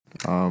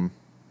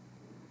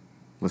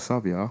What's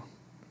up, y'all?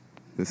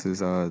 This is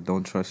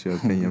Don't Trust Your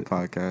Opinion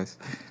podcast.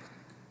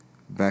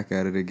 Back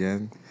at it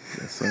again.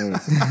 Yes, sir.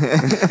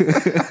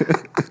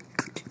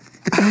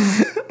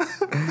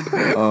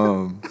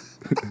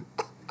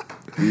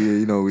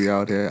 We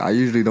out here. I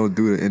usually don't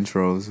do the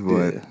intros,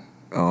 but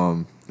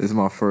this is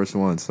my first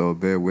one, so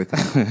bear with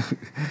me.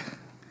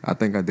 I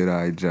think I did a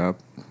right job.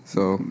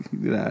 So You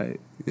did all right.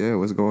 yeah,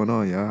 what's going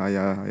on, y'all? How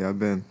y'all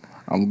been?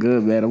 I'm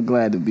good, man. I'm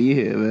glad to be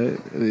here,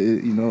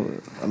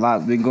 man. A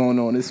lot been going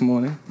on this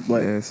morning.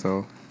 But Yeah,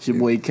 so it's your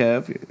boy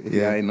Kev.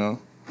 Yeah. I know.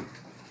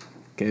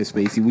 Kev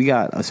Spacey. We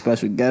got a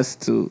special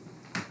guest too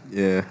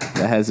yeah.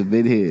 that hasn't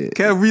been here.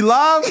 Kev, we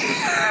live?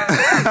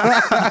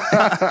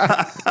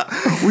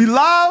 We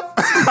live?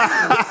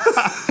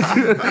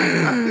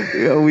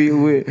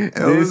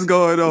 What's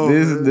going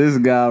on? This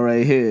guy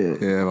right here.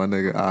 Yeah, my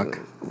nigga Ak.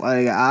 My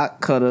nigga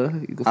Ak Cutter.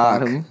 You can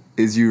find him. Ak,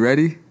 is you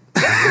ready?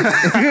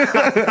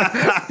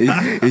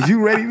 Is you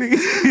ready, nigga?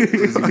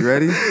 Is you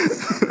ready?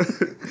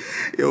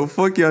 Yo,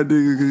 fuck y'all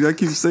niggas, because y'all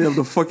keep saying I'm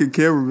the fucking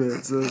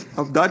cameraman, son.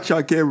 I'm not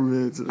y'all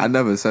cameraman, son. I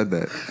never said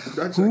that.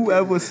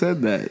 Whoever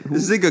said that?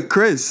 This nigga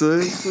Chris,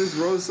 son.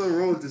 Something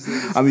wrong with this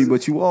nigga. I mean,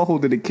 but you all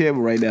holding the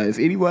camera right now. If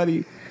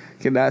anybody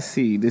cannot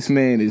see, this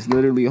man is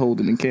literally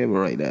holding the camera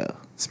right now.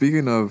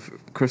 Speaking of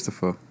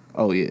Christopher,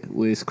 Oh yeah,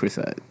 where's Chris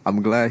at?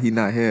 I'm glad he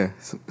not here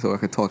so I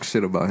can talk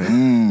shit about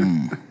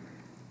him.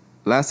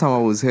 Last time I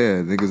was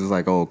here, niggas was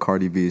like, "Oh,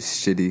 Cardi B is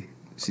shitty.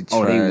 She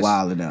trash." Oh, they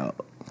wilding out.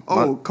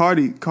 Oh,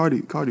 Cardi B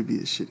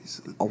is shitty,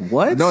 son. Oh,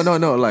 what? No.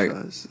 Like,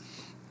 Trash.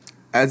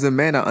 as a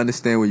man, I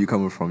understand where you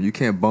coming from. You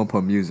can't bump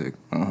her music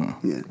Yeah.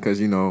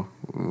 because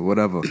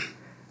whatever.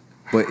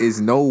 But it's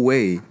no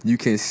way you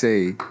can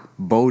say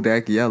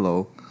Bodak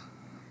Yellow.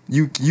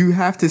 You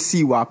have to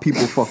see why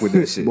people fuck with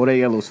this shit. Bodak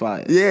Yellow's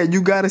fire. Yeah,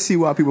 you gotta see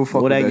why people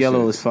fuck with Bodak that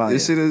Yellow shit. is fire.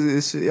 This shit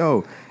is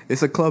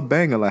it's a club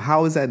banger. Like,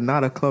 how is that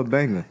not a club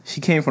banger? She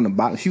came from the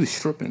bottom. She was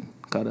stripping.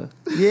 Cutter.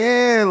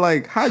 Yeah,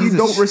 like how you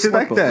don't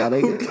respect that?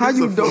 stripper, How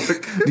you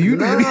don't? Do you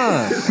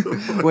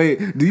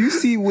Wait, do you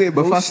see where?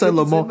 But if I said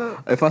Lamar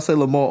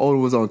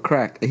Odom was on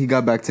crack and he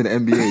got back to the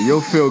NBA, you'll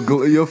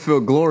feel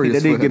glorious. They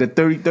didn't for get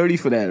a him. 30-30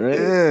 for that, right?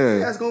 Yeah.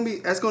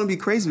 That's gonna be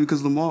crazy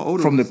because Lamar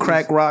Odom From the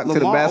crack rock to the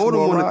basketball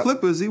Lamar Odom on rock? the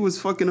Clippers, he was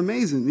fucking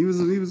amazing. He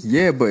was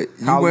Yeah, but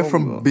you How went long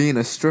from ago? being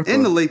a stripper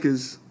in the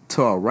Lakers.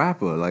 to a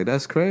rapper. Like,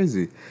 that's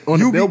crazy. On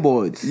You the be-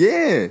 billboards.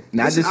 Yeah.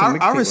 Not Listen, just a I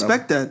mixtape,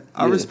 respect that.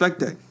 I Yeah. respect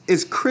that.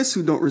 It's Chris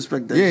who don't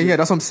respect that. Yeah, shit. yeah,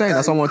 that's what I'm saying.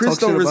 That's what I want to Chris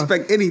talk shit don't about.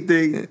 respect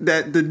anything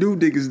that the new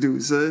niggas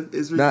do, son.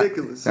 It's That-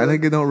 ridiculous. That son.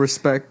 nigga don't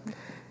respect.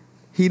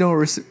 He don't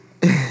respect.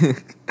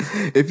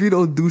 If you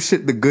don't do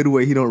shit the good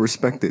way, he don't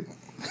respect it.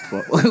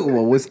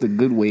 Well, what's the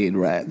good way in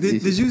rap?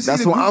 Did you see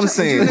That's the what group I'm chat?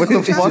 saying. What the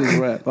Did you- fuck?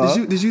 Rap,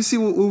 huh? Did you see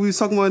what we was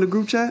talking about in the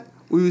group chat?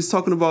 We was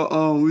talking about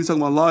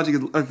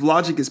Logic. If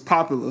Logic is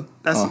popular,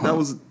 that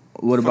was.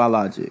 What about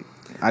Logic?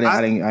 I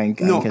didn't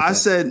No, catch I that.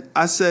 said.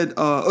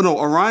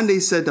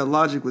 Arande said that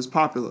Logic was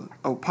popular,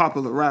 a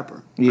popular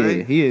rapper. Yeah,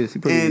 right? he is. He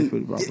And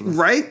pretty popular.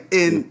 right,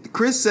 and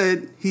Chris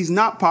said he's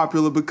not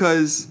popular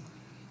because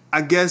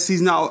I guess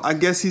he's not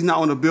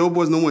on the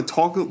billboards. No one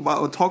talk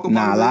about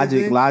Nah, him or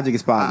anything. Logic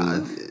is popular.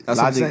 That's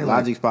what I'm saying, like,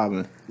 Logic's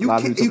popular. You, A lot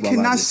of can, people you talk about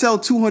cannot Logic. sell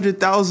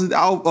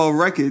 200,000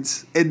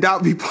 records and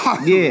not be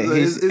popular. Yeah,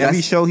 It's-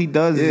 every show he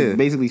does Yeah. is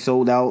basically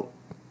sold out.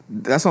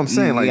 That's what I'm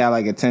saying. He Like, got,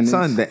 like, attendance.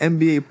 Son, the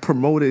NBA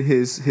promoted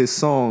his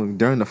song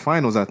during the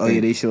finals. I think. Oh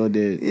yeah, they sure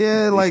did.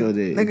 Yeah, They like sure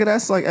did. nigga,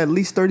 that's like at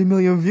least 30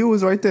 million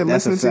viewers right there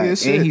That's a listening to your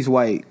fact. shit. And he's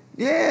white.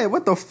 Yeah,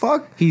 what the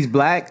fuck? He's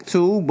black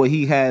too, but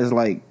he has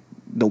like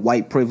the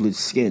white privileged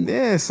skin.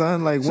 Yeah,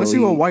 son. Like, So once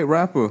you a he- white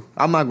rapper,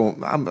 I'm not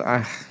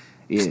gonna.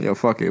 Yeah. Yo,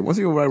 fuck it. Once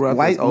you a white rapper,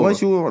 White. it's over.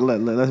 Once you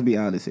let's be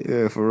honest here.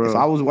 Yeah, for real. If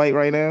I was white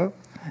right now,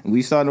 and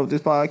we started with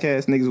this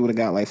podcast, niggas would have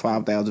got like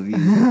 5,000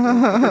 views.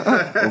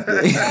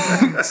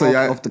 So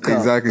y'all, off the cuff.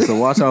 exactly. So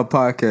watch our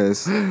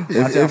podcast.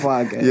 Watch our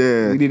podcast.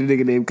 Yeah, We need a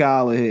nigga named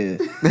Kyle in here.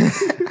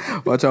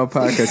 watch our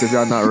podcast if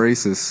y'all not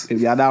racist. If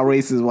y'all not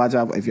racist, watch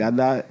out. If y'all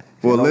not, if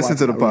Well, y'all listen watch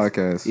to the y'all racist.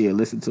 podcast. Yeah,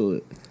 listen to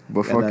it.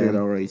 But Y'all fucking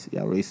not racist.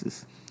 Y'all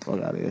racist. Fuck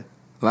out of here.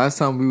 last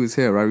time we was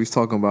here, right? We was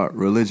talking about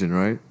religion,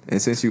 right?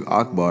 And since you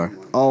Akbar,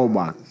 Oh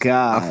my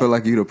god. I feel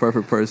like you the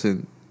perfect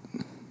person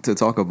to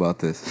talk about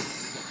this.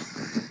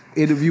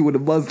 Interview with a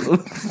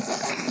Muslim.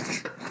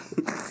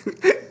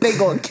 They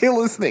gonna kill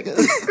us, nigga.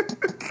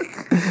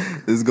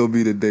 This is gonna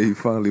be the day he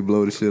finally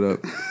blow the shit up.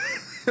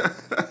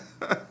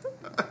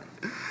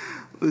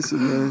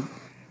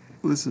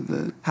 Listen,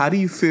 man. How do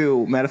you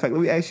feel? Matter of fact,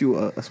 let me ask you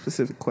a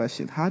specific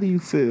question. How do you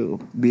feel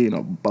being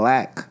a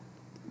black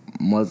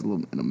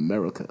Muslim in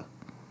America?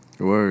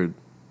 Word.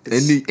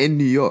 In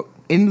New York.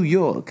 In New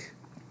York.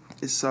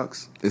 It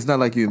sucks. It's not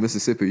like you in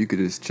Mississippi. You could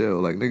just chill.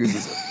 Like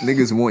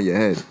niggas want your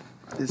head.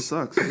 It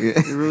sucks. Yeah.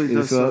 It really It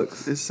does sucks.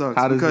 suck. It sucks.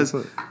 How does because,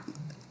 it suck?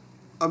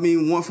 I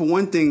mean, for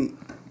one thing,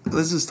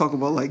 let's just talk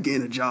about like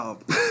getting a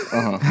job.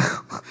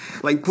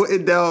 Like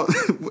putting down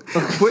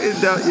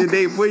your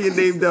name, put your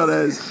name down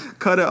as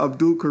Qatar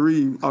Abdul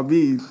Kareem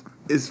Ahmed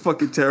is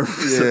fucking terrible.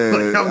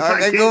 Yeah.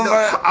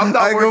 Like, I'm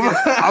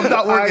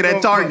not working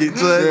at Target,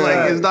 so it's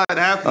like it's not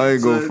happening. I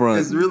ain't gonna front.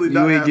 It's really You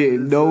not ain't happening.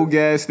 getting no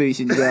gas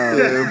station job.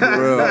 Yeah,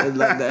 for real. Nothing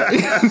like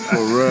that. For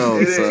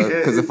real, son.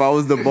 Because if I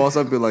was the boss,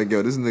 I'd be like,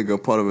 yo, this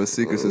nigga part of a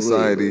secret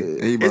society,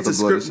 and he about It's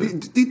to a blow the script.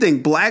 shit. Do you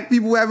think black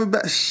people have it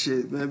bad?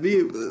 Shit, man.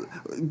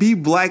 Be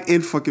black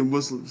and fucking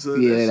Muslim. So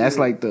Yeah, that's shit.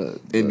 like the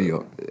In New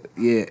York.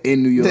 Yeah,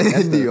 in New York.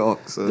 That's In New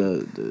York, son.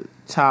 the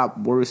top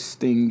worst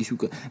things you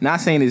could.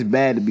 Not saying it's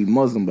bad to be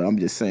Muslim, but I'm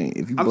just saying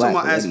if you I'm black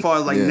talking about as already- far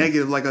as like Yeah.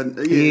 negative, like a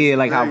yeah,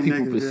 like how very people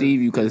negative,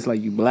 perceive you because it's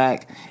like you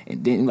black,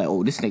 and then like,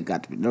 oh, this nigga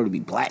got the nerve to be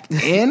black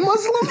and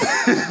Muslim.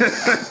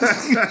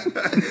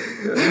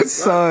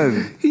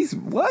 Son, He's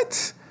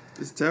what?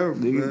 It's terrible,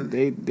 They man.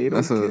 they don't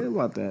That's a- care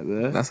about that,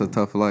 man. that's a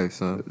tough life,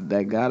 son.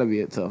 That gotta be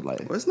a tough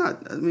life. Well, it's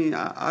not. I mean,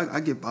 I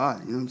get by.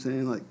 You know what I'm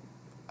saying? Like,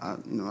 I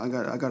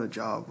got a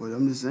job, but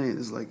I'm just saying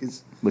it's like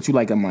it's. But you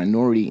like a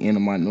minority and a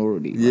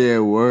minority. Yeah,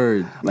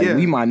 word. Like Yeah.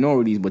 we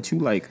minorities, but you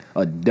like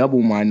a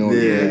double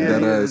minority. Yeah,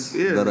 that it's, ass,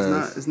 yeah, that it's ass.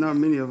 not. It's not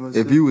many of us.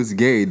 If you was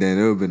gay, then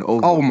it would have been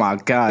over. Oh my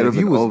god! It'd If have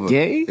you been was over.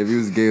 gay, If you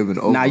was gay, it would have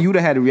been over. now you'd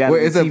have had a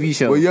reality is that- TV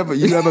show. Well,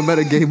 you ever met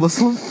a gay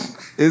Muslim?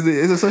 Is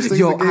it such thing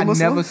Yo, as a gay I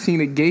Muslim? never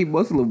seen a gay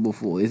Muslim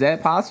before. Is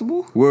that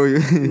possible? Where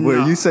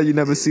No. you said you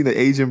never seen an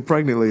Asian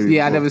pregnant lady?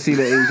 Yeah, I before. never seen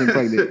an Asian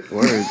pregnant.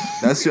 Word.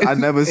 That's I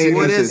never seen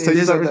Well, that there's- shit. Tell you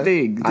there's something.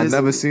 certain things. I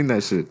never seen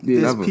that shit.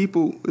 There's Never.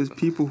 there's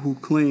people who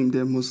claim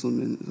they're Muslim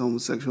and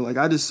homosexual. Like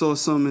I just saw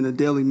some in the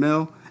Daily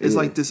Mail. It's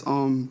Yeah. like this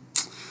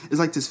it's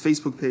like this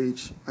Facebook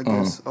page, I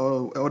guess.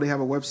 Or they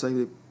have a website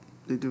that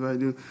they do what I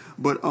do.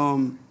 But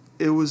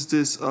it was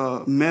this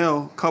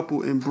male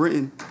couple in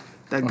Britain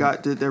that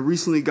that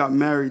recently got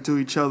married to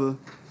each other,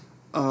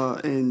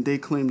 and they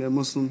claim they're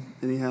Muslim,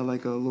 and they had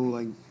like a little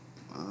like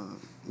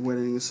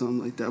wedding or something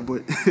like that.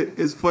 But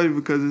it's funny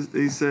because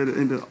they said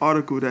in the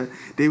article that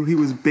he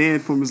was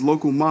banned from his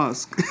local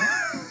mosque.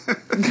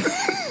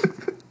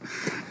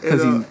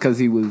 Because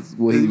he was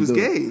what he was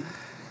doing. gay.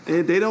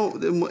 And they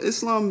don't.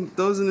 Islam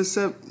doesn't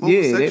accept.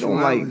 Yeah, they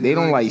don't like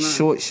homosexuality. It's not-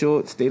 short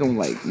shorts. They don't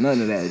like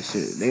none of that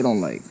shit. They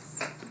don't like.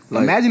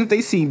 Imagine if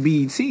they seen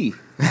BET.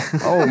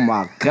 Oh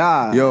my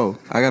god. Yo,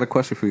 I got a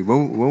question for you.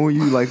 When were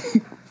you like?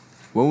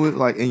 When was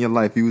like in your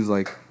life you was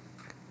like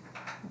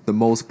the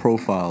most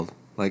profiled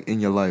like in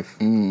your life?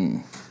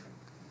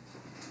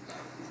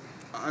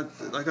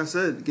 Like I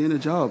said, getting a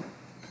job.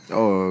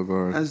 Oh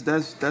god.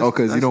 That's. Oh,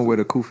 because you that's don't wear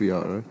the kufi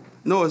out, right?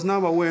 No, it's not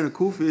about wearing a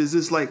kufi. It's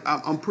just like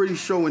I'm pretty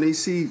sure when they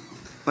see,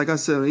 like I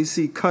said, when they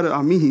see Qatar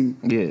Amin,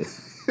 Yeah.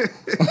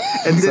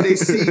 and then they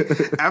see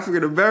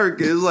African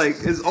American, it's like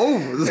it's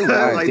over. It's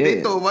Right, like they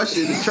yeah. throw my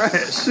shit in the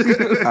trash.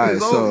 Alright,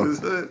 It's so- over.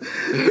 son.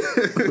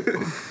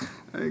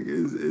 Like,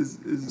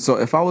 it's So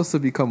if I was to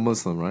become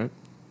Muslim, right,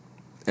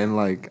 and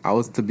like I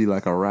was to be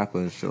like a rapper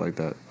and shit like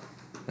that,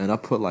 and I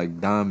put like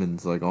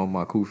diamonds like on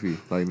my kufi,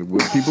 like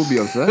would people be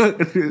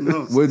upset?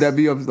 no. Would that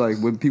be like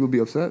would people be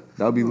upset?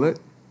 That would be lit.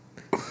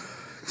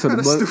 So the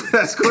What kind of stupid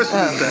ass question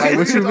is that? Like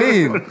what you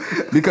mean?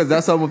 Because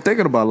that's what I'm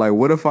thinking about. Like,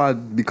 what if I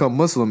become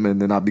Muslim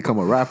and then I become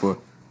a rapper?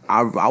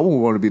 I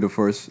wouldn't want to be the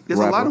first There's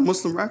rapper. a lot of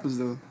Muslim rappers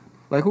though.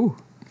 Like who?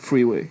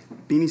 freeway.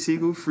 Beanie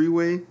Siegel,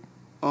 Freeway.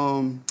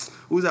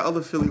 Who's that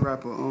other Philly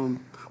rapper?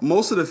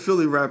 Most of the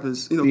Philly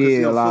rappers, you know, because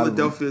Yeah, a lot of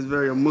Philadelphia is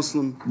very a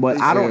Muslim. But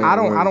based I don't, area. I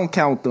don't, word. I don't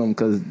count them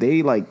because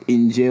they like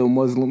in jail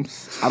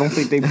Muslims. I don't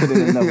think they put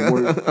in enough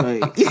work.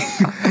 Like,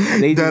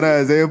 they That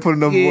ass. They didn't put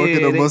enough work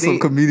in the Muslim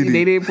community.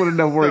 They didn't put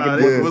enough work Nah,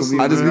 in they the Muslim,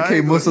 Muslim I just man.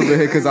 became Muslim in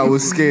here because I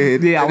was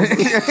scared. Yeah,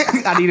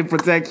 I needed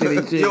protection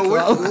and shit. Yo,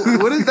 so-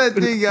 what is that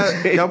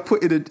thing y'all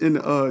put in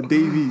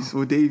Davies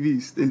or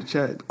Davies in the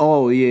chat?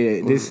 Oh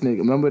yeah, this nigga.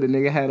 Remember the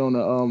nigga had on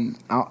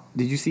the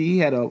did you see he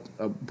had a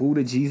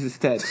Buddha Jesus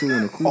tattoo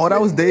on the Oh, that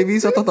was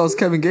Davies? I thought that was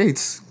Kevin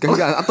Gates.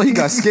 I thought he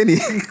got skinny.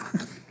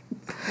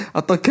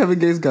 I thought Kevin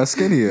Gates got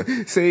skinnier.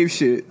 same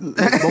shit.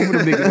 Like, both of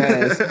them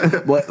niggas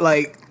ass. But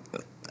like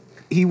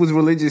he was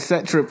religious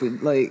set tripping.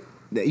 Like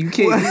you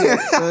can't do that,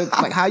 son.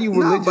 Like how you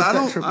religious but I set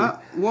don't.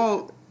 tripping?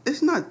 Well,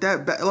 it's not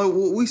that bad. Like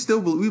we still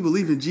we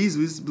believe in Jesus.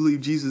 We just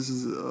believe Jesus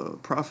is a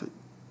prophet.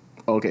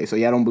 Okay, so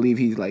y'all don't believe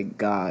he's like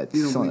God's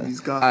You don't son. believe he's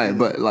God. All right,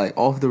 but like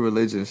off the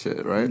religion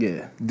shit, right?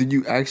 Yeah. Did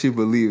you actually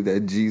believe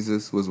that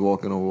Jesus was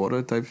walking on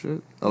water type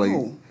shit? Or like,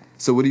 No.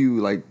 so what do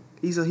you like?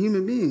 He's a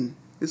human being.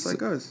 It's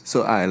like us.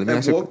 So all right, let me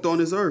ask That you. walked on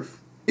this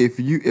earth.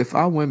 If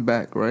I went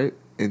back right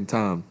in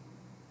time,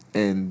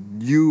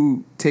 and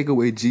you take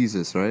away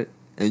Jesus, right,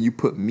 and you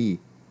put me,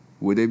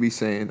 would they be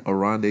saying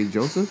Aronde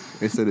Joseph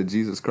instead of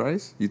Jesus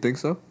Christ? You think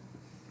so?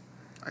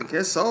 I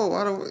guess so.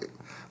 I don't.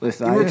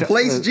 Listen, You I ain't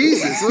replace try-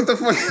 Jesus. What the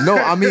fuck? No,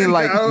 I mean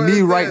like I don't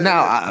me right understand.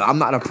 now. I'm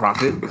not a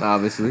prophet,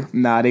 obviously.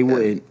 Nah, they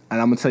wouldn't,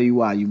 and I'm gonna tell you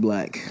why. You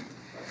black.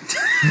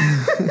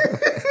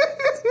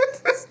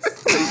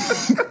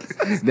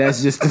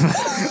 That's just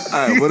the,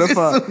 All right,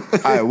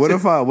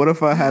 what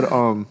if I had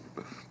All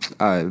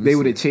right, they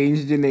would have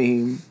changed your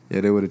name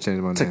Yeah, they would have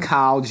changed my to name.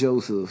 Kyle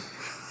Joseph.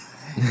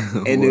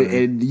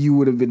 and you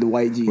would have been the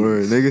white Jesus.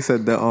 Word. Nigga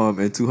said that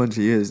in 200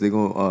 years they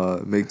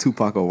gonna make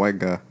Tupac a white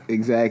guy.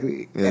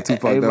 Exactly. Yeah,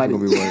 Tupac definitely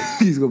gonna be white.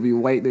 He's gonna be a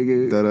white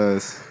nigga. That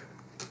ass.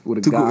 With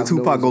a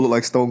Tupac gonna look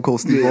like Stone Cold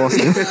Steve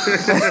Austin.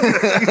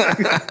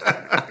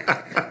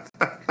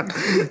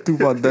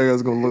 Tupac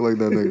Dagger's gonna look like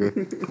that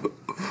nigga.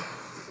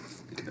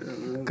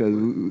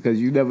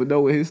 Because you never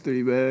know with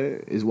history,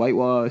 man. It's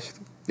whitewashed.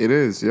 It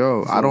is,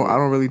 yo. I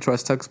don't really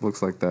trust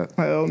textbooks like that.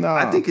 Hell no.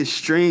 I think it's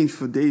strange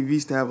for Dave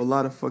East to have a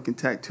lot of fucking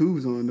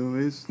tattoos on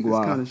though. It's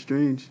Wow. kind of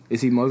strange.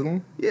 Is he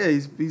Muslim? Yeah,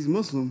 he's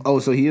Muslim. Oh,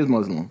 so he is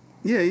Muslim.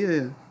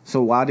 Yeah.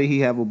 So why did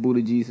he have a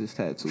Buddha Jesus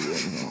tattoo on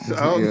him?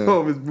 I don't Yeah.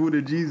 know if it's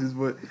Buddha Jesus,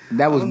 but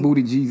That was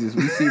Buddha Jesus.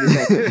 We see the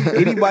tattoo.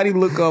 Anybody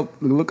look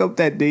up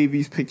that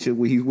Davies picture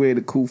where he's wearing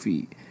the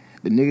kufi.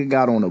 The nigga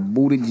got on a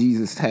Buddha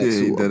Jesus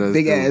tattoo, that is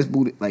big dope. ass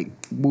Buddha, like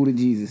Buddha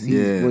Jesus. He's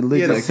Yeah.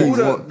 religious. yeah, Like, the he's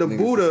Buddha, want the niggas to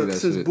see Buddha, that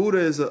since shit. Buddha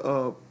is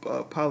a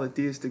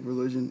polytheistic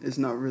religion, it's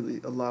not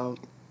really allowed.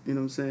 You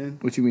know what I'm saying?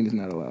 What you mean it's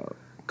not allowed?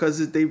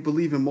 Because they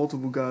believe in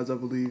multiple gods, I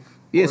believe.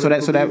 Yeah, Or so they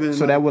that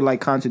believe in, that would like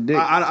contradict.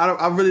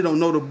 I really don't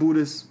know the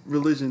Buddhist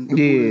religion. The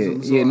Yeah,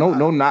 Buddhism, so yeah, no, I-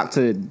 no knock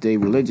to their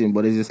religion,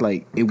 but it's just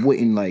like it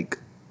wouldn't like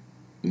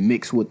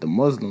mix with the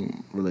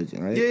Muslim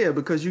religion, right? Yeah,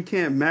 because you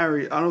can't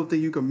marry. I don't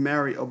think you can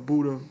marry a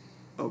Buddha,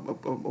 a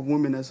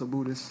woman that's a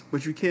Buddhist,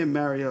 but you can't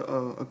marry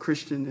a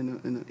Christian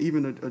and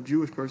even a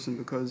Jewish person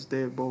because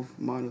they're both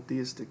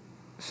monotheistic.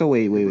 So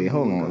wait,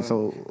 hold on.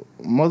 So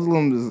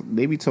Muslims,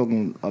 they be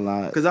talking a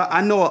lot. Because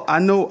I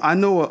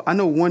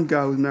know one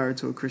guy who's married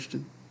to a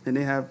Christian and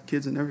they have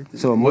kids and everything.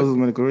 So a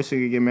Muslim and a Christian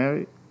can get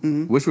married?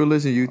 Which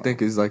religion you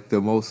think is like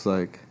the most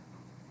like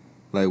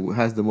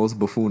has the most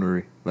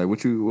buffoonery? Like what?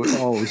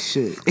 Oh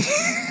shit!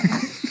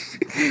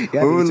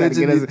 What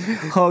religion Get us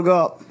hug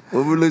up.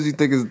 What religion you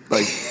think is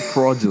like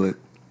fraudulent?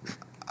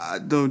 I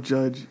don't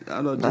judge.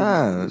 I don't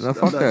Nah, judge. nah,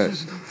 fuck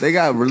that. They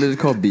got a religion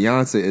called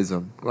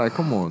Beyonceism. Like,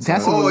 come on.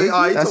 That's son. a religion?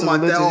 you That's talking a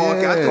about that? religion, Oh,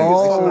 okay. I yeah. thought you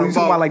was Oh, you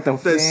talking about like the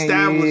fan,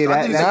 established. yeah, I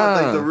thought you was talking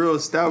about like the real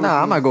established.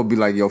 Nah, I'm not gonna be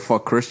like, yo,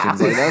 fuck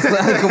Christians. Like, that's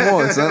like, come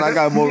on, son. I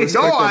got more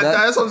respect No, than that.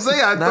 that's what I'm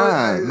saying. I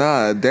thought.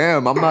 Nah,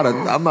 damn. I'm not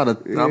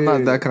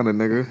that kind of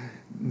nigga.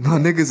 My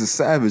niggas is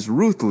savage,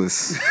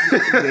 ruthless. Yeah,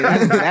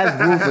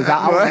 that's ruthless.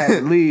 I would have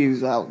to leave.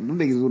 Them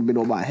niggas would have been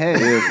on my head.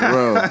 Yeah, for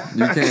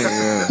real. You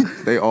can't. Yeah,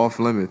 they off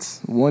limits.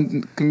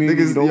 One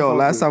community. Niggas, don't yo, fuck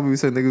last with. time we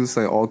said niggas was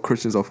saying all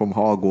Christians are from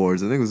Hogwarts,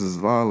 and niggas is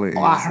violent.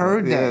 Oh, I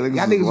heard that.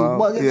 Y'all niggas was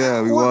wild. bugging.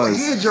 Yeah, we What? was.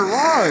 Yeah,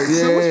 Gerard. Yeah.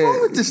 So what's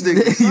wrong with this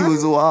nigga? He son?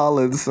 was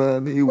wildin',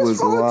 son. He What's was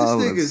wrong with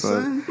wildin', this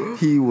nigga, son.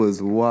 He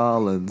was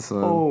wildin',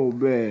 son. Oh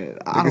man,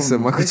 I Nigga don't said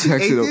know. Michael Is he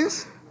Jackson.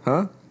 atheist?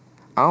 Huh?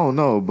 I don't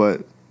know,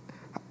 but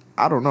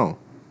I don't know.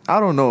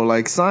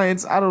 Like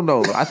science, I don't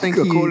know. I think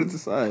According to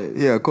science.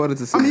 Yeah, according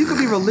to I science. mean, you could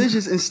be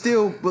religious and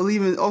still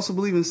believe in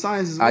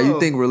science as well. You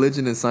think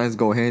religion and science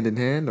go hand in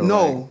hand? Or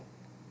No, like-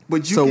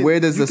 but you. So can- where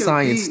does you the can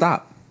science be-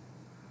 stop?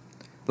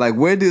 Like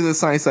where does the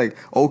science like?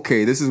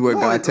 Okay, this is where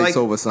No, God it's takes like-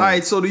 over All right,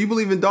 science. so do you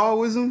believe in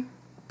Darwinism?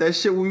 That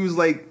shit we was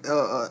like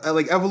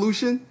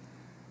evolution.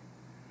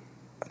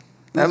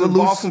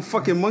 Evolution- Evolved from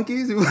fucking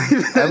monkeys. You believe in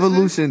that shit?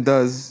 Evolution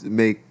does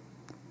make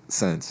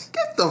sense.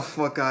 Get the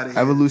fuck out of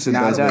here. Evolution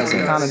Nah, it does make does. It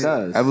sense. kind of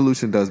does.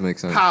 Evolution does make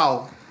sense.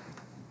 How?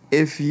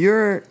 If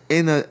you're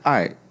in a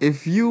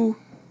if you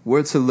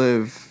were to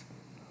live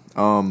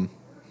in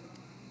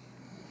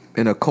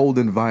a cold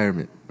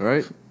environment,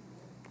 right?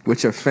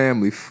 With your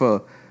family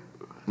for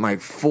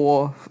like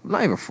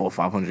not even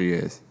 500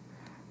 years.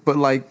 But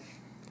like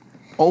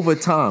over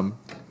time,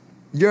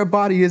 your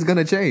body is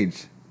gonna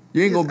change.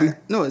 You ain't gonna be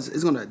No,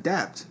 it's gonna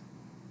adapt.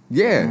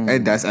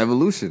 and that's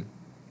evolution.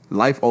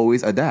 Life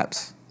always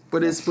adapts.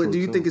 But true, do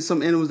you too. think it's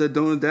some animals that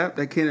don't adapt,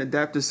 that can't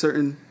adapt to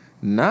certain?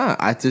 Nah,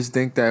 I just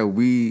think that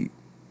we've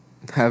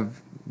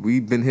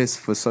been here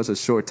for such a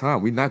short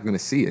time. We're not gonna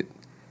see it,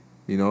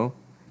 you know.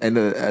 And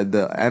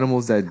the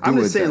animals that do I'm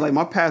just it, saying, like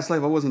my past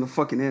life, I wasn't a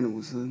fucking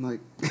animal. So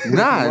like,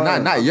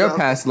 not your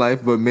past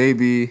life, but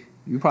maybe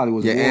You probably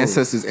was your wolves.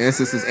 ancestors. Boy, get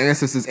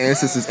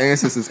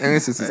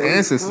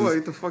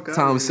the fuck outta here,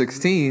 Times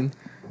 16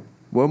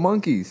 were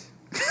monkeys.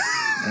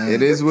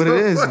 It is what it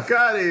is. Fuck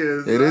out of here.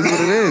 It is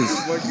what it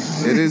is.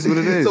 It is what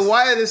it is. So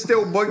why are there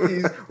still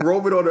monkeys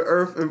roaming on the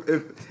earth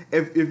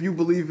if you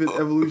believe in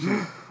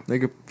evolution?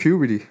 Nigga,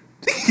 puberty.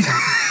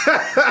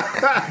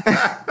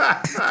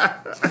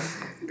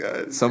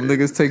 Some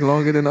niggas take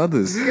longer than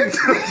others.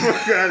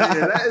 Fuck out of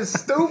here. That is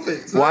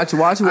stupid. son. Watch.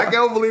 I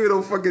can't believe it.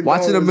 Don't fucking.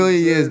 Watch in a Darwinism,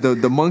 million years,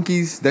 son. the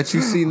monkeys that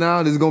you see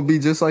now, is gonna be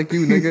just like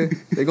you, nigga.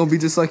 They gonna be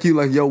just like you,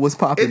 like yo, what's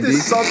poppin', It's D?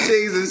 just some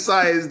things in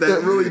science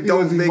that really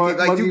don't see make it.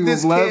 Like monkeys you with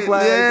just blood can't.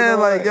 flags. Yeah,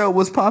 like yo,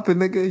 what's poppin',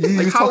 nigga?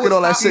 You how talking is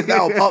all that poppin'? shit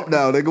now? I'm up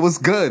now, nigga. What's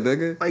good,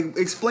 nigga? Like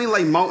explain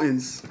like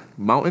mountains.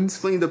 Mountains?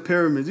 Explain the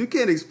pyramids. You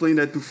can't explain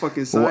that through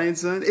fucking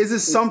science, son. Is it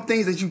some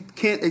things that you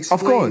can't explain?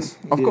 Of course,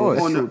 of Yeah, course,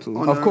 that's On true, the- too.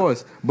 on of the-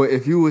 course. But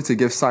if you were to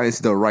give science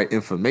the right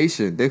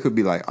information, they could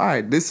be like, all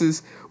right,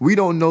 we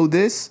don't know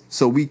this,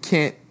 so we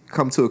can't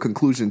come to a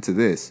conclusion to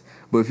this.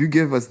 But if you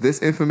give us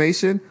this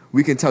information,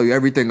 we can tell you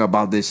everything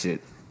about this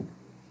shit.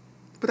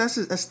 But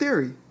that's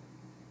theory.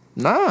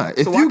 Nah,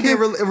 if So why you can't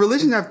give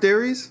religion have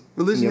theories?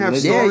 Religion Yeah, have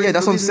religion- stories. Yeah,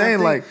 that's what I'm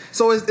religion have saying, things.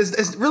 So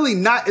it's really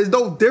not. It's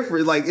no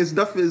different. Like it's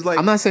definitely. It's like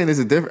I'm not saying there's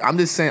a different. I'm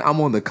just saying I'm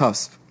on the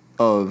cusp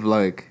of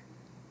like.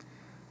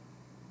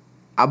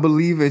 I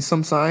believe in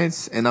some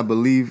science and I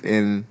believe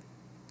in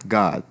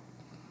God.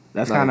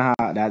 That's Like, kind of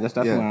how that's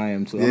yeah. where I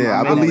am too. Yeah,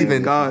 I'm I in believe that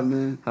in God,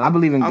 man. I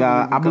believe in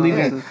God. I believe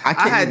in. man. I I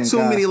can't had believe in too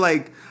God.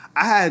 many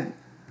I had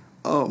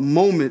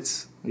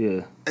moments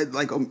Yeah.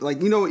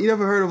 like you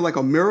never heard of like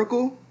a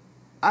miracle.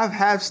 I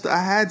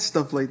had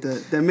stuff like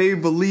that made me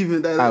believe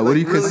in that. Alright, like, what do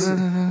you really,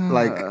 consider?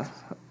 Like,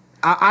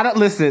 I don't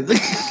listen.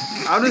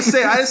 I'm just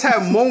saying. I just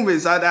had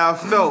moments that I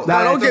felt. Nah,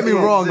 no, don't get me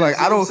wrong. Like,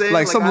 I don't saying?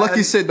 like some I lucky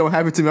had- shit don't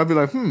happen to me. I'll be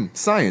like,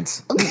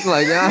 science.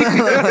 Like,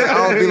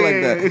 I don't be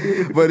like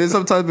that. But then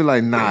sometimes be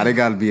like, nah, there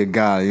gotta be a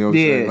God. You know what I'm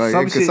saying? Yeah, Like,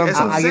 some 'cause shit. That's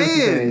what I'm I get what you're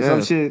saying. saying. Yeah.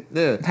 Some shit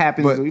Yeah.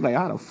 happens. But- So you like,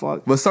 how the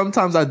fuck? But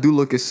sometimes I do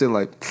look at shit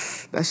like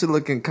that shit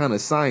looking kind of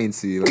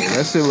sciencey. Like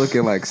that shit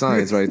looking like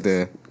science right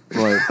there.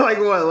 Like Like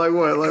what? Like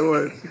what? Like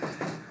what?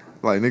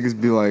 like niggas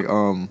be like,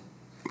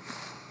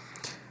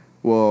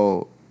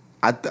 well,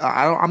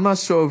 I'm not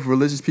sure if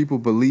religious people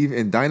believe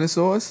in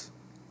dinosaurs,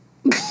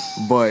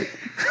 but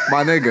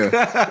my nigga,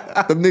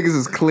 them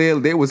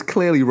niggas they was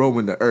clearly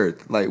roaming the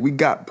earth. Like we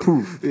got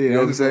proof. You know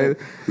what I'm that's saying?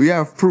 We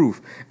have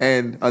proof.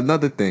 And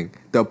another thing,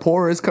 the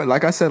poorest,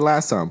 like I said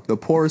last time, the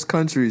poorest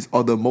countries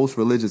are the most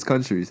religious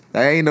countries.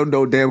 That ain't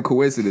no damn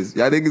coincidence.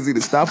 Y'all niggas need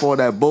to stop all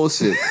that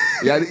bullshit.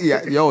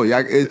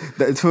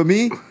 For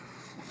me.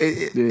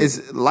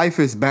 It's life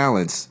is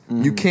balance.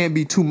 You can't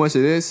be too much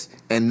of this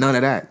and none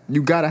of that.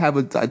 You gotta have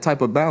a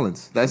type of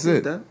balance. That's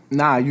it.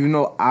 Nah,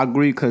 I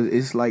agree because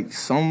it's like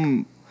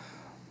some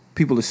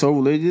people are so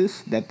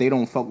religious that they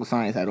don't fuck with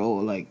science at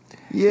all. Like,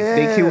 if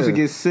their kids would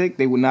get sick,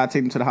 they would not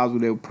take them to the hospital.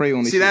 They would pray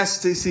on the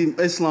See,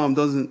 Islam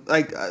doesn't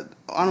like.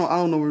 I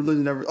don't know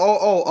religion ever.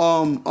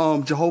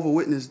 Jehovah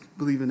Witness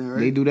believe in that, right?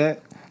 They do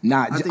that.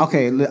 Nah, I think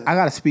okay. they do that. I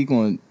gotta speak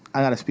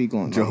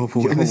on Jehovah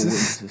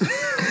Witnesses.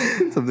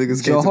 Some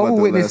niggas Jehovah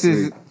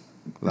Witnesses.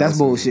 That's Last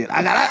bullshit.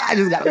 I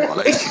just gotta call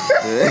it.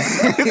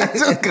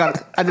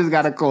 I just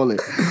gotta call it.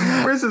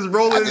 Prince is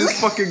rolling in his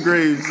fucking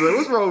grave. So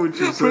what's wrong with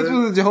you, Prince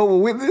son? was a Jehovah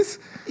Witness.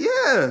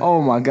 Yeah.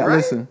 Oh my god! Right?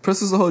 Listen,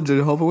 Prince is a whole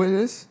Jehovah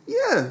Witness.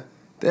 Yeah.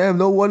 Damn,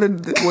 no wonder.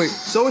 Wait,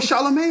 So is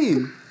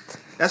Charlemagne.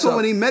 That's So- why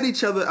when they met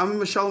each other, I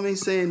remember Charlemagne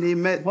saying they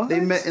met. What? They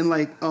met in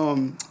like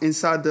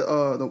inside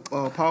the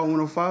Power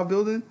 105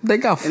 building. they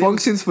got And it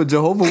functions for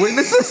Jehovah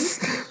Witnesses.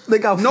 They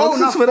got No,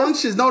 functions not for them?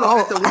 functions. No, Oh.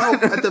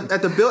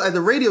 at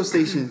the radio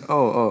station.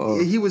 Oh.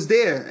 He was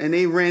there, and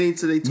they ran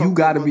into. They talked you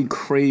gotta about- be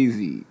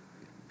crazy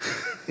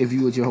if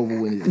you a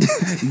Jehovah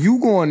Witness. You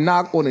gonna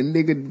knock on a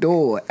nigga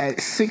door at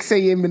 6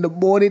 a.m. in the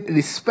morning and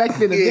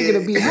expecting a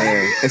nigga to be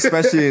Yeah,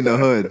 especially in the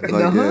hood. In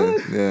the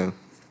hood? Yeah.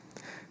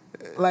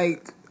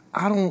 like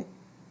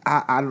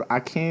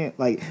I can't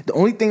like the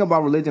only thing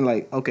about religion,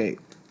 like, okay,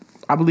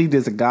 I believe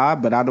there's a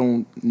God, but I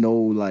don't know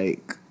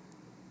like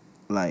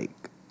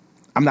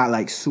I'm not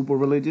like super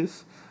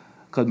religious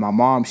because my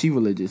mom, she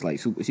religious, like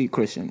she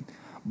Christian,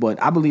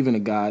 but I believe in a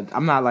God.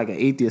 I'm not like an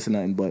atheist or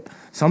nothing, but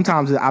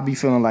sometimes I be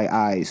feeling like,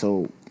 all right,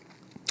 so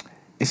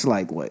it's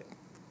like what,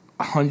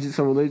 hundreds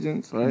of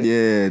religions, right?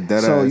 Yeah,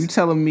 that So ass. you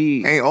telling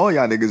me Ain't all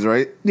y'all niggas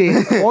right?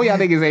 yeah, all y'all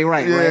niggas ain't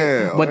right, Yeah,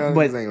 right? all y'all But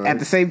niggas ain't right. at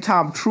the same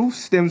time, truth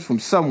stems from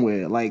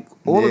somewhere. Like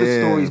all of the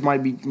Yeah. stories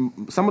might be,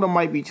 some of them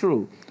might be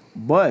true,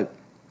 but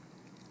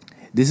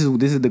this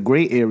is the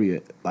gray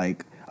area.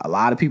 Like a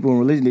lot of people in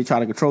religion, they try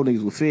to control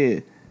niggas with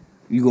fear.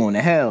 You going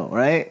to hell,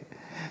 right?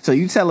 So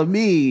you telling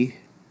me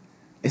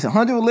it's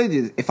 100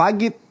 religions. If I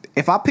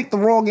pick the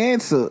wrong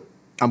answer,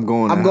 I'm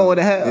going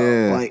to hell.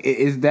 Yeah. Like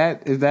is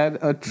that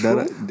a truth?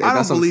 I That's what don't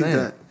I'm believe saying.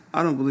 that.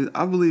 I don't believe.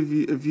 I believe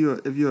you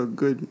if you're a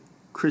good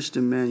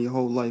Christian man your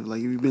whole life. Like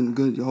if you've been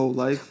good your whole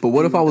life. But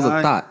what and if I was a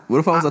died- thought? What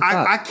if I was a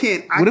thought? I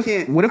can't.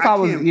 What if I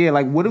was can't- yeah,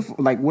 like what if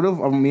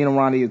me and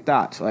Ronnie are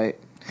thoughts, right?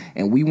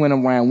 And we went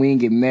around, we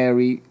didn't get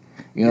married.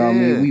 You know what I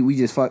Yeah. mean? We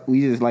just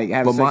like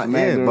have But sex my with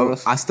mad but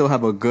girls. I still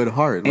have a good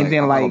heart. And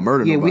then I'm like not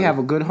murder we nobody. have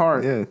a good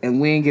heart. Yeah. And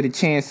we ain't get a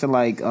chance to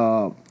like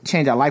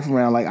change our life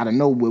around like out of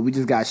nowhere. We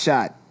just got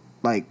shot.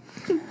 Like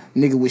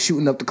nigga was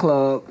shooting up the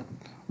club.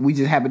 We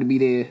just happened to be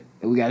there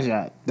and we got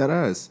shot. That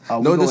ass.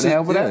 We going to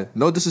hell for that?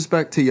 No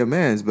disrespect to your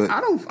mans, but I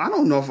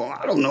don't know if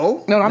I don't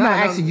know. No, I'm Nah, not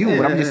nah, asking you,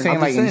 but I'm yeah, just saying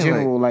I'm like just in saying,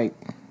 general, like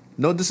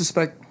no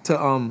disrespect to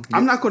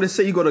I'm not going to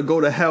say you're going to go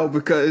to hell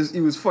because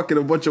you was fucking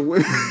a bunch of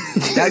women.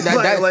 that's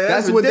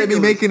what they be ridiculous.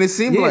 making it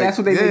seem yeah, like. that's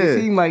what they make it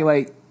seem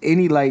like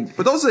any like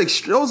But those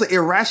are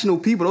irrational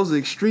people. Those are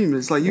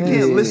extremists. Like you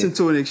can't Yeah. listen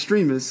to an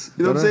extremist.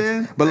 You know what I'm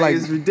saying? But, like,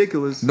 it's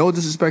ridiculous. No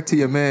disrespect to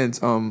your man's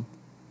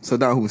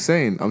Saddam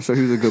Hussein. I'm sure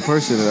he was a good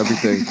person and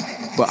everything.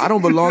 But I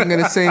don't belong in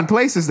the same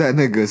place as that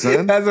nigga,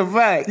 son. that's a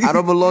fact. I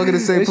don't belong in the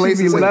same It should place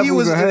be as levels him. He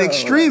was of an hell.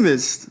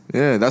 extremist.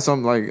 Yeah, that's what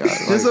I'm like. You know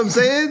what I'm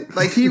saying?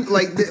 Like he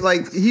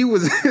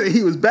was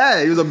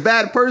bad. He was a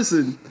bad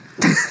person.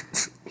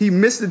 He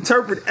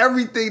misinterpreted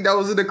everything that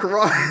was in the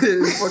Quran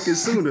and fucking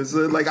Sunnah.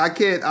 So like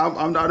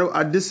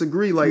I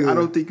disagree. Like I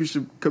don't think you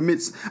should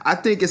commit. I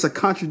think it's a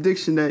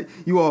contradiction that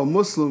you are a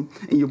Muslim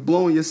and you're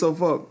blowing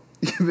yourself up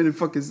giving it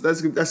fucking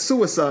that's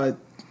suicide.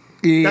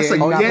 Yeah, That's like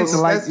you're not against-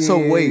 supposed to that's- So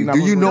yeah, wait, you're not do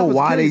you supposed to- know was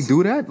why they against-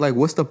 do that? Like,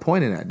 what's the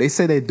point in that? They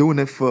say they're doing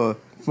it for.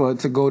 for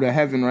to go to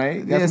heaven, right?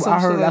 Yeah, That's what some I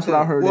heard. shit That's like what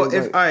I that. heard. Well, It was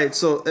if like- all right,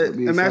 so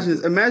be imagine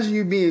accepted. imagine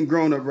you being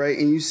grown up, right,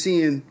 and you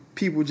seeing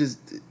people just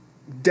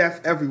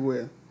deaf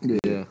everywhere.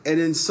 Yeah. And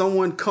then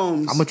someone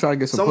comes. I'ma try to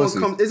get some someone pussy.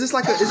 comes. Is this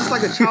like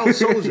a child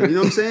soldier? You know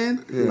what I'm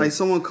saying? Yeah. Like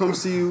someone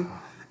comes to you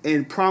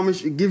and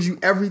it gives you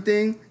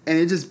everything, and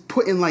it just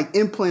putting like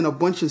implant a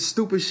bunch of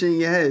stupid shit in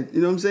your head.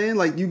 You know what I'm saying?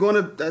 Like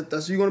that's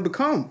what you're gonna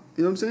become.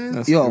 You know what I'm saying?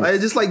 That's Yo. Like,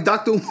 just like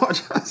Dr. Umar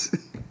Johnson.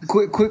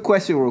 quick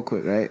question, real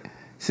quick, right?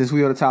 Since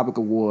we on the topic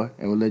of war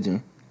and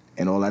religion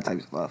and all that type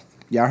of stuff,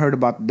 y'all heard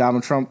about the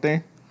Donald Trump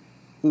thing?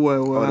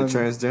 Well, Oh, the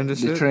transgender The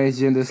shit.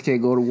 transgenders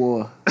can't go to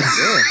war.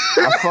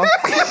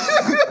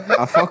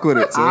 I fuck with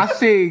it. I Too.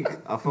 think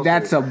I fuck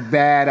that's a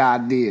bad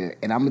idea,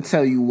 and I'm gonna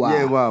tell you why.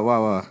 Yeah,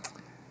 why?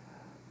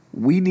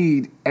 We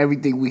need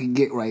everything we can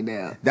get right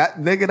now. That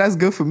nigga, that's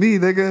good for me,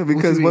 nigga.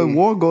 Because you when mean?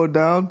 war go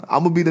down,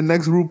 I'm gonna be the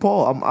next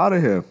RuPaul. I'm out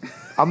of here.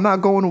 I'm not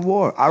going to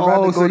war. I'd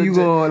rather go so to you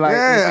jail. go like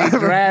yeah, if they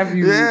draft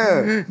you?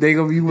 Yeah, They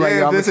gonna be like, yeah.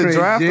 yo, If I'm a there's a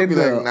draft, I'll be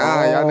transgender. like,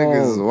 nah, y'all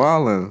niggas is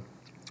wildin'.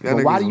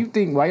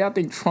 But why y'all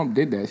think Trump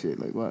did that shit?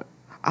 Like what?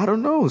 I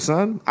don't know,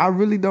 son. I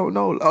really don't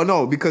know. Oh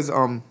no, because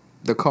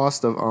the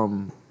cost of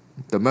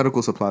the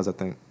medical supplies, I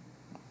think.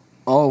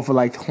 Oh, for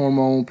like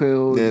hormone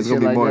pills. Yeah, and it's gonna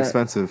shit be like more that?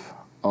 expensive.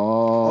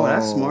 Oh,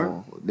 that's smart.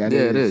 That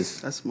Yeah, it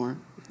is. That's smart.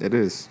 It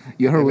is.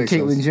 You heard That what makes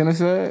Caitlyn sense. Jenner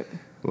said?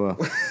 Well,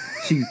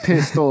 She's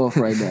pissed off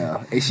right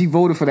now, and she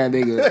voted for that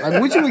nigga. Like,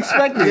 what you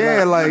expected?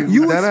 Yeah, like,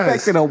 you that ass.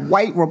 expected a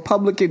white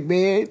Republican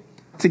man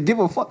to give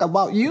a fuck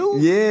about you?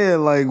 yeah,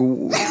 like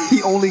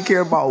he only care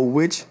about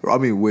rich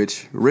white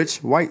niggas.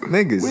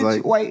 Rich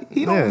like white,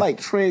 he don't yeah. like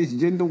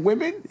transgender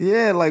women.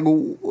 Yeah, like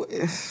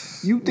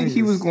You think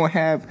he was gonna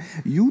have?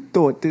 You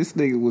thought this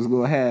nigga was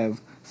gonna have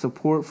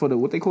support for the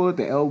what they call it,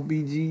 the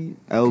LBG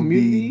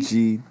community?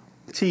 LBG,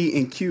 T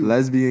and Q.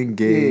 lesbian,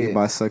 gay,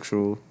 Yeah.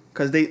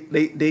 Because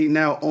bisexual. they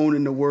now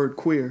owning the word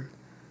queer.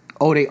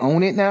 Oh, they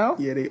own it now.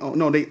 Yeah, they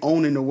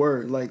owning the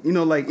word. Like how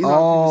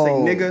Oh.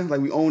 people say nigga,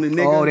 like we own a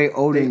nigga.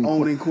 Oh, they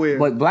owning queer.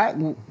 But black,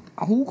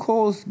 who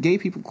calls gay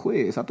people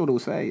queers? I thought it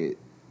was faggot.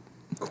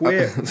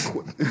 queer,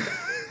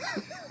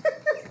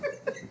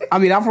 I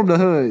mean, I'm from the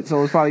hood,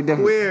 so it's probably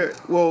different. queer.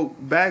 Well,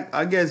 back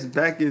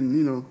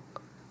in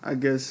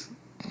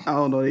I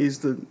don't know. They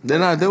used to.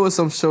 Then there was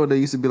some show that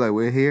used to be like,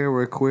 "We're here,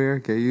 we're queer,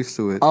 get used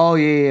to it." Oh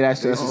yeah,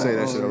 that's They used to say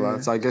that oh, shit a lot.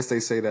 yeah. So I guess they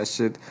say that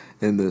shit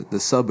in the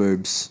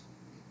suburbs.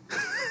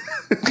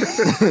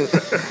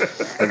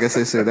 I guess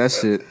they say that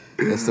shit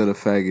instead of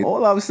faggot.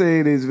 All I'm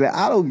saying is, man,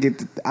 I don't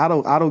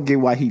get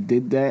why he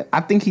did that.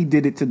 I think he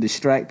did it to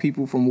distract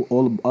people from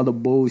all the other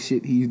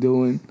bullshit he's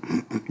doing.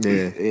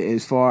 Yeah.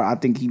 I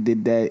think he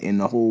did that in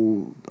the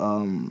whole.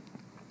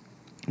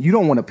 You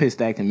don't want to piss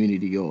that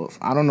community off.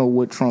 I don't know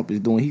what Trump is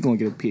doing. He's gonna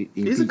get a pit.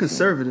 He's a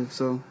conservative,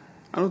 so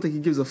I don't think he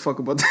gives a fuck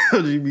about the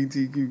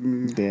LGBTQ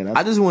community. Yeah,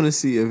 I just want to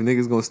see if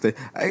niggas gonna stay.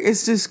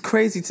 It's just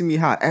crazy to me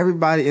how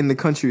everybody in the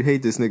country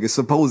hate this nigga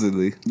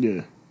supposedly,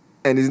 yeah,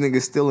 and this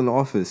nigga's still in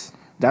office.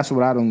 that's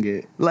what I don't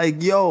get.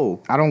 Like,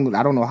 yo, I don't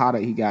know how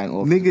that he got in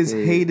office. niggas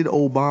Yeah. hated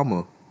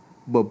Obama,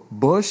 but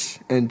Bush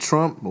and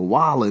Trump were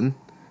wildin',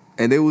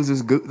 and they was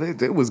just good.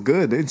 They was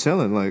good. They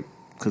chilling like.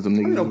 Because them I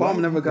niggas. mean, Obama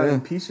never got Yeah.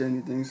 impeached or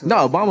anything. So. No,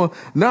 Obama.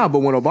 Nah, but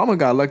when Obama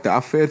got elected,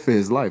 I feared for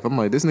his life. I'm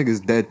like, this nigga's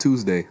dead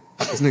Tuesday.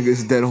 This nigga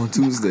is dead on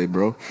Tuesday,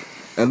 bro.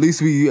 At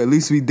least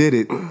we did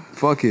it.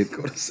 Fuck it.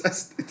 Go to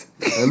Sestate.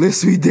 At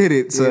least we did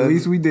it, Yeah, son. at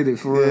least we did it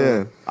for real.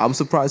 Yeah, I'm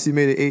surprised he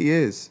made it 8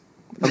 years.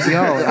 Yo,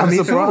 I I'm mean,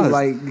 too, surprised.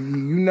 like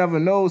you never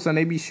know, son.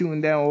 They be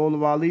shooting down all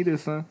of our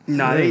leaders, son.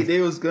 Nah,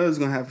 they was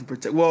gonna have to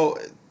protect. Well,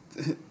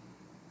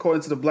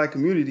 according to the black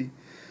community,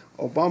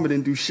 Obama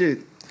didn't do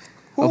shit.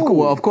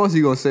 Of course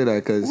you're gonna say that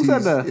because Who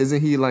said that?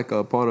 isn't he like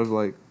a part of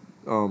like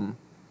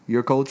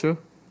your culture?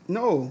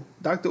 No,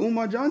 Dr.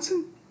 Umar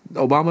Johnson.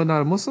 Obama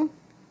not a Muslim?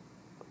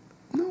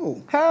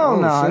 No. Hell Oh,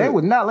 nah, shit. they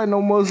would not let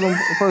no Muslim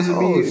person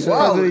be shit.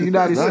 president of the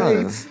United Nah.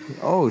 States.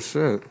 Oh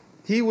shit.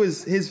 He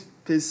was his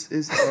No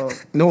his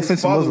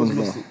offense to father was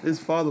Muslims, Muslim. His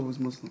father was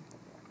Muslim.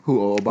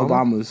 Who? Obama?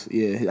 Obama's,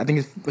 yeah. I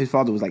think his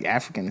father was like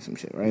African or some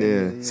shit, right?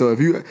 Yeah. So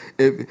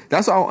if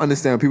that's what I don't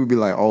understand. People be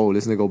like, "Oh,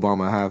 this nigga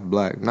Obama half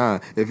black." Nah.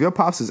 If your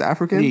pops is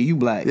African, Yeah, you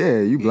black. Yeah,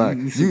 you Yeah, black.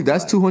 you You, super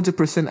that's black.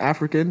 200%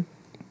 African,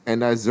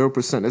 and that's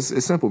 0%.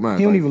 It's simple, man.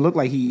 He don't Like, even look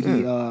like he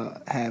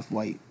half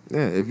white.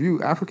 Yeah. If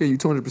you African, you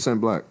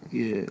 200% black.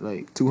 Yeah,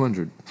 like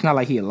 200. it's not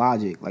like he a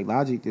Logic. Like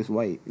Logic is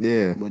white.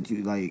 Yeah. But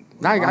you like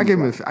I Obama's give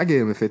him. black. I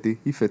give him a 50.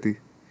 He 50. He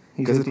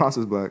Because his 50? pops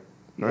is black.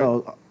 Right?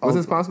 Oh, Was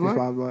his pops black?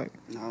 black?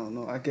 I don't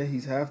know. I guess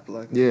he's half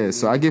black. Yeah.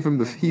 So I give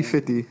him he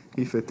 50.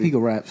 He 50. He can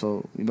rap,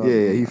 so you know.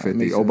 Yeah, he it 50.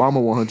 makes sense. Obama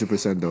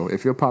 100% though.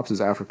 If your pops is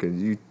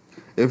African,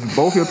 if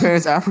both your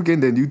parents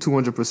African, then you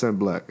 200%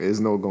 black. There's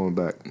no going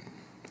back.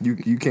 You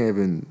can't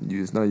even.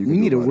 It's not you. We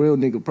can need do a about it. real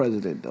nigga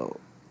president though.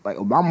 Like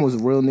Obama was a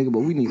real nigga, but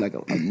we need like a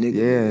nigga.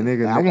 Yeah,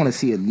 nigga. Like, I want to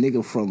see a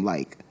nigga from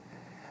like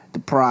the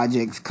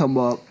projects come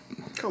up.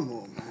 Come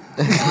on, man.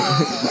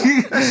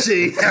 That shit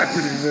ain't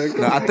happening,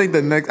 man. No, I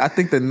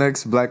think the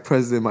next black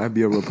president might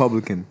be a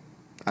Republican.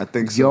 I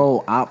think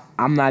so. Yo,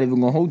 I'm not even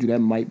gonna hold you. That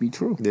might be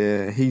true.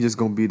 Yeah, he just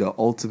gonna be the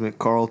ultimate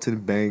Carlton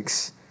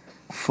Banks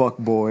fuck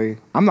boy.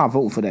 I'm not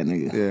voting for that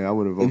nigga. Yeah, I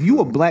would have voted. If you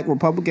for a him. black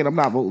Republican, I'm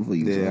not voting for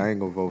you. Yeah, so. I ain't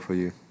gonna vote for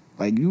you.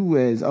 Like you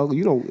as Uncle,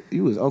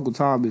 you as Uncle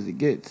Tom as it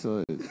gets.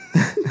 So,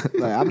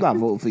 like I'm not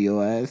voting for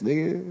your ass,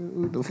 nigga.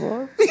 What the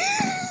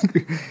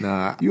fuck?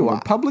 Nah, You a well,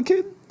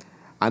 Republican?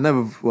 I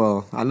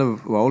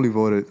only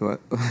voted.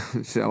 What?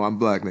 Shit, I'm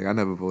black, nigga. I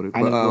never voted.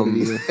 I But, never voted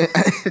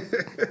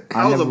either.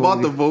 I was never about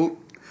voted. to vote.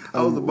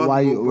 I was about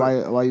why to you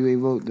vote. why you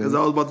ain't vote? Because Then?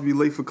 I was about to be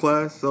late for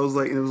class. So I was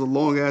like, and it was a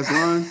long ass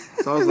line.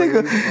 So I was like,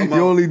 I'm You out.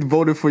 only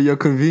voted for your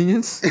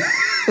convenience.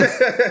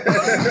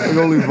 You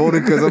only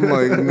voted because I'm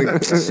like,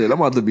 nigga, shit, I'm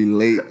about to be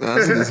late.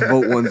 I should just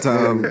vote one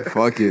time.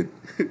 Fuck it.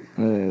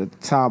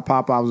 Time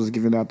Popeye was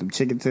giving out them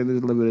chicken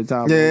tenders limited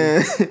time.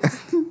 Yeah.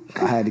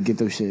 I had to get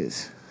them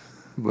shits.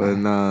 But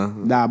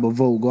nah, But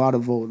vote. Go out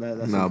and vote.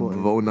 That's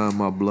important. vote not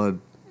my blood.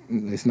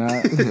 It's not.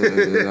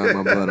 Not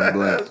my blood. I'm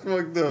black.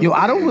 Fucked up. Yo,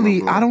 I don't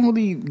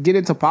really get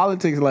into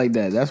politics like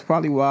that. That's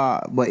probably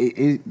why. But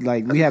it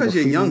like we have a because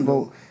you're freedom young,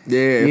 vote.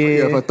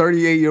 Yeah, if a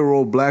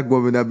 38-year-old black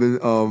woman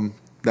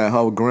that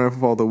her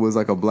grandfather was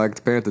like a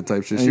Black Panther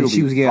type shit, And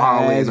she was be getting her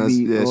violating ass us.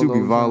 beat Yeah, all she'll be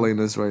over. violating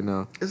us right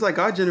now. It's like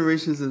our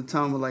generation's at the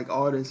time with like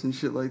artists and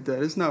shit like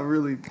that. It's not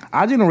really.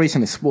 Our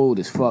generation is spoiled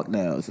as fuck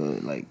now. So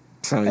like,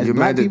 as You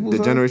black mad people, the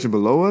son, generation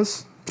below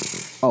us?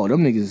 oh,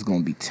 them niggas is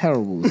gonna be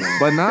terrible. son.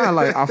 But nah,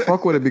 like I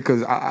fuck with it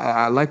because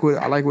I like where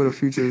the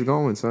future is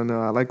going, son.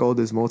 I like all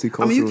this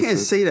multicultural. I mean, you can't shit.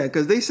 say that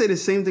because they say the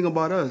same thing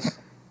about us.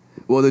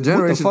 Well, the What the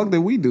generation. fuck did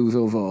we do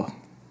so far?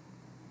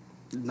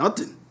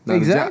 Nothing. Nah,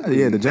 Exactly.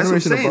 the That's what I'm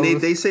generation saying. above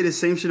us. They say the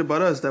same shit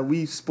about us that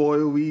we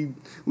spoil. We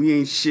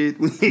ain't shit.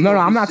 We ain't No, gonna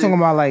I'm be not shit. talking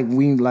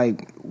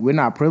about we're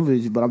not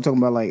privileged, but I'm talking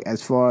about like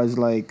as far as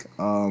like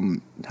how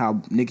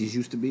niggas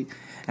used to be,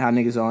 and how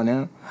niggas are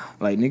now.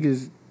 Like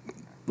niggas,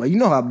 like you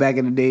know how back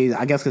in the days,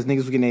 I guess because niggas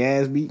was getting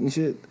their ass beat and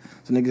shit,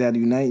 so niggas had to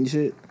unite and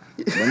shit.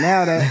 But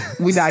now that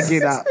we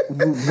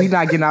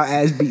not getting our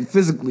ass beat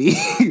physically,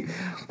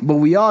 but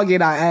we all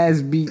get our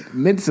ass beat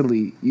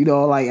mentally. You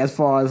know, like as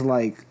far as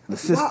like the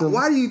system.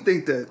 Why do you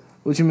think that?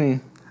 What you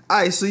mean? All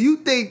right, so you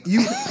think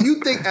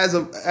as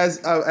a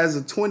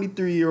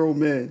 23-year-old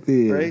man,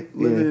 Yeah, right,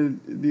 living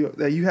in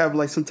that you have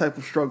like some type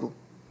of struggle,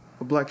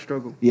 a black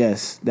struggle.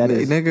 Yes, that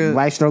is. Nigga-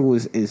 White struggle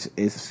is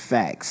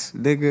facts.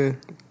 Nigga,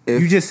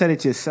 You just said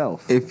it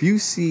yourself. if you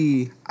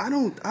see I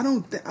don't.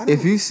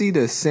 if you see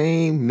the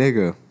same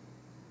nigga,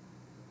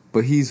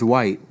 but he's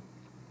white,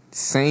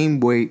 same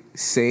weight,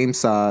 same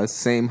size,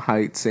 same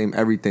height, same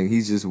everything.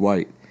 He's just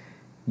white.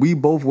 We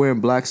both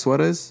wearing black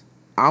sweaters.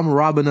 I'm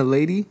robbing a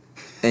lady,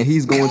 and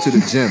he's going to the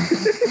gym.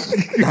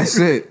 That's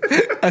it.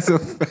 That's a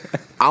fact.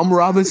 I'm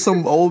robbing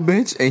some old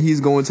bitch, and he's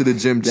going to the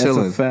gym That's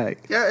chilling. a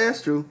fact. Yeah,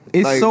 that's true.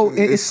 It's Like, so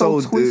it's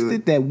so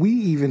twisted that we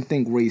even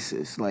think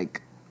racist,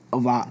 like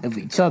of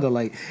each other.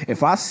 Like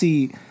if I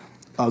see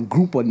a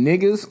group of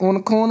niggas on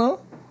the corner,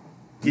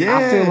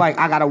 I feel like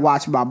I gotta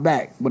watch my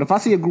back. But if I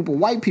see a group of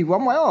white people,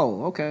 I'm like,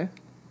 oh, okay.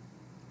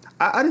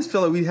 I just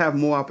feel like we have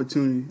more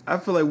opportunity. I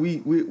feel like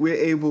we're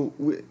able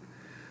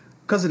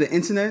because of the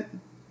internet.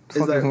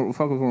 Fuck is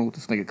wrong with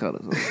this nigga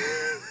colors?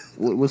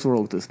 What's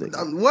wrong with this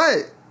nigga?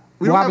 What?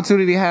 We What don't have,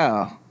 opportunity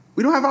how?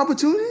 we don't have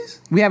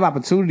opportunities. We have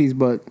opportunities,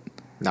 but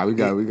Nah, we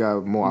got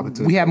more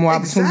opportunities. we have more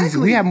opportunities.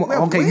 Exactly. We have more. We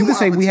have Okay, way you more could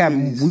say we have.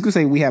 opportunities. We could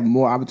say we have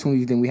more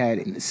opportunities than we had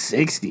in the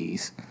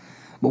 '60s,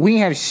 but we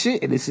didn't have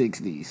shit in the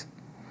 '60s.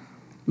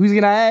 We was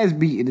getting our ass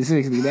beat in the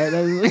 '60s.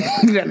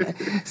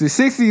 The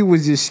 '60s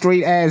was just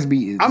straight ass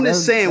beating. I'm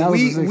just saying that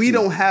was the we 60s.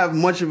 don't have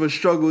much of a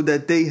struggle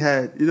that they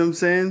had. You know what I'm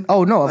saying?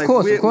 Oh no, of Like,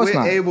 course we're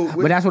not. Able,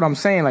 but that's what I'm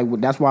saying. Like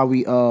that's why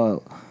we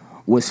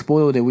was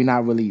spoiled and we're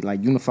not really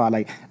like unified.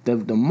 Like the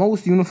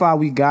most unified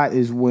we got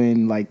is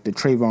when like the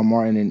Trayvon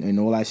Martin and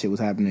all that shit was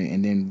happening,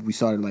 and then we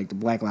started like the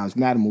Black Lives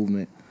Matter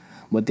movement.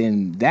 But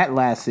then that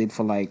lasted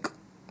for like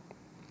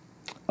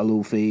a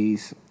little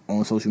phase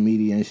on social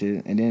media and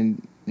shit, and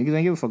then niggas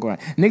ain't give a fuck around.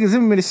 Niggas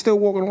in is still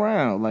walking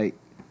around like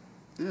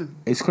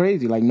it's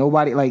crazy. Like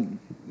nobody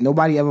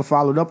ever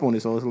followed up on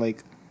it. So it's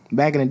like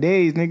back in the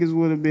days, niggas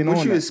would have been what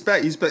on you that.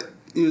 expect?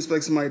 You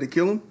expect somebody to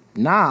kill him?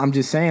 Nah, I'm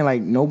just saying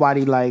like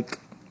nobody like.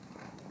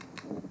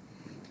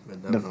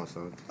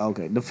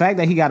 Okay, the fact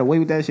that he got away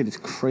with that shit is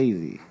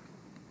crazy,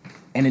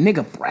 and the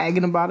nigga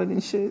bragging about it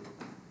and shit.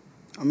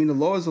 I mean, the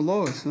law is the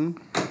law, son.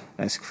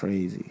 That's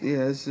crazy.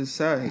 Yeah, it's just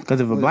sad. Because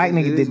if a But black it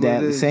nigga is did what that,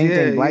 it the is. same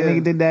thing, black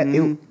nigga did that,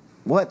 Mhm.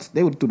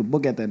 they would threw the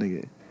book at that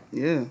nigga.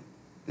 Yeah,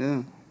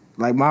 yeah.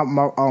 Like my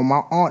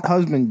aunt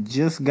husband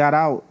just got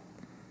out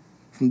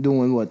from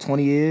doing what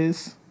 20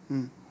 years,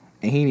 and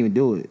he didn't even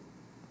do it.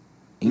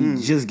 He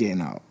just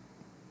getting out.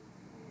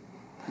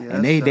 Yeah,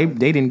 And that's they sad.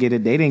 didn't get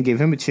it. They didn't give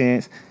him a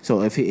chance.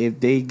 So if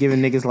they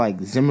giving niggas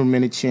like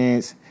Zimmerman a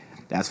chance,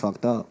 that's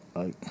fucked up.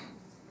 Like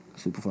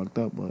super fucked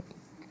up. But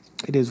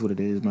it is what it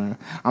is, man.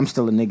 I'm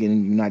still a nigga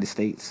in the United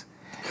States,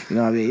 You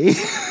know what I mean?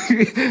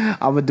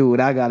 I'm gonna do what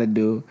I gotta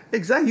do.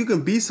 Exactly. You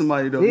can be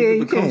somebody though. Yeah, You you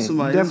can become can.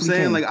 somebody. You You know what I'm definitely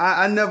saying? can.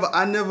 Like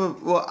I never.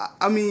 Well,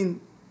 I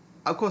mean,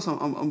 of course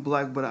I'm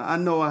black, but I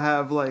know I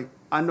have like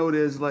I know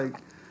there's like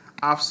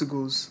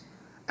obstacles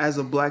as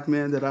a black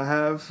man that I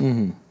have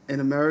in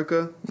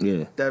America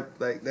Yeah,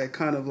 that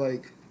kind of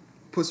like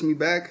puts me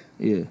back.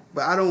 yeah,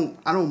 But I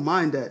don't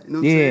mind that. You know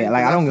what Yeah, I'm saying?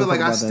 like, I 'Cause don't give feel a like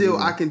fuck I about that still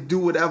either. I can do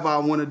whatever I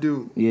want to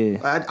do.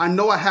 Yeah. I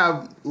know I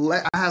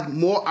have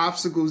more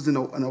obstacles than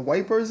a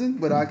white person,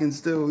 but I can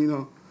still, you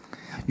know.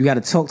 you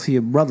gotta talk to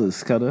your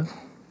brothers, Cutter.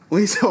 What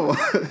you talking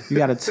about? You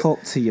gotta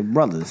talk to your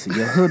brothers,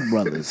 your hood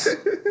brothers.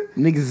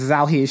 Niggas is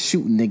out here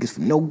shooting niggas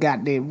for no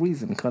goddamn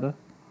reason, Cutter.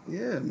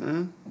 Yeah,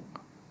 man.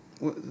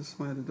 What? Is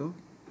somebody at the door?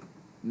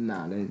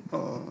 Nah, they.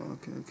 Oh,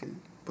 okay.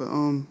 But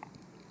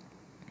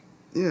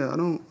yeah, I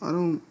don't.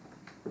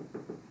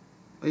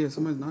 Oh yeah,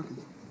 somebody's knocking.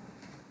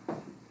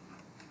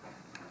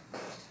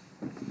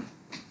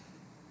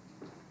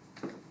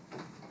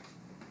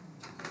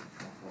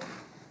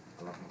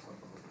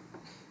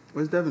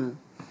 Where's Devin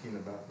at? In the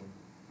bathroom.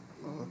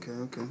 Oh,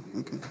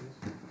 okay.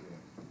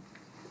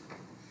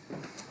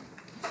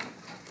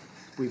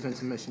 Brief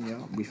intermission,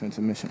 y'all. Brief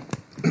intermission.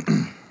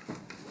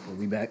 We'll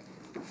be back.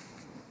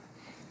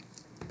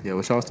 Yeah,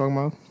 what y'all was talking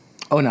about?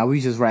 Oh no, we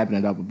just wrapping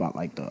it up about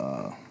like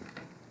the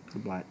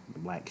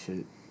black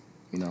shit,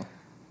 you know.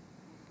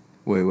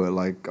 Wait, what?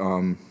 Like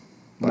The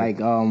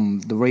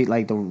rate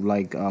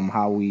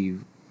how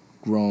we've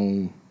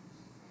grown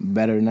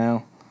better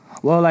now.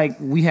 Well, like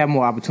we have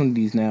more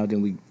opportunities now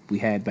than we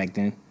had back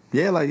then.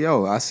 yeah, like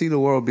yo, I see the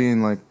world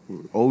being like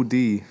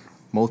OD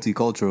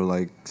multicultural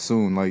like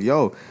soon. Like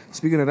yo,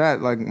 speaking of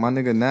that, like my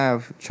nigga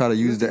Nav try to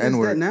use the Is N that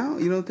word. now?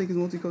 You don't think it's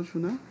multicultural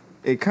now?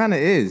 It kind of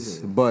is,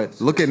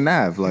 but look at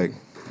Nav. Like,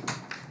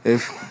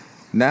 if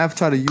Nav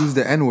tried to use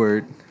the N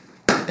word,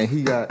 and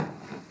he got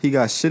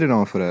shitted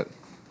on for that.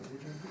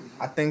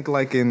 I think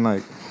like in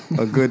like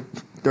a good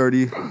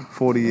 30,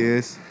 40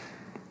 years,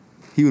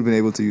 he would have been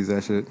able to use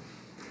that shit.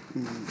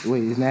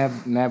 Wait, is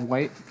Nav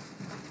white?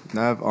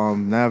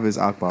 Nav is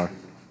Akbar.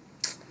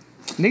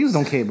 Niggas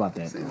don't care about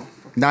that.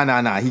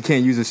 Nah. He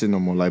can't use this shit no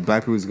more. Like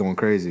black people's going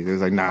crazy. It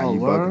was like you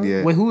word? bugged.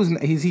 Yeah. Wait,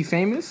 is he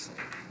famous?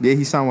 Yeah,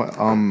 he signed with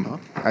XO.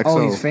 Oh,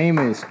 he's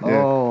famous.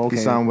 Yeah. Oh, okay.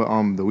 He signed with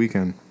The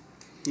Weeknd.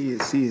 He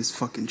is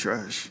fucking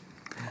trash.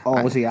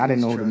 Oh, see, I didn't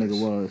know He's who the trash.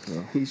 nigga was.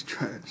 So. He's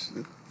trash.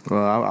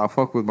 Well, I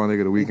fuck with my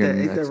nigga The Weeknd.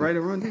 Ain't that right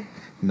around there?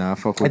 Nah, I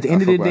fuck with. At the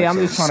end of the I fuck day, with I'm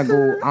XO. just trying to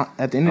go.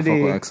 At the end of the I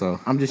fuck day, with XO.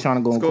 I'm just trying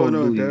to go What's on Call going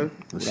of on, Duty. Dev?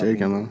 I'm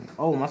shaking, man.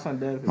 Oh, my son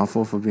Dev. My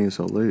fault for being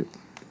so late.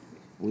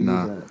 Where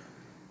Nah. you was at?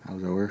 I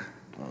was at work.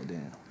 Oh,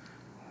 damn.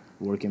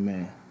 Working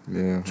man.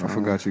 Yeah, I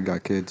forgot you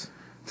got kids.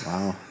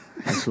 Wow.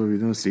 That's what we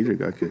doing. Cedric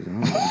got kids. You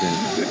know?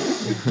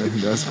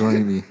 That's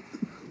grimy.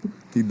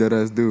 He dead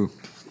ass do.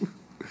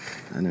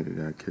 That nigga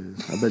got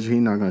kids. I bet you he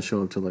not gonna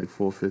show up till like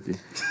 4:50.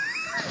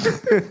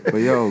 But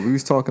yo, we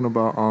was talking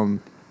about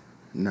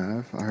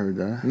Nah, I heard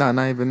that. not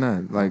even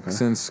that. Like Okay.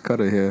 since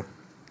Cutter here,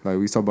 like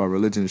we talk about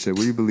religion and shit.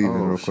 What do you believe in,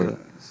 Oh, real shit. quick?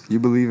 You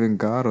believe in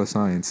God or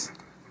science?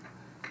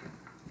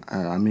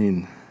 I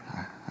mean,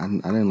 I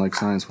didn't like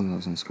science when I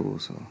was in school,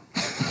 so.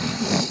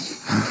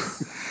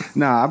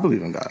 Nah, I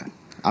believe in God.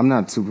 I'm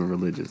not super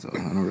religious though. I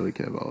don't really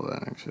care about all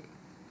that and shit.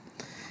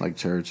 Like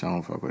church, I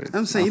don't fuck with it.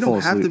 I'm saying I you fall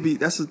don't have to asleep. be.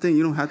 That's the thing.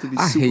 You don't have to be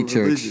I super hate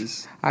church.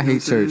 religious. I You know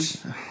hate what I'm church.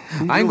 saying? I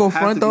ain't don't gonna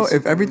have front to be though. If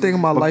super everything in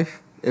my religious.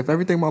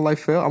 life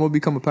fail, I'm gonna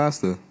become a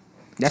pastor.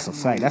 That's a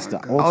fact. That's the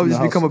God. ultimate I'll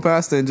just become a hustle.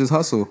 pastor and just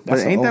hustle. But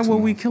That's the ain't that what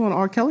ultimate. we killing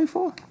R. Kelly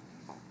for?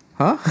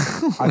 Huh?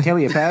 R.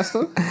 Kelly a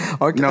pastor?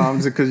 No, I'm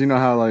just because you know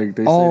how like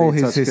they say Oh,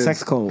 they touch his kids.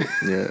 sex code.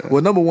 Yeah.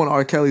 Well, number one,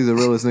 R. Kelly's the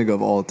realest nigga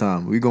of all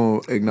time. We gonna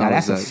Nah,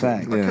 acknowledge that's a that.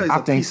 fact. R. Kelly's Yeah. I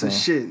a think piece of so.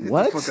 shit. Get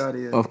What? the fuck out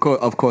of here.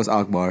 Of course,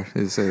 Akbar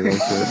is saying that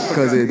shit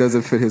because it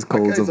doesn't fit his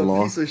codes Kelly's of a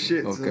law. piece of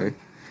shit, Okay. son.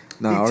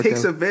 Nah, He R.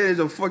 takes Kelly- advantage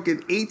of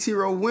fucking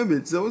 18-year-old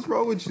women. So what's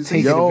wrong with you?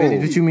 Take Yo.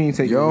 advantage. What you mean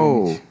take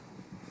advantage?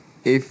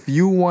 If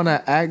you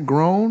wanna act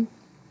grown,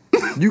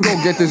 you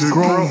gonna get this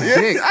grown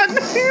dick.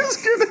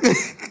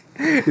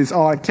 This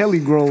R. Kelly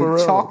grown For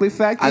real. chocolate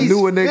factory. I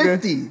knew a He's nigga.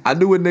 50. I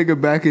knew a nigga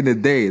back in the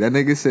day. That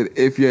nigga said,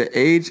 if your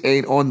age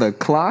ain't on the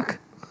clock,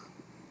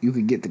 You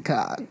could get the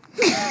card.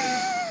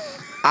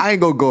 I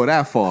ain't gonna go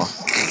that far.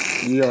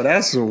 Yo,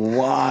 that's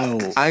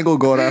wild. I ain't gonna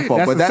go that far.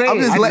 That's But the that, I'm saying.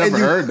 just I've letting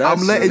never you. heard that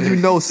I'm letting shit. you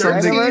know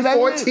something. 13, that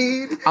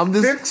 14, I'm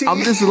just- 15,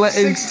 I'm just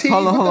letting- 16.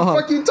 hold on, What hold the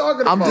on. fuck you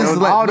talking I'm about? just I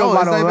don't letting. know No,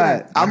 about it's not all even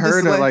that. that. I I'm heard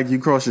just that letting- like you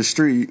cross the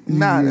street.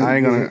 Nah, I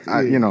ain't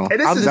gonna. You know. And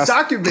this I'm is just-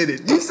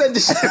 documented. You said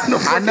this shit on the I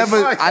fucking never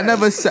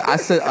podcast. said. I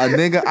said a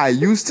nigga I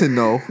used to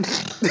know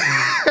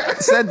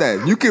said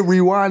that. You can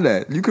rewind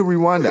that.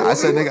 I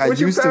said nigga I What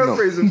you used to know.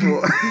 paraphrasing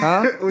for?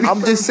 Huh? What you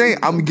I'm just saying.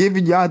 I'm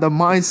giving y'all the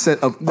mindset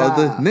of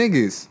other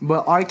niggas.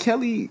 But R.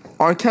 Kelly,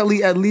 R.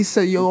 Kelly at least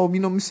said, "Yo, you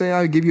know what I'm saying?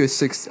 I'll give you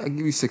 16,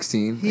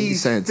 maybe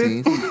He's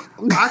 17."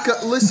 50. I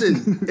could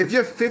listen. If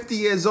you're 50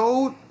 years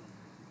old,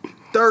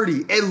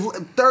 30.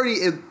 And 30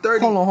 is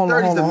 30. Hold on,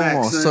 30 is the hold max.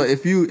 on. Son. So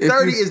if you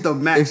 30 is the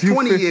max.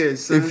 20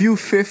 years. Son. If you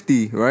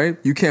 50, right,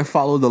 you can't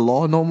follow the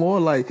law no more.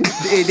 Like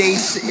if they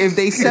 17, if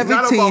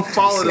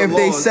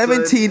they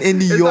 17 in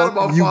New It's York,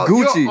 not about you follow.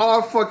 Gucci. You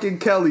are fucking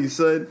Kelly,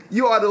 son.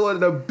 You are one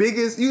of the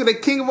biggest. You're the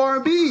king of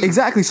R&B.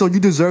 Exactly. So you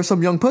deserve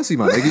some young pussy,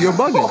 man. Nigga, you're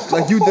bugging.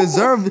 Like you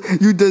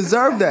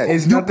deserve that.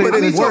 It's you nothing- put I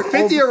in mean, to a work.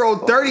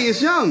 50-year-old, 30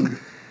 is young.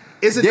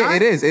 Is it Yeah, not?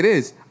 it is. It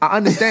is. I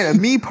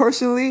understand. Me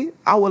personally,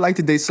 I would like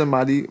to date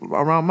somebody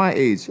around my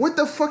age. What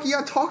the fuck are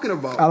y'all talking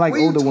about? I like What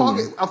are you older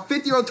talking, women. A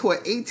 50-year-old to an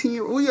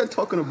 18-year-old? What are you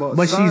talking about?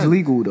 But son? she's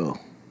legal though.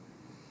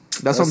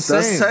 That's what I'm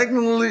saying. That's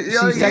technically,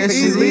 yeah, technically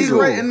he's legal.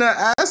 right in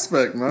that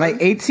aspect, man. Like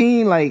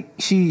 18, like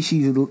she's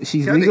legal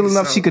nigga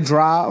enough. She sound- could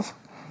drive.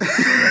 Yeah,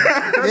 she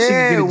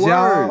can get a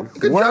job.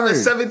 You could drive Word. at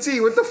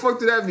 17. What the fuck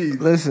do that mean?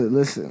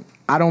 Listen.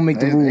 I don't make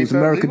the Ain't rules. that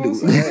America legal?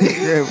 do.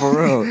 Yeah,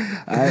 for real.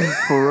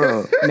 For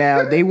real.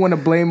 Now they want to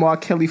blame R.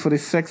 Kelly for the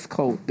sex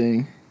cult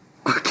thing.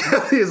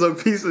 Kelly is a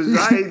piece of shit.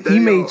 I hate that. He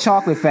yo. made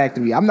Chocolate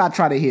Factory. I'm not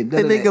trying to hit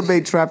That none of nigga that.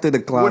 made Trapped in the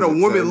Closet. What a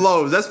woman son.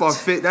 loves. That's my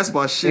fit. That's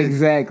my shit.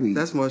 Exactly.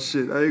 That's my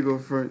shit. I ain't going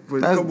front.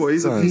 But That's- come on,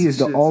 he's a son. piece He of is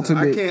the shit, son.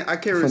 ultimate I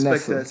can't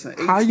respect finesser. that, son.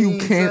 How you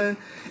 18, can't-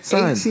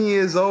 son, 18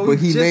 years old. but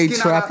he just made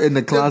getting Trapped out- in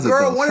the Closet, The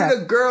girl, though. one of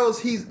the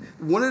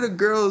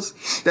girls,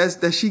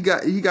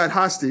 that he got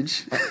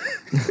hostage.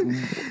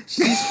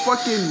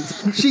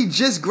 She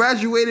just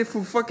graduated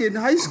from fucking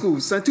high school,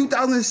 son.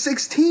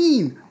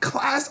 2016,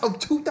 class of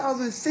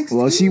 2016.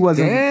 Well, she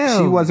wasn't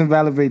Damn.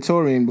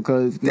 valedictorian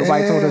because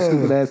nobody told her Damn.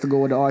 stupid ass to go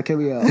with the R.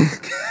 Kelly house.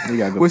 You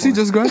got a good Was she point.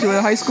 just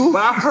graduated high school?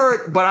 But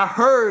I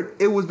heard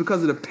it was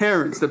because of the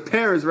parents. The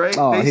parents, right?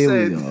 Oh, they here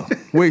said we go.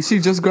 Wait, she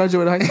just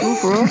graduated high school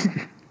for real?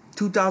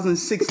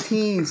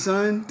 2016,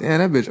 son. Damn,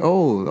 that bitch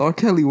old. R.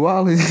 Kelly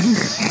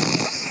Wallace.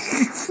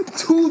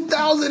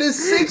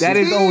 2016. That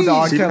is old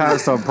R. She Kelly.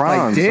 passed her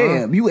prime. Like,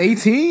 damn, you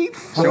 18?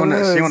 She on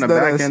the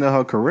back end of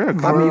her career. I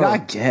bro. mean, I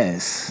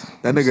guess.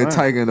 That nigga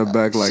Tiger in the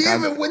back like She I,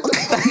 even went to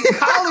fucking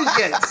college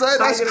yet, son.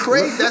 That's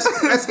crazy.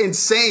 That's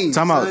insane.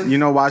 Time out. son. You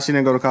know why she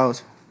didn't go to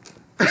college?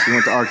 She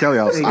went to R. Kelly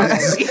house.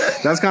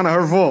 That's kind of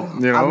her fault,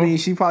 you know. I mean,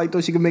 she probably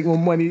thought she could make more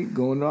money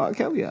going to R.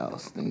 Kelly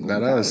house. than going that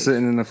to ass college.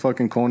 sitting in the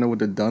fucking corner with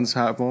the dunce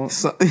hat on.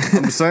 So-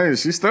 I'm saying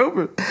she's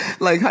stupid.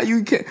 like how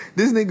you can't.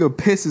 This nigga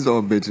pisses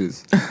on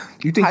bitches.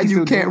 You think How he you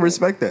still can't doing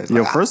respect that?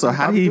 Yo, Like, first of all,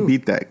 how did he do?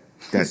 beat that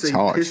said he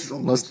charge? pisses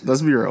on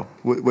Let's be real.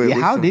 Wait, it? Yeah,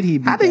 which how one? did he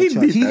beat How did he that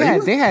charge? beat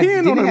that? They had, He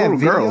ain't did on they a have little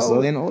video girl,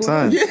 son. and all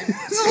Son,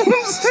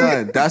 that?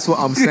 son, that's what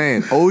I'm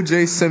saying.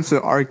 OJ Simpson,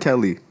 R.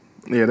 Kelly,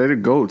 Yeah, they the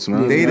goats,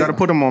 man. They you the- got to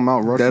put them on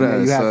Mount that Rushmore.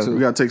 ass, you have son. to. We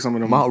got to take some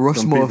of them. Mount them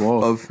Rushmore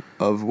people off.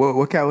 of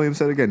what Cat Williams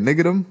said again?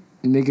 Niggerdom?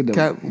 Nigga, though.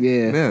 Cat,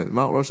 yeah.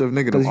 Mount Rushmore of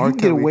Because Niggerdom. you R. get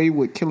Kelly. away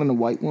with killing a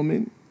white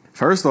woman.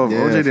 First off,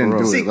 Yeah, OJ for didn't real.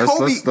 do See, it. Let's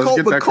Kobe,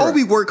 get but that Kobe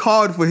correct. worked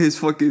hard for his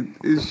fucking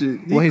his shit.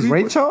 His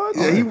rape charge?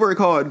 Yeah, he worked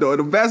hard though.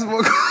 The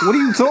basketball. What are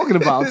you talking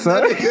about,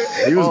 son?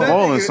 He was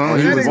balling, son.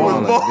 that He was nigga was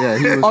balling. balling. Yeah,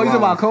 he was. Oh, you talking wildin'.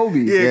 about Kobe?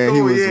 Yeah, he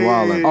Kobe, was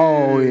wildin'.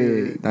 Oh,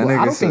 yeah. That Well, I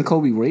nigga don't think said-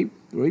 Kobe raped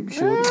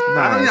shorty.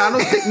 I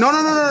don't think.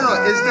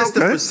 No. It's just the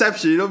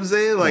perception. You know what I'm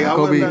saying? Like I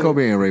Kobe, wouldn't-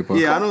 Kobe ain't rape her.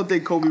 Yeah, I don't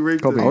think Kobe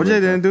raped Kobe her. ain't OJ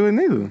didn't do it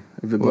neither.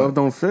 If the glove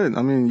don't fit,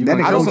 I mean, you That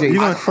gonna nigga kill OJ you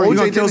gonna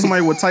OJ kill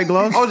somebody with tight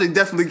gloves? OJ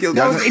definitely killed.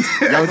 Y'all OJ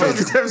gonna-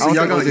 definitely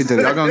y'all killed. did it.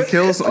 Y'all gonna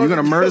kill? You're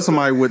gonna murder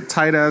somebody with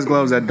tight ass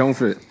gloves that don't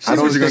fit? She That's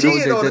what was you're gonna do.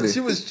 cheating on did him. it. She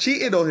was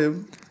cheating on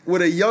him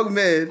with a young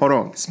man. Hold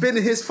on.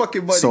 Spending his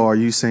fucking money. So are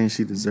you saying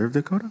she deserved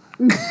it, Coda?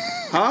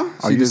 Huh?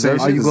 Are you saying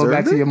Are she you going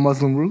back deserved to it? your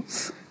Muslim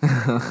roots?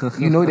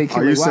 You know they kill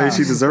Are you their saying wives.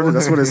 she deserved it?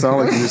 That's what it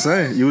sounded like you were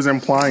saying. You was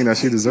implying that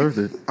she deserved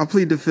it. I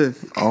plead the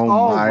fifth. Oh,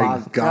 Oh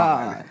my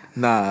god.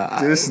 Nah,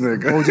 This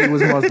nigga. OJ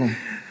was Muslim.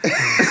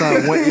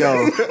 son, what,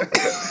 yo.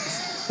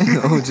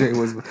 OJ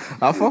was.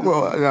 I fuck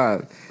with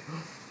You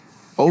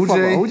OJ. fuck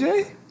with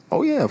OJ?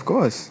 Oh yeah, of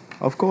course.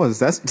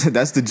 That's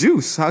the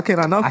juice. How can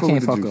I not I fuck can't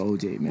with the fuck juice?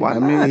 with OJ, man. Why I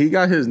not? mean, he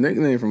got his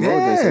nickname from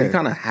OJ, so he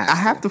kind of has I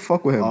have to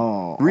fuck with him.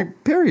 Oh.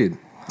 Period.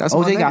 That's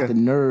my OJ got nigga. the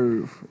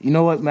nerve. You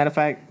know what? Matter of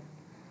fact,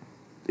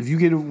 if you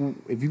get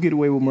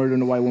away with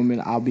murdering a white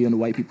woman, I'll be on the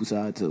white people's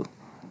side too.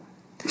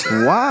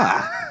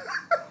 Why?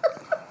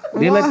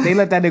 They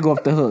let that nigga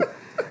off the hook.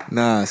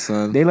 Nah,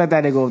 son. They let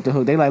that nigga off the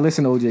hook. They like,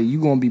 listen, OJ, you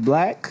gonna be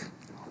black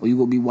or you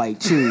gonna be white?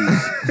 Choose.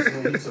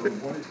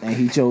 And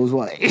he chose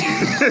white.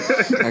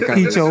 That kinda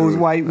He is chose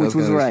true. white, which That's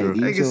was kinda right. true.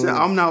 He Nigga chose- said,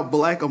 "I'm not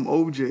black. I'm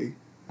OJ."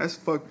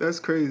 That's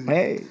crazy.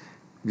 Hey,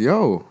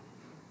 Yo,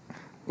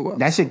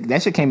 that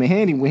shit came in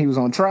handy when he was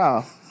on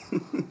trial.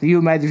 Can you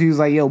imagine if he was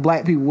like, "Yo,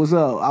 black people, what's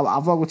up? I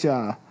fuck with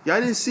y'all." Y'all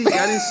didn't see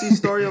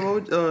story of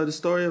OJ, the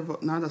story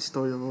of not the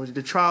story of OJ,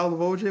 the trial of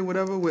OJ,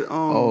 whatever with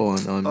on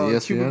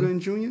ESPN? Cuba Gooding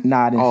Jr.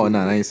 Nah, I didn't. oh see no,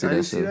 that. I ain't see I that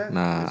didn't see shit. that?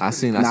 Nah, I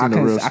seen Nah,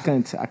 the real. I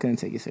couldn't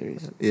take it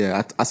serious.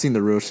 Yeah, I seen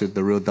the real shit,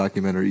 the real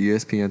documentary,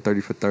 ESPN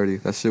 30 for 30.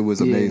 That shit was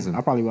amazing. Yeah,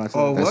 I probably watched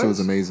Oh, that. That shit what? was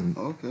amazing.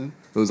 Okay.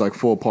 It was like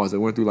 4 parts. It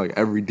went through like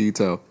every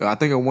detail. I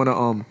think it won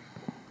a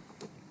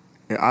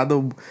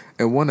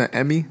it won an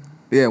Emmy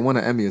Yeah, won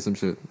an Emmy or some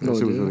shit. That No,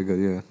 shit was dude. really good.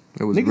 Yeah,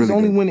 it was Niggas really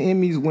only good. win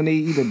Emmys when they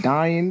either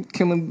dying,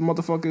 killing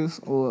motherfuckers,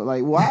 or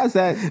like, why is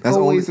that That's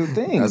always only, a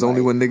thing? That's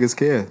only Like, when niggas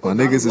care. My Donald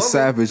niggas is Glover-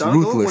 savage,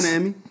 Donald Glover ruthless. won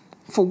an Emmy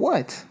for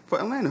what? for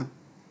Atlanta.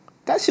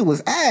 That shit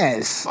was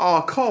ass.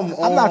 Oh, come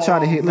on. I'm not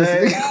trying to hit- man.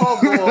 listen. Come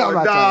I'm on.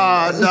 not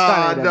Nah, trying to hit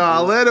that shit.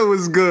 Atlanta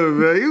was good,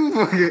 man. You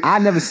fucking. I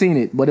never seen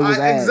it, but it was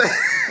ass.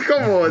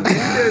 Come on,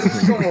 dude.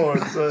 Come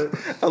on, son.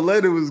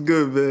 Atlanta was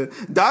good, man.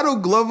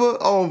 Donald Glover,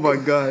 oh my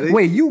God.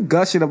 Wait, you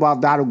gushing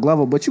about Donald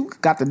Glover, but you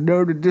got the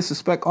nerve to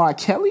disrespect R.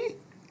 Kelly?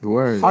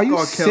 Word. Are you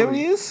R. Kelly.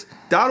 serious?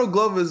 Donald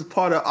Glover is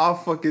part of our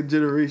fucking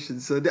generation,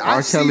 son. R.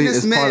 I've seen Kelly this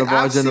is man. part of our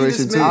I've seen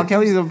generation, this too. man. R.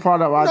 Kelly's a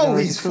part of our No,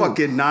 generation, he's too.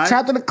 fucking not.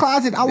 Trapped in the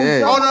closet. I was Yeah.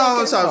 young Oh when no, that I'm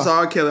came sorry, out. I'm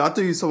sorry, R. Kelly. I thought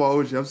you saw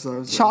OG. I'm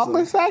sorry.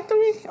 Chocolate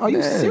Factory? Are you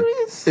Yeah.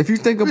 serious? If you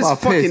think It's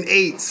about fucking Piss,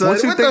 8, son.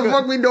 once you What the think of-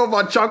 fuck we know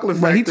about Chocolate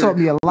But Factory? he taught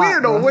me a lot, We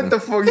don't know bro. what the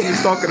fuck he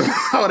was talking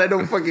about. I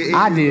know fucking 8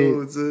 I years did.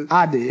 old, son.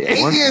 I did.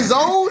 8 years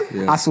old?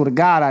 Yeah. I swear to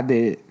God, I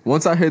did.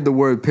 Once I heard the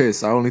word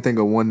piss, I only think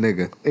of one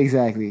nigga.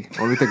 Exactly.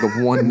 I only think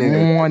of one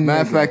nigga. One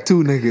Matter of nigga. fact,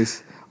 two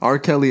niggas. R.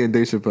 Kelly and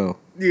Dave Chappelle.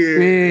 Yeah, Yeah, there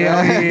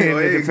you yeah, go,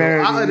 there the you go.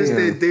 parody, I understand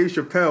yeah. Dave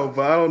Chappelle,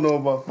 but I don't know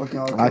about fucking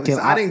R. Kelly.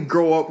 Kelly, I didn't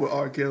grow up with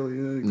R. Kelly.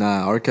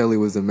 Nah, R. Kelly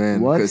was the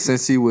man. What? Because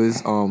since he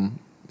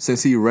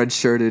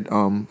redshirted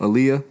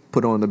Aaliyah,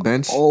 put on the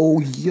bench. Oh,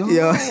 yo.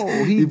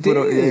 Yeah. He, He did. put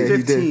on- yeah. he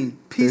 15.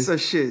 did. Piece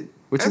of shit.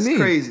 What That's you mean?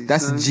 crazy.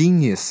 That's son.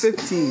 genius.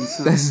 15,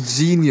 son. That's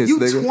genius, you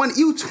nigga. 20.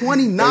 You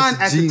 29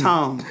 That's at the genius.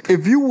 time.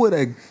 If you would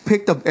have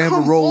picked up Amber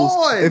Come Rose,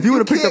 on. if you would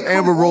have You picked up can't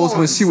Amber come Rose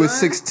when on, she was son.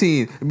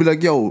 16, and be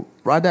like, yo,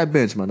 ride that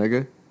bench, my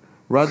nigga.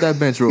 Ride that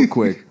bench real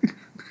quick.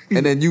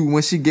 And then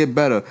when she get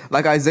better,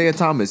 like Isaiah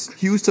Thomas,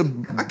 he used to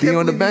be can't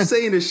on the believe you bench.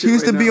 saying this shit He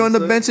used to right be now, on the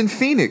son. bench in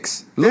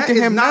Phoenix. Look That at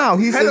is him not now.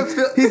 He's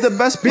the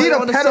best Being player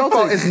a on the pedophile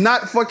Celtics. is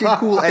not fucking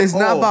cool at It's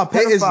not all. about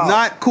It is pedophile.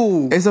 not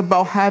cool. It's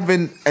about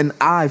having an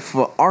eye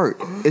for art.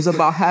 It's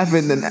about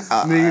having an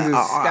Niggas is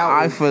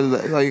eye for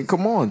like.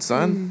 Come on,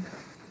 son.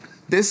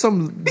 There's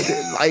some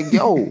like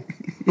yo,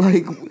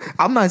 like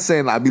I'm not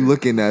saying I be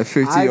looking at I 50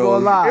 ain't gonna year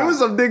olds. lie. It was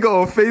some nigga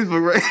on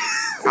Facebook, right?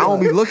 I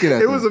don't be looking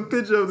at It them. was a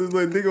picture of this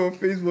like nigga on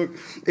Facebook,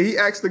 and he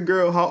asked the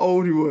girl how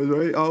old he was,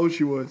 right? How old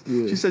she was.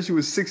 Yeah. She said she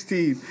was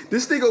 16.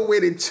 This nigga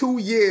waited 2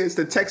 years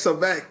to text her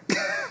back.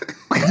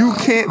 You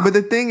can't, but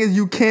the thing is,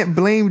 you can't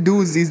blame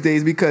dudes these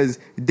days because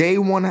they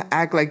want to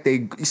act like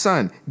they.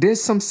 Son,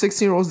 there's some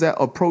 16-year-olds that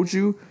approach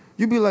you.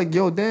 You be like,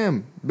 yo,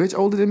 damn, bitch,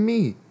 older than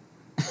me.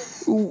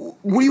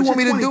 What do you want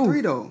me to do?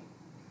 23 though.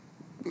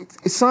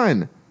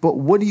 Son, but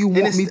what do you want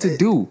it's- me to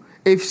do?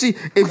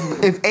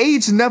 If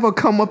age never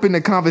come up in the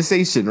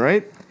conversation,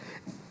 right?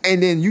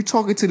 And then you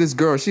talking to this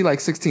girl, she like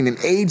 16, and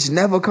age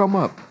never come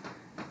up.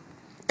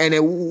 And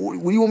then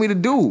what do you want me to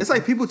do? It's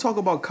like people talk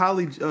about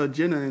Kylie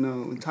Jenner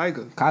and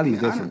Tiger. Kylie's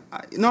I different.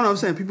 No, I'm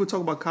saying people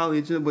talk about Kylie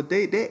and Jenner, but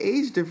their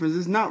age difference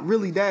is not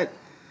really that.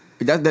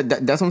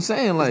 That's what I'm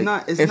saying. Like,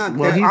 it's if- not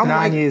Well, that- he's I'm 9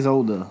 like- years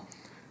older.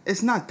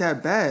 It's not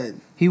that bad.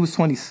 He was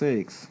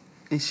 26.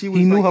 And she was.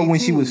 He knew like her when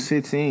she 18. was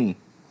 15.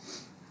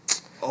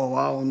 Oh,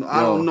 I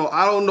don't know.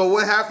 I don't know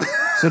what happened.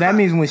 So that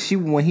means when she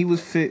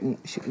was 15,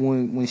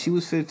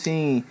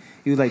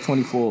 he was like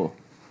 24.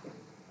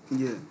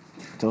 Yeah,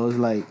 So it's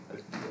like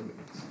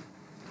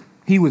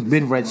he was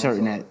been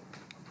redshirting that.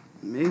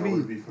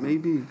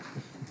 maybe.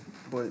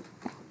 But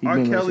He R.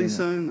 been Kelly's redshirting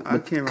son, that. I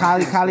But can't.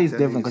 Kylie's that different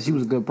nigga, because she son.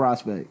 was a good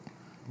prospect.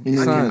 You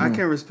know, Son. I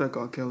can't respect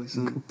R. Kelly,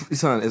 son.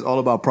 son, it's all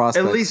about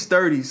prospects. At least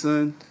 30,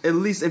 son. At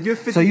least if you're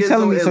 50 So you years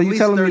telling old, me- at so you least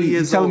telling me- 30 you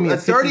years telling old. me A a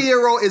 50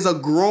 30-year-old is a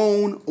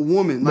grown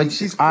woman. Like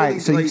she's all fully,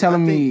 right. So you like,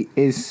 telling I think-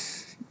 me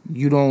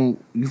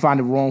you find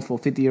it wrong for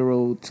a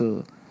 50-year-old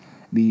to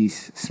be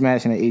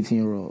smashing an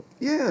 18-year-old?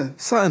 Yeah.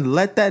 Son,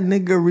 let that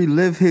nigga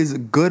relive his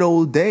good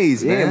old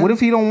days, Yeah. man. What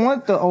if he don't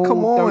want the old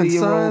Come on,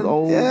 30-year-old son.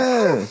 old? How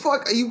Yeah. the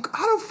fuck are you?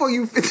 How the fuck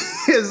you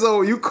 50 years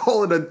old? You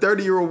calling a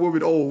 30-year-old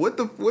woman old? What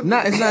the? What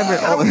Nah, the, it's not even.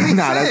 that don't make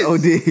Nah, that's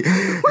sense.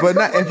 OD. But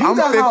not, if You I'm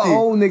know 50, how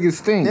old niggas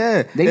think.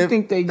 Yeah, They if-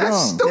 think they That's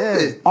young.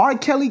 stupid. R.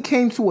 Kelly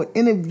came to an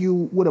interview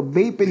with a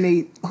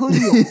Vape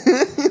hoodie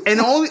on.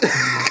 And only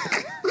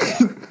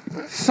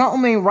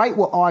Something ain't right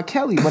with R.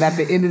 Kelly, but at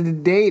the end of the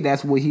day,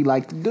 that's what he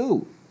like to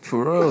do.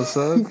 for real,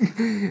 son.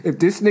 If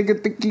this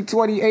nigga think he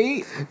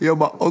 28, Yo,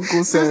 my uncle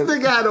this said.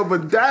 nigga had a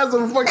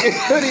bedazzled fucking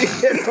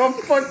hoodie in a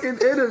fucking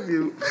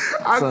interview.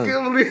 I Son.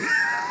 can't believe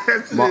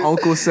that shit. My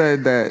uncle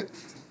said that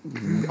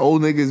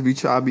old niggas be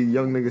trying to be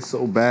young niggas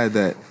so bad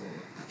that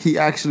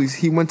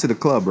he went to the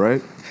club,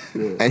 right?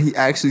 And he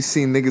actually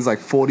seen niggas like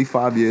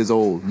 45 years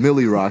old,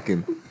 Millie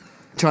rocking,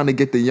 trying to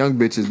get the young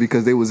bitches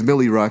because they was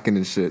Millie rocking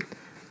and shit.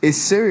 It's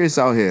serious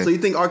out here. So you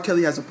think R.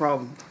 Kelly has a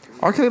problem?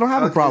 R. Kelly don't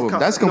have a problem.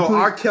 That's complete. No,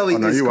 R. Kelly Oh,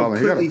 no, is you wildin'.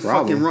 He got a completely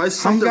problem. fucking wrong.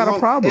 It's How he something got a wrong.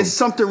 problem? It's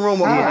something wrong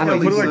with Yeah, R. I Kelly.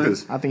 think put it like son.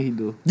 this. I think he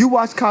do. You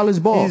watch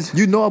college ball. He's-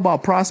 You know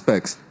about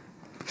prospects.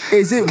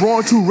 Is it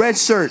wrong to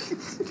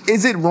redshirt?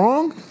 Is it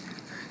wrong? This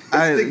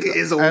nigga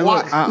is a Hey,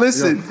 wild. look,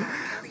 Listen,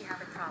 Kelly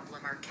have a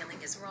problem. Our killing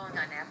is wrong on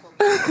Apple.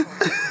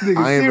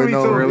 I ain't even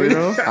know. Really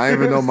Really? I ain't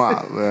even know my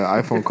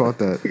iPhone caught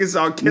that. Nigga said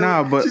R. Kelly.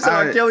 Nah, but she said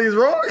R. I- Kelly is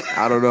wrong.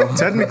 I don't know.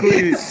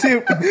 Technically,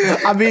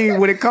 I mean,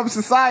 when it comes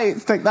to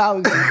science,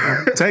 technology.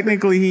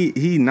 technically,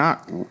 he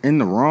not in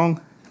the wrong,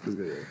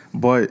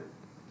 but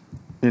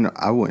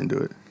I wouldn't do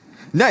it.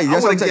 Nah, I that's what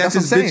I'm want to saying. get That's what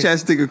I'm this saying.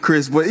 bitch ass nigga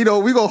Chris, but we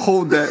gonna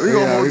hold that. We gonna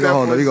Yeah, hold we that gonna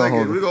hold for it. We a gonna second.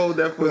 hold it. We gonna hold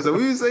that for a second.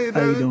 What you saying? How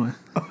you David? doing?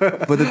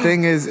 But the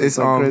thing is, it's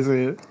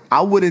Chris,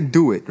 I wouldn't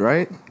do it,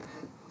 right?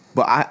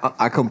 But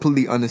I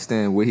completely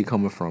understand where he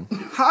coming from.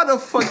 How the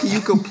fuck can you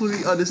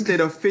completely understand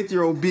a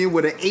 50-year-old being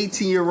with an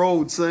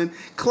 18-year-old son?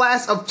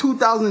 Class of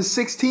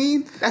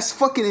 2016? That's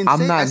fucking insane.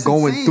 I'm not That's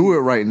going insane. through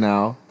it right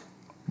now,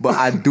 but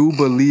I do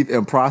believe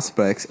in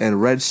prospects and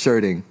red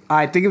shirting. All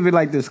right, think of it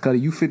like this, Cuddy.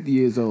 You 50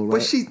 years old,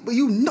 right? But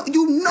you know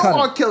Cut it.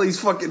 R. Kelly's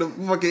fucking a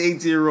fucking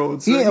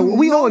 18-year-old. Yeah,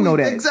 we all know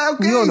that.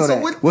 Exactly. We all know so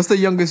that. what, What's the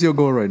youngest you'll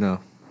go right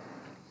now?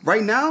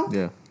 right now?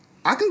 Yeah.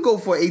 I can go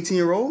for an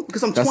 18-year-old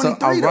because I'm That's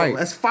 23 alright. though.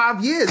 That's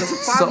 5 years.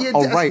 That's a 5 year.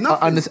 all That's right,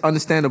 nothing.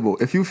 understandable.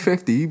 If you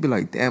 50, you'd be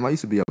like, damn, I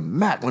used to be a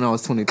Mac when I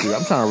was 23.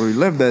 I'm trying to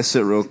relive that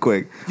shit real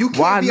quick. You can't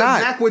Why be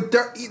not? a Mac with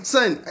dirt,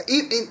 son.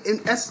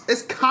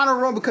 It's kind of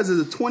wrong because there's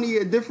a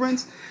 20-year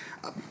difference.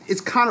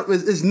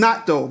 It's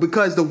not though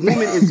because the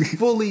woman is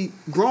fully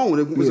grown.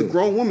 It was a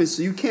grown woman,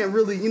 so you can't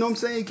really, you know what I'm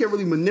saying? You can't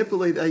really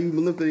manipulate how you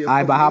manipulate. All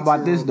right, but how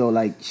about this 18-year-old. though?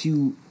 Like,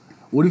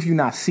 what if you're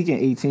not seeking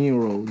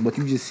 18-year-olds, but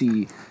you just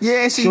see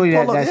Yeah, she shorty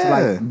pull up, that's yeah.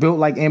 like built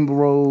like Amber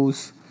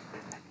Rose,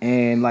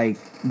 and like,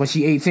 but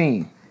she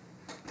 18,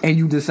 and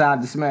you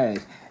decide to smash.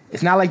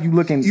 It's not like you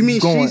looking. You mean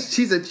going,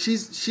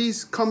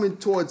 she's coming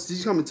towards?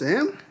 She's coming to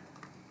him?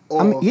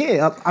 Or, I mean,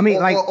 yeah. I mean,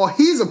 like, or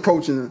he's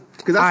approaching her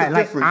because that's all right, the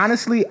like difference.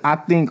 honestly, I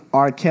think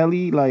R.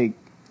 Kelly, like,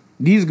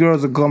 these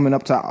girls are coming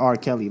up to R.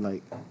 Kelly,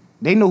 like,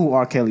 they know who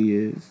R. Kelly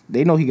is.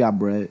 They know he got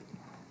bread.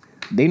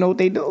 They know what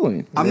they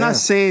doing. I'm not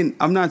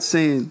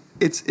saying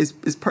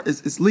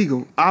it's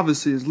legal.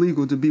 Obviously, it's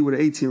legal to be with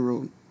an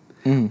 18-year-old.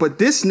 But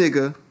this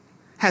nigga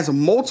has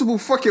multiple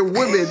fucking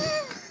women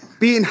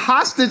being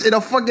hostage in a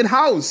fucking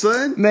house,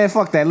 son. Man,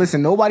 fuck that.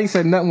 Listen, nobody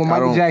said nothing when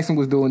Michael don't- Jackson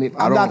was doing it.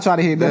 I I'm not don't- trying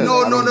to hear that.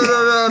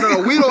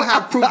 No. We don't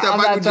have proof that I'm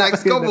Michael not trying to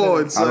Jackson. Come hear that.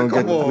 on, son. don't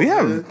Come get on. We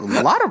have man.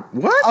 a lot of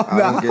what? I'm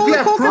not- get We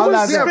have I'm proof. not- We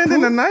have Spending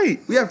proof. the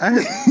night. We have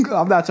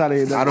I'm not trying to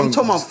hear that. I don't- I'm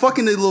talking about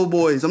fucking the little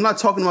boys. I'm not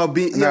talking about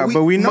being. Nah,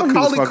 but we know he was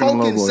Macaulay fucking the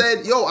little Culkin boys.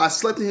 said, "Yo, I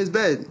slept in his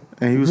bed."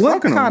 And he was What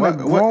fucking kind him.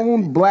 of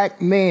grown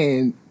black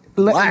man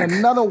letting Black.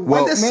 another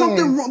Well, white there's man?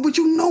 something wrong, but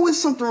you know it's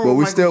something wrong. But we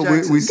with still-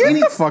 Michael we Jackson.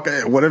 Get the fuck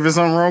out. What if it's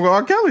something wrong with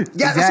R. Kelly?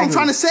 Yeah, that's what I'm Exactly.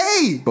 trying to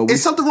say. But we-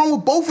 It's something wrong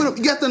with both of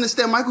them. You have to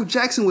understand, Michael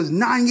Jackson was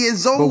 9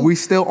 years old. But we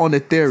still on the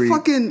theory.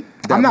 fucking.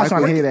 that I'm not Michael-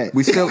 trying to hear that.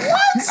 We still.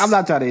 I'm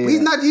not trying to hear He's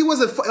that. not. He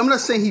wasn't. I'm not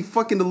saying he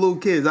fucking the little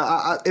kids.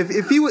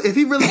 If he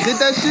really did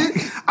that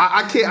shit,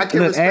 I can't. I can't.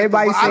 Look, respect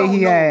everybody him, but I say don't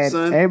he know, had.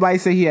 son. Everybody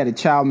say he had a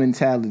child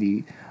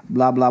mentality.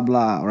 Blah blah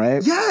blah.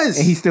 Right? Yes.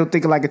 And he's still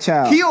thinking like a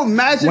child. Can you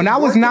imagine when I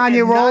was working at 9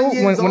 year 9 old,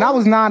 years when I old?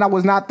 was 9, I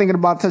was not thinking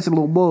about touching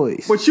little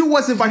boys. But you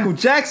wasn't Michael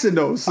Jackson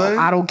though, son.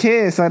 I don't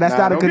care, son. That's Nah,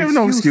 not a don't good give excuse.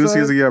 no excuse. son.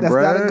 He's a yeah, That's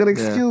not a bruh. good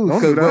Yeah. excuse.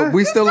 Don't do But that.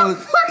 we still on.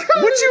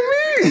 What you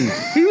mean?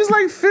 He was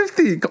like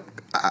 50.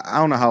 I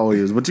don't know how old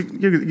he is, but you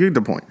get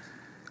the point.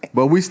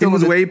 But we He still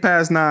was on the- way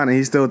past 9, and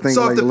he still thinking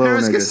So like if a the little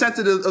parents nigga.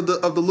 consented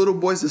of the little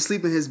boys to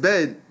sleep in his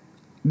bed,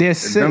 They're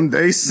sick.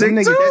 They sick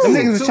niggas, too. them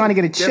niggas was Too. trying to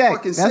get a They're check.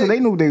 fucking That's what sick. they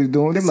knew they was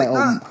doing. They They're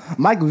like, sick. oh,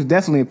 Mike was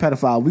definitely a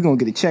pedophile. We gonna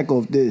get a check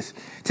off this.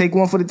 Take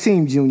one for the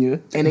team, Junior.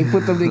 And they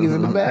put them niggas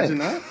in the Imagine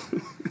bag.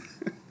 that.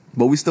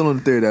 But we still on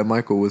the theory that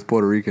Michael was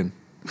Puerto Rican.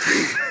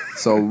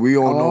 So we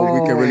don't know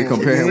if we can really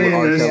compare him with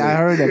R. Yeah, Kelly. I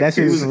heard that. That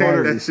shit He was was Puerto,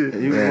 hilarious. he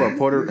was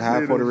what,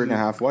 half Puerto Rican,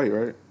 half white,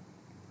 right?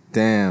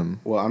 Damn.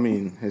 Well, I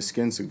mean, his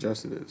skin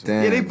suggested it. So.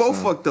 Damn. yeah, they both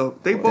son. fucked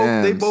up. They both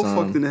Damn, both son.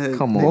 fucked in the head.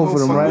 Come They on. Both of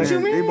them, fucked right? in the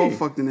head. What you They mean? both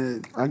fucked in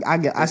the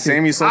head. I see.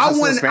 Sammy Sosa I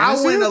wouldn't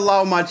fantasy?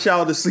 allow my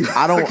child to sleep.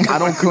 I don't claim I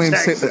don't claim You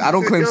know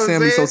what I'm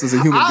Sammy saying? Sosa as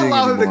a human I being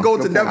allow him to anymore.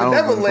 go to I Never don't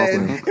Never fuck with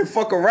him. Land and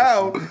fuck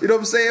around. You know what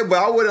I'm saying? But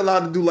I wouldn't allow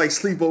him to do like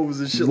sleepovers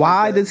and shit.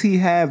 Why like that. does he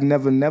have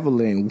Never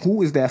Neverland?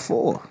 Who is that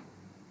for?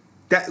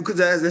 that? Because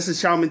that's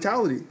his child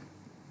mentality.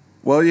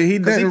 Well, yeah, he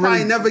Because he didn't probably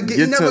really never get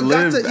he never to got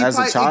live to he as a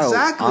probably, child.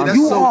 Exactly. honestly. That's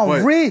You so, are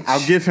But rich.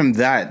 I'll give him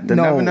that. The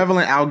No. Never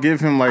Neverland, I'll give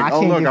him like, I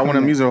oh can't look, give I him want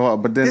a that. music hall.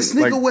 But then this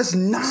nigga like, was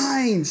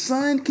 9,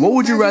 son. Can What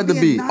would you imagine rather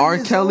being be? 9 R.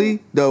 years Kelly, old?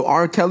 the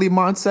R. Kelly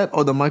mindset,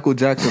 or the Michael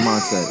Jackson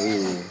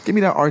mindset? Give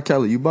me that R.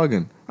 Kelly. You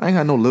bugging? I ain't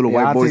had no little Yeah,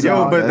 white I'll boys. take in that.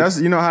 my yo, but bed.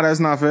 that's how that's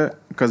not fair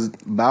because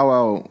Bow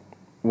Wow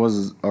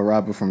was a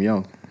rapper from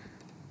Young.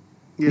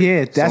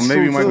 Yeah, that's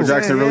maybe true, Michael too.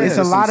 Jackson really It's is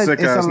a some lot of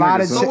sick-ass it's a lot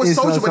of niggas, So was it's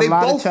Soulja, a but they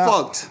lot of both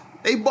child- fucked.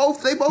 They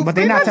both. But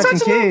they're not touching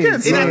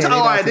kids. They're not, Yeah,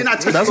 all right, they're not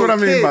touching That's what I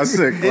mean kids. by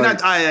sick. They're Like,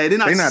 not. All right, they're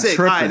not they not sick.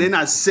 All right, tripping. they're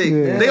not sick.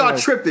 Yeah. They are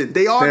tripping.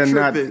 They are They're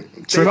not tripping.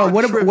 They tripping. are But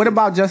what tripping.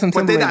 about Justin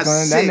But they're Timberlake,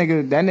 not son?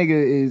 sick. That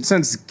nigga is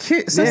Since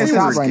kids, yeah, since he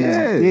stop was right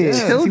now. kids,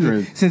 Yeah,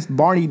 children. since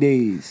Barney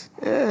days.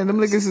 yeah, them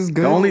niggas is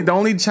good. The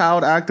only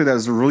child actor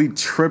that's really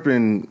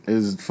tripping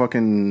is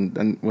fucking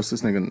and what's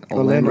this nigga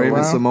Orlando Raven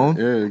Brown. Simone.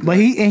 Yeah, But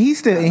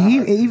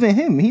even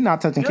him, he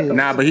not touching kids.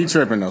 nah, but he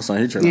tripping though, son.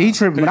 He tripping. Yeah, he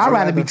tripping. But I'd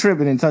rather be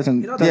tripping than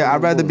touching. Yeah,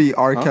 I'd rather be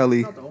R.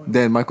 Kelly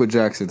than Michael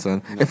Jackson,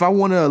 son. If I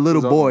wanted a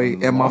little boy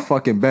in my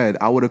fucking bed,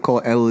 I would have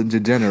called Ellen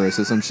DeGeneres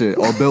or some shit,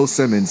 or Bill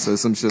Simmons or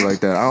some shit like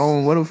that. I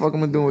don't. What the fuck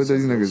am I doing with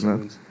these niggas,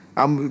 man?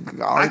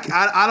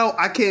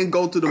 I can't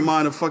go through the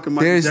mind of fucking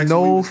Michael There's Jackson.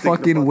 when he no was thinking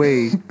fucking about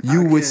way that.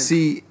 you I would can't.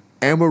 see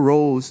Amber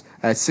Rose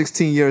at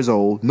 16 years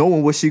old,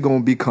 knowing what she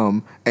gonna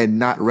become, and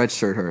not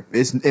redshirt her.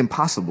 It's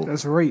impossible.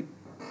 That's rape.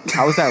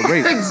 How is that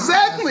rape?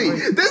 Exactly.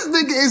 This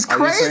nigga is Are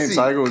you saying crazy.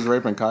 Tiger was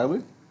raping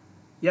Kylie?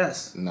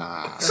 Yes.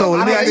 Nah. So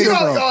let me ask you this.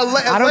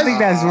 I don't think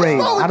that's rape.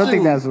 I don't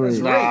think that's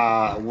rape.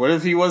 Nah. What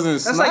if he wasn't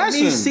That's smashing? like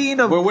me seeing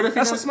a. But what if he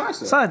that's didn't smash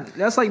her? Son,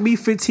 that's like me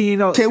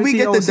 15. Can we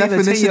get the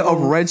definition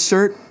of red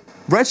shirt?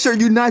 Red shirt,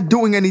 you're not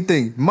doing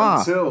anything. Ma,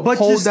 Until- But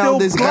hold you're down still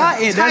this guy.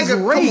 plotting. That's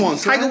Tiger, rape. come on.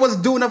 Tiger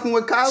wasn't doing nothing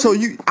with Kylie. So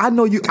I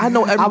know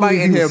everybody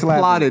believe in he here was slapping.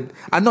 plotted.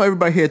 I know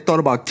everybody here thought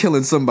about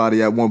killing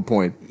somebody at one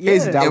point. Yeah.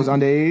 That was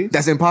underage?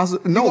 That's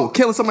impossible. No,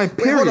 killing somebody, Wait,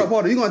 period.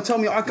 hold up. You gonna tell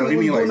me R. No, Kelly he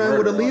was mean doing like nothing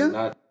with murder, Aaliyah? like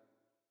not.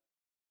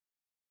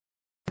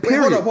 Wait,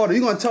 hold up.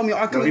 You gonna tell me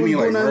R. No, Kelly he was mean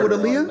like doing nothing with murder,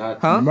 like Aaliyah? not.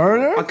 Huh?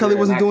 Murder? R. Kelly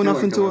wasn't not doing killing,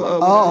 nothing to killing.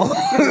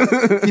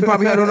 Oh, He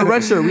probably had on a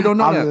red shirt. We don't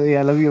know that.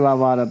 yeah. Let me get my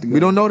mind up. We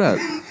don't know that.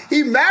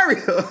 He married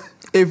her.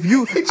 If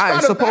you,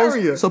 tried to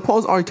marry her.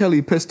 suppose R.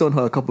 Kelly pissed on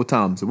her a couple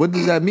times. What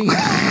does that mean?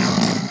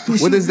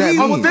 What does that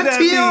I'm a mean?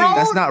 15-year-old?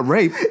 That's not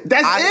rape.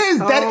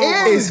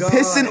 That is. It's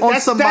pissing on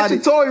That's somebody.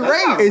 statutory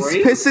rape. It's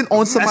pissing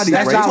on somebody.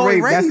 That's rape. not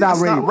rape. That's not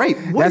That's not rape.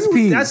 rape. That's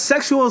pee. That's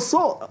sexual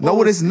assault. No,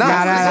 it is not.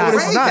 Nah, nah, No, nah.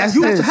 it's not. That's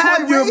You piss.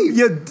 have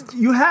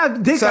you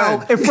have dick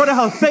Son. out in front of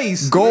her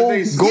face. Go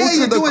Yeah, to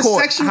you're the doing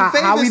court. sexual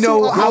How we favors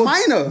know? to a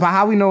minor. But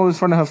how we know it was in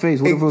front of her face?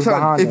 What if it was Son,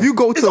 behind if her? you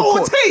go to It's a on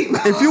court, tape.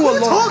 if you a What are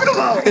you lawyer, talking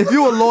about?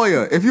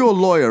 if you a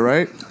lawyer,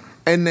 right,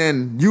 and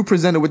then you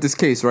presented with this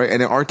case, right,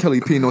 and then R. Kelly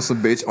peeing on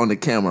some bitch on the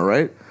camera,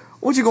 right,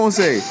 what you gonna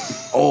say?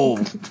 Oh,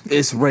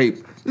 it's rape.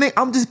 Nigga,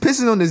 I'm just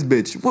pissing on this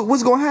bitch.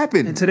 What's gonna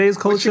happen? In today's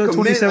But culture, you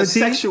committed a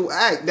 2017. sexual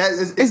act. That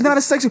is, It's not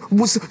a sexual.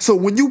 So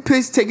when you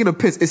taking a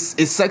piss,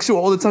 it's sexual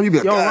all the time. You be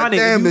like, Yo, God Ronnie,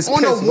 damn, you- this on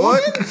piss. a What?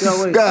 woman?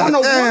 Yo, wait. God on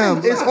a damn.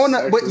 woman. It's on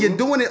a, but you're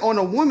doing it on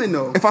a woman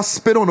though. If I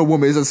spit on a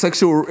woman, it's a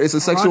sexual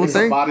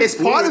thing. body It's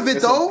part of fluid.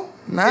 it though.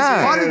 Nah,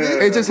 It's part of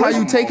it. it's just how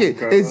you take it.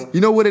 It's, you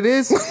know what it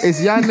is?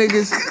 It's y'all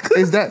niggas.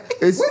 Is that?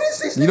 It's, What is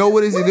this? you know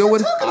what is? You know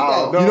what? talking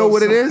about? You know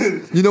what it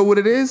is? You know what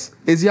it is?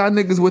 It's y'all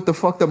niggas with the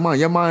fucked up mind.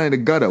 Your mind in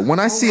the gutter. When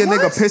I see a What?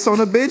 nigga piss on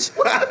a bitch,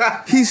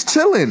 he's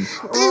chilling. These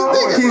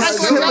niggas He's act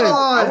like chilling.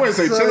 I wouldn't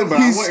say chilling, but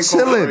He's I wouldn't call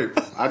it chilling. rape.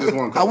 I just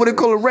want to I wouldn't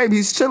call it rape.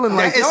 He's chilling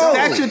like That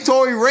is yo.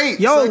 statutory rape.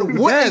 Yo, son.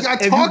 What are Dev, y'all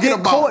if you talking get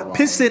about? caught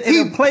pissing in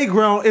He- a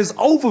playground, it's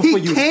over he for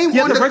you. came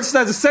You have on to the- register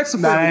as a sex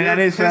offender. Nah, that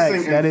is facts.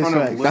 Pissing in That is front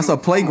of facts. That's a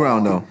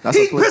playground though. That's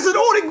He a play. pissing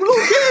on a little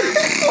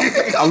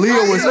kid.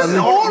 Aaliyah was.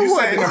 You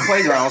said in the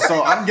playground,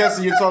 so I'm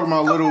guessing you're talking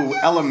about little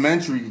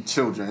elementary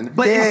children.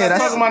 But Yeah, if- I'm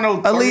that's- talking about no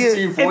Aaliyah-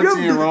 13, if you're-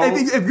 14-year-old.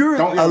 if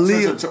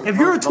you're- if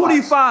you're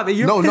 25 and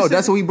you're No, pissing,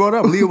 that's what he brought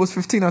up. Leah was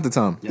 15 at the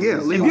time. Yeah,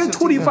 if you're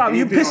 25,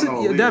 you're He be on pissing.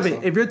 no leave, Devin,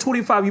 so. if you're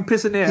 25, you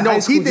pissing there. You know, High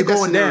school, he did you're that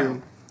going scenario.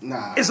 down.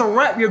 Nah. It's a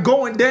rap. You're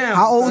going down.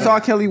 How old is R.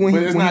 Kelly when But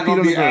he it's when he not peed going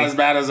on to the be girl? as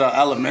bad as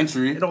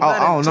elementary. It don't I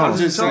matter. don't know. I'm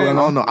just saying. I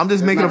don't know. I'm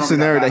just It's making not up gonna be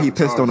scenario that he bad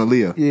pissed on charges.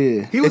 Aaliyah.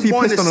 Yeah. He was If he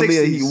born in pissed the on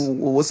Aaliyah, 60s.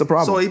 what's the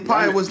problem? So he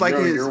probably was like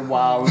his. You're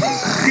wild.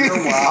 You're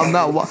wild. I'm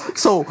not.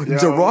 So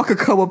Gerard could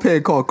come up here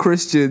and call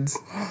Christians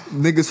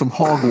niggas from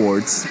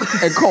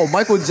Hogwarts and call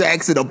Michael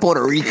Jackson a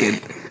Puerto Rican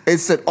and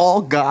said all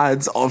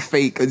gods are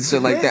fake and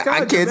shit like that.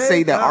 I can't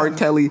say that R.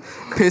 Kelly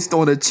pissed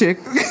on a chick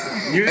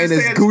You and just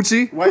it's said-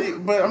 Gucci. Why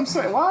but I'm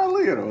saying, why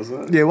Aaliyah though,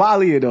 son? Yeah, why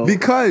Aaliyah though?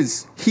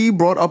 Because he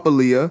brought up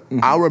Aaliyah.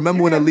 I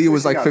remember when Yeah, Aaliyah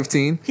was like yeah.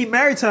 15. He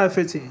married to her at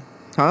 15.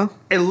 Huh?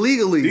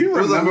 Illegally. Do you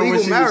It was a remember when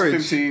legal she marriage.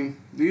 was 15?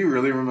 Do you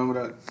really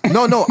remember that?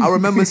 No. I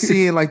remember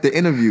seeing like the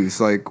interviews,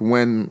 like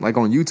when, like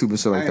on YouTube and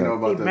shit I like didn't know that.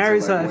 about He that.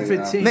 married till, her like, at way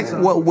 15. after.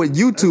 Nigga, what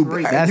YouTube?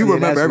 rape. You remember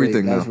that's everything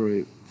rape. now. That's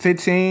rape.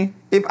 15.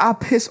 If I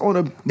piss on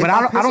a, But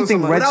I don't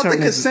think red Without the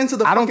shirting is. consent of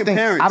the I don't fucking think.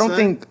 parents, I don't son.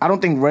 think. I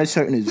don't think red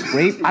shirting is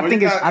rape. I Well,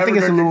 think you it's. not I think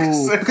it's a ever gonna little.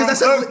 consent. Because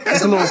that's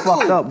It's a little illegal.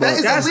 fucked up, bro. That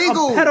is That's a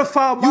illegal.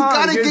 pedophile You mind.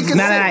 gotta get You're- consent.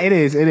 Nah, it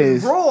is. It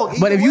is. wrong.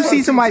 But if you Either see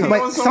way. somebody,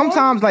 but Someone?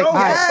 sometimes like, No,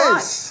 I,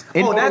 Yes.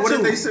 it- Oh, that What if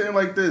too. they sitting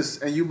like this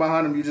and you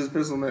behind them, you just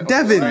piss on that?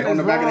 Devin, on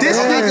the back of this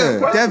the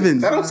nigga, Yeah. Devin,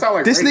 That don't sound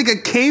like this rape.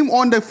 nigga came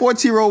on the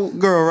 14-year-old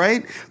girl,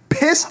 right?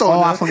 Pissed on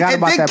Oh, her. I forgot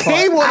and about then that part.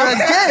 came on her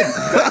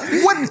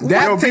again. What?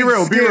 That Yo, be takes real,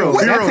 be skill. real,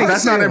 be That real. takes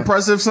That's not skill.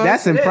 impressive, son.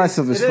 That's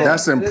impressive as It is. fuck.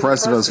 That's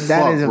impressive as fuck,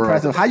 That is bro.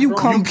 impressive. How you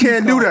come? You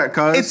can't do that,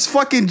 cuz. It's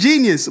fucking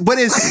genius, but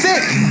it's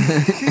sick.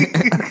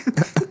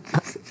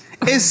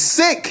 It's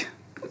sick.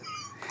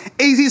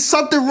 He's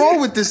something wrong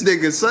with this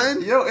nigga,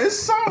 son. Yo, it's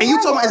something. And you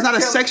talking about it's not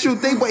a sexual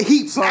thing, but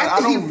he Son, I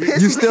after he don't-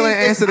 pissed, You he still came-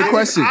 ain't answer the it's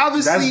question.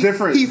 Obviously, That's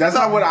different. he That's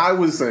felt- not what I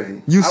was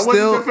saying. You I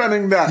still wasn't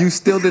defending that. You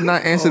still did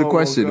not answer the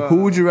question. Who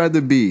would you rather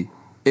be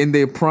in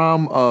their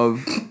prime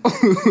of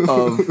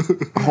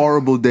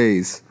horrible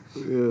days?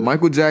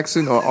 Michael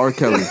Jackson or R.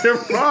 Kelly?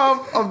 the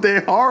problem of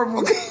their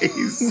horrible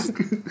days.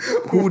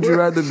 Who would you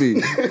rather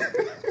be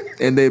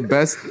in their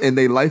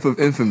life of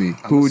infamy?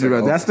 Who would you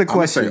rather? That's the I'm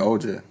gonna say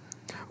question. OJ.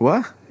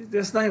 What?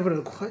 That's not even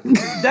a question.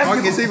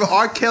 It's either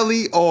R.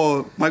 Kelly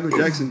or Michael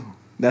Jackson.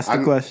 That's the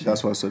question.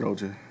 That's why I said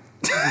OJ.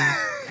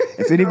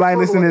 If anybody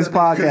listening to this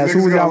podcast,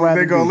 who would y'all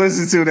rather They gonna be?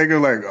 listen to. They go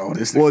like, oh,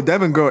 this. Well,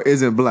 Devin girl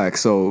isn't black,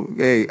 so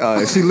hey,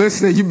 if she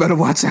listening, you better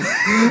watch out.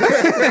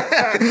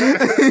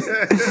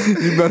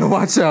 You better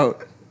watch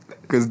out,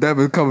 cause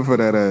Devin coming for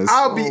that ass.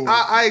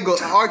 I ain't go.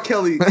 R.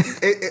 Kelly.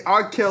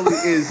 R. Kelly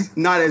is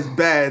not as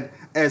bad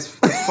as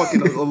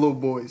fucking a little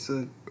boy,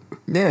 son.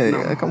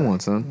 Yeah, come on,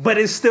 son. But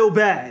it's still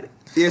bad.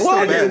 It's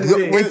Well, so bad.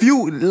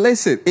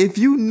 yeah. If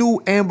you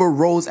knew Amber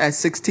Rose at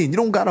 16, you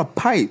don't got to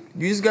pipe.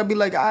 You just gotta be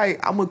like, all right,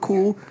 I'm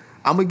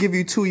gonna give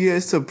you 2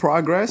 years to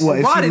progress. What,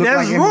 if she Roddy, look that's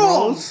like Amber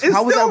wrong. Rose? It's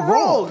How was still that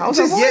wrong? How was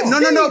that Yeah,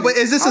 wrong? no. But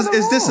is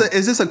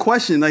this a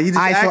question? Like he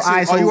just Aight, so- asked,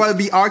 aight, so- "Are you rather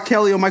be R.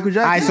 Kelly or Michael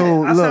Jackson?" Aight,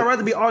 so- I said look. I'd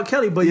rather be R.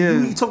 Kelly, but Yeah.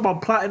 you talk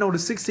about plotting on the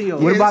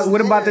 16-year-old.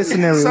 What about this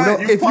scenario? Son,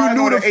 What- if you plotting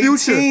knew on the an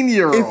future,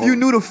 18-year-old. if you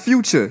knew the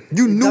future,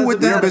 you knew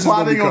what this matter. bitch was gonna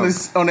plotting become.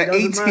 on an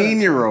Doesn't matter.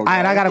 18-year-old. All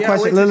right, I got a Yeah,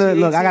 question. wait till Look,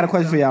 she's I got a 18.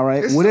 question for y'all.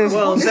 Right? What if?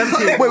 Well,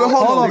 17. Wait, hold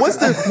on. What's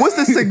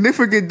the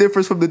significant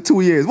difference from the 2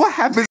 years? What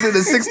happens in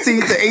the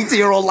 16 to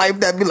 18-year-old life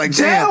that be like,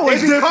 damn? Jail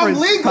is different.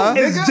 legal. Huh?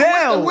 It's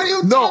jail. What are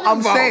you No, talking I'm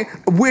about? saying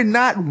we're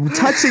not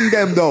touching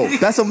them though.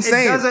 That's what I'm It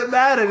saying. doesn't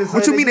matter. It's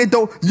What like you mean it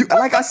don't?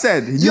 Like I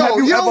said, Yo, have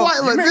you know ever,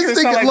 what? Look, making this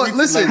it sound nigga. like Look, we-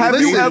 listen. like Have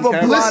you listen, ever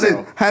listen,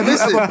 plotted? Have you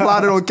listen. ever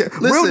plotted on?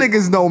 Real Listen.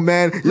 niggas know,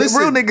 man. Listen.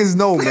 Real niggas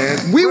know,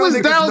 man. We Real was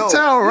niggas know.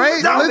 downtown,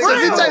 right? No, Listen, let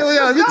me real. tell you,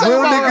 let me talk Real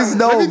about, niggas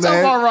know, let me talk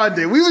man. about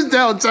Rondé. We was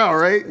downtown,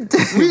 right?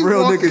 We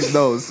Real walking- niggas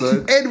know,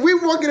 son. And we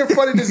walking in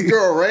front of this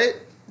girl, right?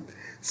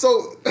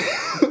 So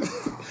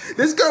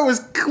this girl was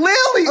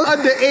clearly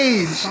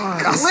underage.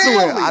 I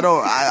swear, I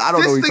don't know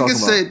what This you're nigga talking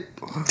said,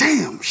 about.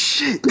 "Damn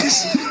shit,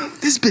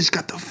 this bitch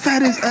got the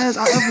fattest ass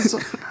I ever saw."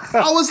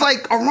 I was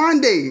like,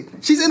 "Arande,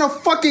 she's in a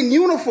fucking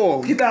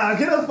uniform. She's Nah,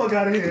 get the fuck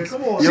out of here.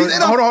 Come on. Yo, in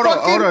a hold on.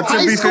 fucking To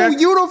high be school fair,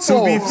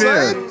 uniform." to be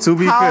fair, son. to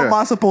be How fair, am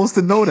I supposed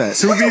to know that?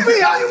 to be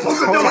fair, How you supposed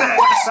to know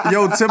that?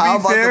 yo, to How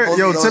am be I fair, supposed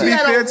yo, to know to that? be She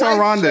had a fair to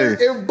white Rondé.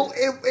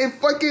 shirt and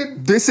fucking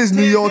This is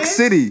New York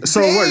City.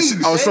 So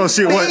what? So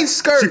she what? beige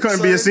skirt, She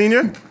couldn't be a son.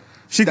 senior.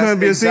 She couldn't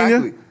be a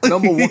senior.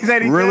 Number one. He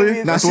said he couldn't Really?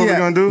 be- That's what we're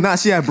gonna do. Nah,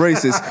 she had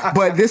braces.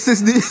 But this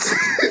is the.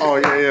 Oh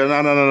yeah. No.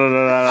 I didn't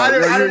know that. I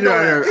didn't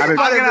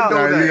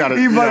know that. You got it.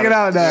 He bugging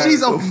out now.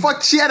 She's a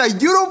fuck. She had a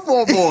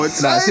uniform on. Nah,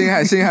 son.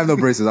 she ain't have no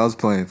braces. I was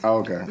playing. Oh,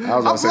 okay. I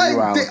was gonna say you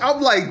out.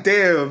 I'm like,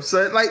 damn,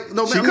 son. Like,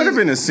 no, She could have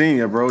been a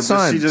senior, bro.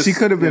 Son, she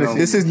could have been.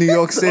 This is New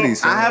York City.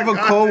 Son. I have a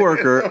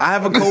coworker.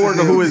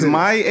 Who is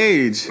my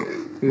age,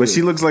 but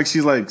she looks like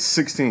she's like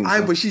 16.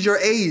 Alright, but she's your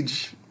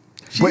age.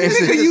 But if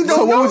Nigga, it- you so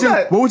don't what know would you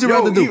that. what would you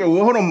rather do?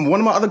 Hold on. One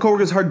of my other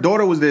coworkers, her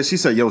daughter was there. She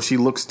said, "Yo, she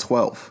looks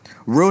 12."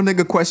 Real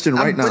nigga question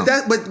right now.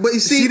 But you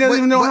see, She doesn't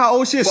even know but- how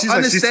old she is. but She's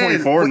like, she's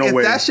understand, 24, no if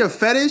way. that's your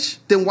fetish,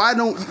 then why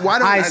don't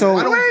Alright, so-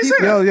 why don't Why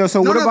people? is Yo,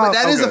 so what But about?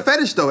 that is Okay. a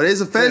fetish though. It is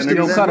a fetish. Yeah,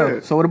 to nigga, be Cut that-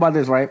 up. So what about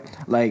this, right?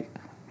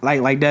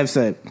 Like Dev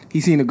said, he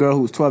seen a girl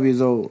who was 12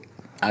 years old.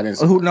 I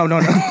didn't. Who? No. I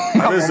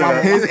didn't say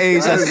that. His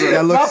age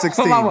that looks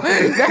 16.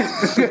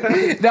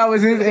 That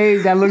was his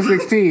age. That looked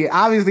 16.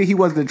 Obviously, he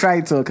wasn't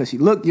attracted to her because she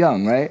looked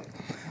young, right?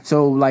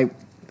 So, like,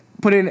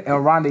 put in a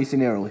Rondé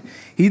scenario.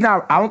 He's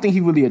not. I don't think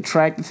he really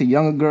attracted to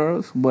younger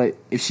girls, but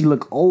if she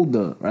look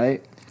older,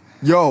 right?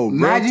 Yo,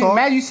 real talk.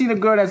 Imagine you see a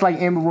girl that's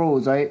like Amber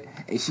Rose, right?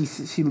 And she's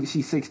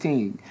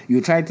 16. You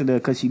attracted to her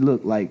because she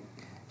looked like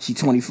she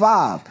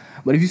 25.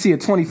 But if you see a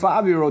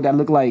 25-year-old that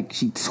look like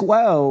she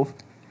 12.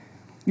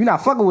 You're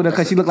not fucking with her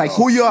because she look like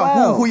Who she's y'all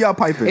 12. who y'all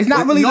piping? It's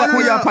not really who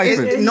like y'all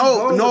piping?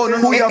 No.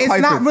 Who y'all It's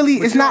piping? not really.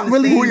 It's not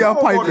really. Who y'all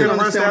Walk in piping? the rest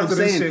Understand what after I'm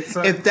this saying? shit,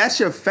 son. If that's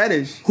your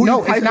fetish, Who No, you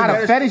it's piping not a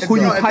though? fetish. Who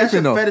you if that's piping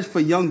your though? fetish for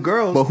young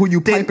girls, But who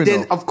you piping then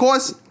though? of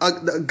course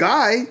the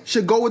guy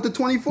should go with the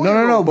 24.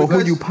 No. But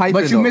who you piping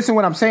But you though? missing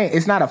what I'm saying.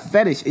 It's not a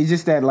fetish. It's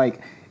just that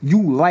like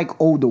you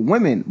like older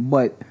women,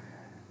 but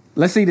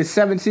let's say the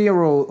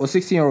 17-year-old or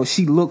 16-year-old,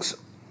 she looks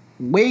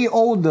way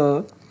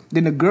older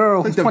than the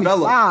girl who's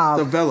 25.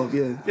 Develop,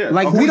 yeah.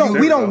 Like Okay, we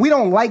there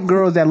don't like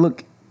girls that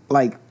look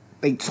like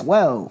they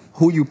 12.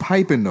 Who you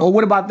piping though? Or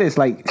what about this?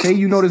 Like say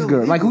you know this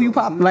girl. Like who you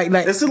pop? Like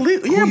It's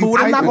illegal. who Yeah, you but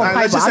what I'm if not you- gonna let's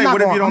pipe. just her. say, I'm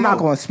what if you not don't know?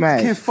 gonna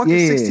smash. Can't fuck a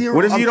 16-year-old.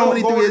 What if you I'm don't?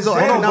 23 years old.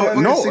 Hold I'm not on,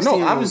 fucking but a no,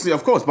 16-year-old. obviously,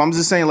 of course. But I'm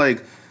just saying, like,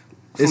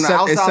 from It's the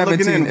sev- it's outside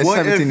looking 17 in, it's what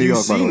 17 if New you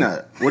York, by the seen way.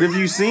 that? What if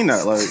you seen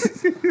that?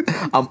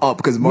 Like, I'm up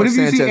because What Mark if you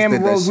Sanchez see did Amber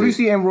that Rose? What if you shit.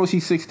 see Amber Rose?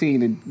 She's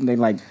 16, and then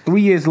like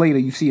 3 years later,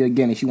 you see her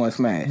again, and she want to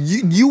smash.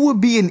 You would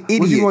be an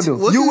idiot. you gonna do?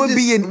 What You you would just-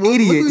 be an what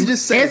you idiot.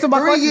 just said. Answer my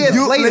 3 question. years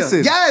You- later.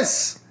 listen.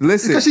 Yes.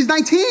 Listen. Because she's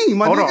 19,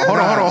 my hold on, nigga. hold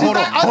on. She's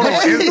not- Hold on.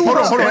 Answer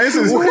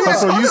this. What are you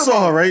So you talking saw her,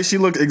 about? right? She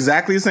looked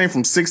exactly the same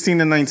from 16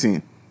 to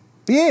 19.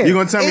 Yeah, You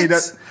gonna tell me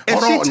that? If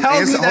hold she on, tells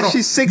answer- me hold that on.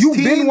 she's 16,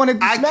 You been wanted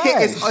to I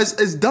can't. smash.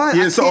 It's done.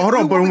 Yeah, I so can't hold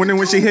on, do but what when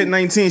you she told hit me.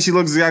 19, she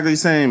looks exactly the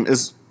same.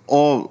 It's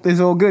all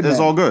good. It's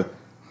now. all good.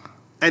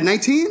 At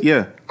 19?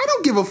 Yeah. I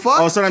don't give a fuck.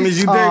 Oh, so that means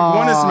you did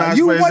want to smash,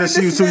 you but it's wanted just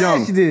she to was too smash,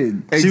 young. She did. She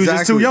was just too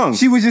Exactly. young.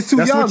 She was just too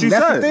That's young. what you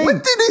That's said. the thing.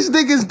 What do these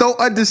niggas don't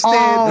understand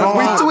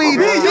Oh, between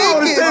my. You don't thinking?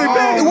 understand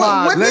anything.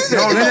 What these Listen,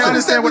 niggas no, don't they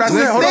understand what I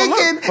between said. Hold on, look.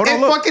 thinking Hold on,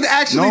 and look. fucking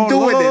actually No,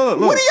 doing look, it. look,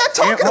 look. What are y'all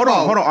talking Hold about?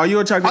 on, hold on. Are you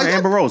attracted Are to you-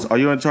 Amber Rose? Are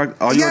you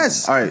attracted?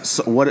 Yes. All right.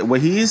 So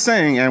what he is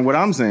saying and what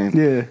I'm saying.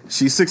 Yeah.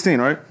 She's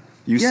 16, right?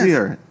 You Yes. see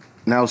her.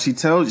 Now she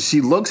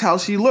looks how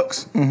she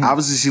looks.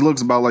 Obviously, she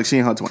looks about like she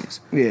in her 20s.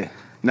 Yeah.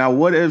 Now,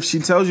 what if she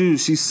tells you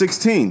she's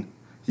 16?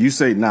 You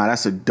say, nah,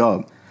 that's a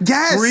dub.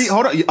 Yes.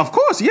 Hold on. Of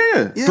course,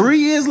 yeah. 3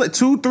 years,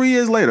 3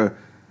 years later,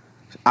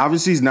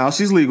 obviously now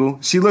she's legal.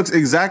 She looks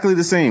exactly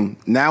the same.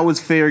 Now it's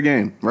fair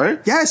game, right?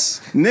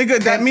 Yes. Nigga,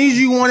 that means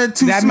you wanted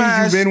to that means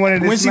smash you been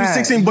wanting to when she was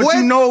smash. 16, but What?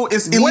 you know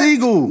it's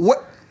illegal.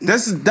 What?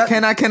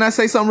 Can I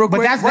say something real But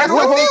quick? that's the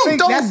what whole you thing.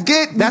 don't That's,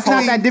 get that's not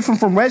between- that different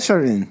from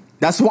redshirting.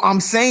 That's what I'm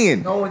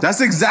saying.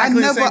 That's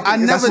exactly the same thing. I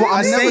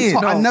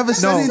never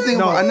said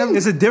No, anything.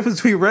 it's a difference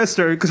between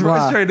restaurant because Why?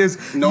 restaurant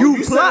is No, you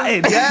you said-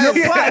 plotting. Yeah.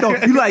 You're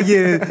plotting. You like,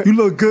 yeah, you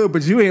look good,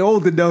 but you ain't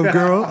old enough,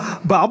 girl.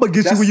 But I'm gonna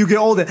get you when you get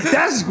older.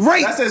 That's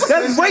rape. That's That's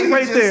essentially rape right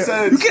what you there. just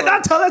said, You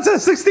cannot tell that to a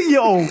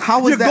 16-year-old.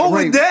 How is You're that going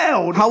rape?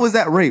 down. How is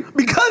that rape?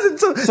 Because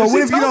it's a, So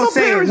what if you don't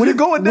say it? What if,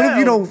 going what down? if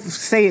you don't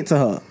say it to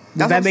her?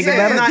 Does That's that make what it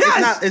I'm better?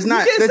 saying. It's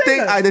not. You can't The say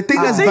thing, that. the thing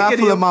that's I think it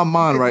baffling is. my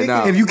mind right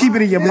now. If you keep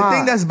it in your The mind.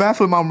 thing that's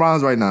baffling my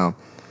mind right now.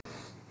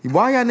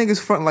 Why y'all niggas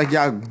front like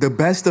y'all the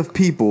best of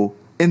people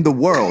in the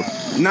world?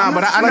 Nah,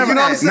 but I Like, never. you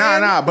know what I'm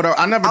saying? Nah, but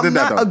I never I'm did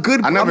that. not though. a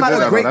good. I I'm never not did a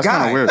that. great That's guy.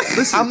 kind of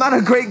weird. I'm not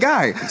a great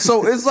guy.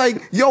 So it's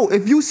like, yo,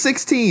 if you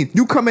 16,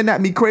 you coming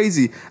at me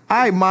crazy. All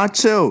right, ma,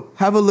 chill.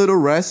 Have a little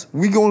rest.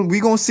 We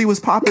gonna see what's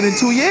popping in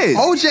 2 years.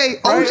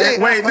 OJ.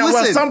 Wait, no, well,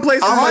 listen, some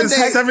places I'm on is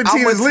that-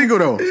 17 is legal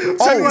though.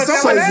 Oh, Some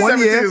so places 1 17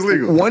 year, is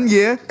legal. 1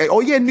 year.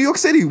 Oh yeah, New York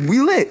City, we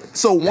lit.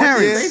 So 1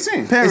 Parents, year,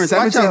 18. Parents, it's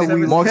watch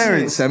 17. out. Mark,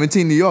 Parents.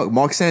 17 New York.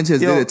 Mark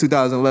Sanchez Yo, did it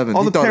 2011.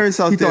 all He the thought, parents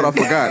out he there. thought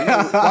I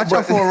forgot. Watch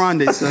out for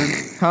Aronde, son.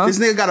 Huh? This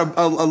nigga got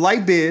a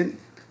light beard,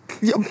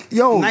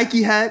 Yo,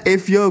 Nike hat.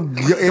 if your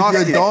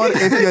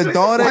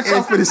daughter Watch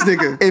out for this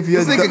nigga. If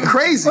your This nigga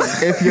crazy.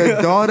 If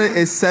your daughter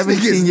is nigga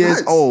 17 is years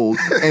nuts. old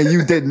and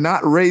you did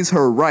not raise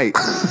her right,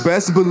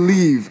 best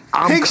believe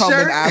I'm Pink coming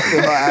shirt.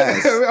 after her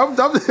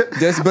ass.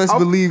 Just best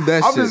believe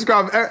that I'm shit.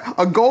 describing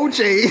a gold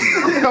chain.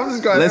 I'm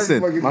describing. Listen,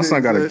 every fucking My son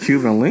thing, got a man.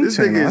 Cuban link This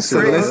chain. nigga I is said,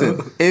 straight.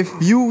 Listen, if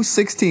you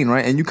 16,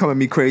 right, and you come at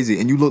me crazy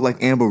and you look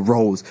like Amber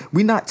Rose,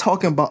 we not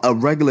talking about a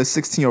regular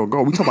 16-year-old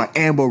girl. We talking about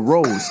Amber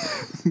Rose.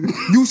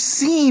 You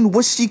seen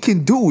what she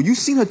can do. You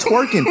seen her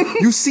twerking.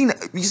 You seen,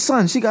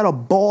 son, she got a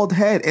bald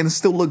head and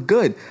still look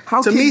good.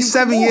 How To can me, you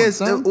 7 come on, years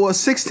son? or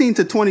 16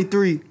 to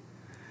 23.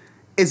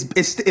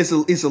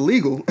 It's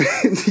illegal.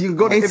 You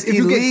go to, It's if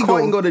you get illegal. caught,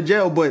 you can go to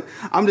jail. But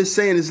I'm just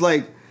saying, it's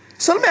like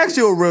So let me ask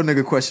you a real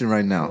nigga question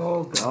right now.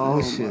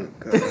 Oh shit.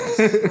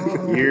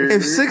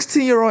 If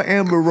 16-year-old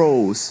Amber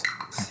Rose,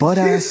 butt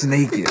ass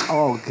naked,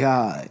 Oh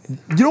god.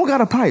 you don't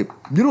got a pipe.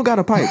 You don't got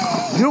a pipe.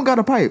 You don't got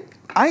a pipe.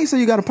 I ain't say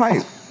you got a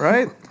pipe,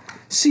 right?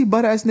 She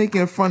butt ass naked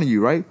in front of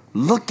you, right?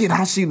 Look at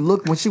how she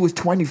looked when she was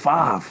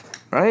 25,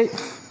 right?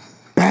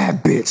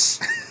 Bad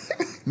bitch.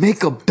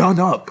 Makeup done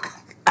up.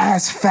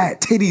 Ass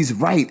fat. Titties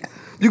right.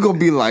 You gonna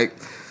be like,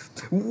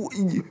 would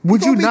you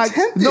gonna be not?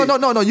 tempted.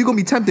 No. You gonna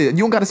be tempted.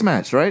 You don't got to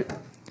smash, right?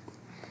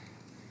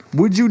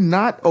 Would you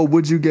not, or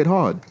would you get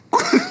hard?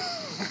 what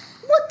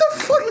the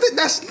fuck?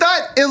 That's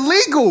not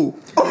illegal.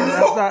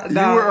 That's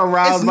not, You were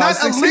aroused It's by a not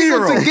 16 illegal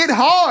year to old. get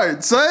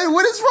hard, son.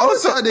 What is wrong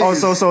with y'all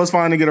niggas? So it's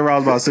fine to get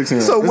aroused by a 16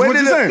 year old. So So when what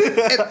did you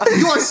saying?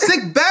 You a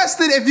sick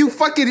bastard if you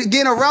fucking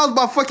getting aroused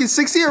by fucking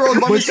 60-year-olds.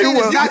 But I'm But saying you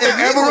it's were- not if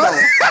illegal. Amber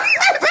though.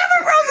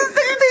 Amber Rose is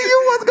 16. You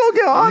was gonna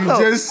get hard You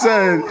though. just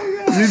said.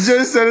 You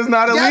just said it's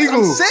not Yes, illegal.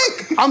 I'm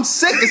sick. I'm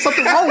sick. There's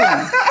something wrong with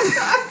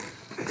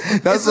me.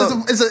 That's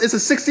It's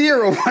a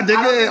 60-year-old. My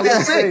nigga.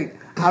 I'm sick.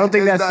 I don't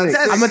think that's not sick.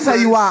 sick. I'm gonna tell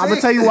you why. I'm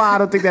gonna tell you why I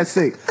don't think that's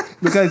sick.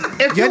 Because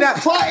If you're you not.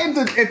 plotting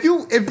to, if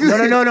you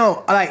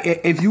No. Like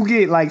if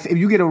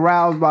you get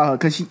aroused by her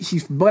because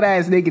she's butt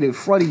ass naked in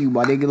front of you,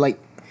 my nigga. Like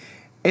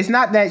it's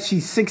not that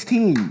she's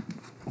 16.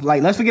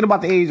 Like let's forget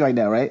about the age right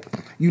now, right?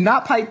 You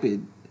not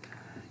piping,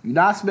 you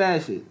not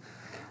smashing.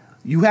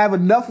 You have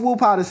enough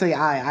willpower to say,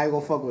 I ain't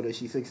gonna fuck with her.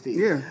 She's 16.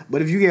 Yeah.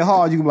 But if you get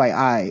hard, you can be like,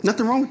 alright.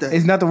 nothing wrong with that.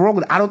 It's nothing wrong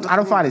with it. I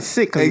don't find it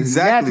sick because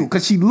Exactly.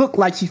 because she looked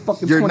like she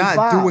fucking You're not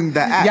 25. doing the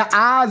act. Your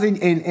eyes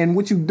and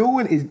what you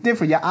doing is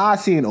different. Your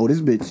eyes seeing, oh,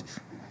 this bitch,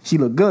 she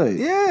look good.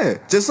 Yeah,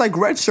 just like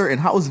red shirt. And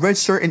how is red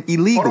shirt and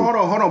illegal? Hold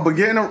on.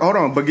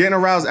 But getting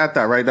aroused at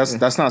that, right?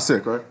 That's not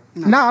sick, right?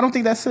 Nah, I don't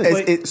think that's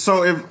sick.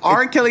 So if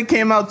R. Kelly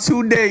came out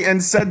today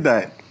and said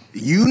that,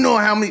 you know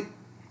how many?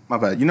 My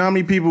bad. You know how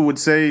many people would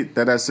say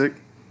that that's sick?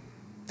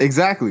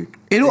 Exactly.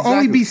 It'll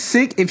only be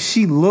sick if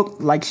she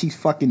looked like she's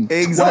fucking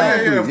 12.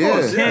 Exactly. Yeah, of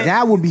course. Yeah.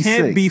 That would be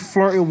Can't sick. be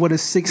flirting with a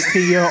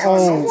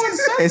 16-year-old.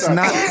 It's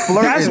not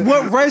flirting. That's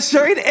what red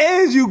shirt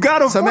is. You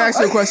gotta. So let me ask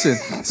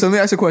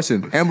you a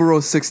question. Amber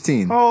Rose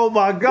 16. Oh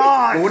my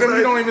god. What if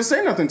you don't even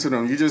say nothing to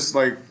them? You just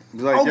like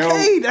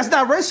Okay, that's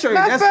not red shirt.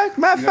 Matter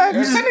of fact.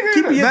 You just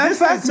keep your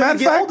distance until you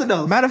get old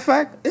enough. Matter of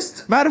fact.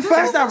 That's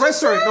not red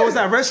shirt. No, it's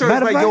not red shirt.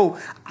 Matter It's of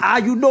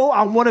like, yo,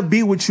 I want to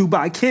be with you, but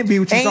I can't be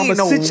with you. So I'm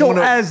gonna sit your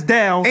ass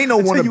down. Ain't no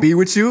until want to you- be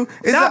with you.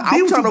 It's Not like, be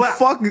I'm with trying you, to but-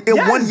 fuck it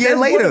Yes, 1 year that's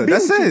wanna later. be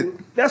That's with it.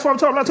 you. That's what I'm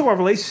talking about. I'm not talking about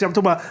relationship. I'm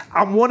talking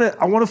about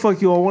I wanna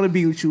fuck you. I wanna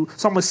be with you.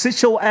 So I'm gonna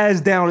sit your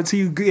ass down until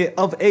you get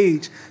of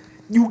age.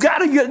 You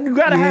gotta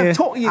have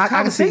talk in your I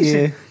can see,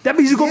 conversation. yeah. That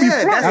means you're gonna be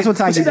front. that's what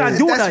but you're Tiger not did.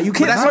 doing that. You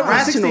can't That's flirt with a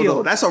rational 60-year-old.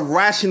 though. That's a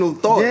rational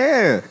thought.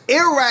 Yeah.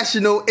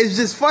 Irrational is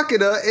just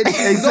fucking her.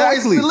 Exactly. No,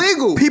 it's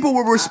illegal. People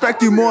will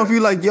respect you more if you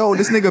like, yo,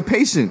 this nigga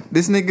patient.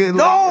 This nigga.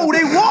 No,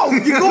 they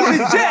won't. You going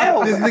to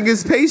jail. This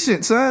nigga's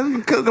patient,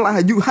 son.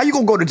 Like, how you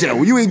gonna go to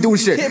jail? You ain't doing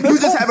shit. Can't be You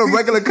just talking- have a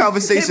regular You can't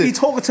be conversation.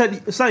 talking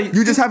to son.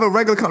 You just have a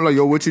regular conversation. Like,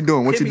 yo, what you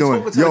doing? What Can't you be doing?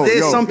 talking to- Yo, There's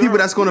yo. some people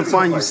that's gonna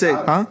find you sick.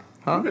 Huh?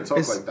 You can talk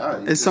It's, like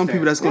that. it's some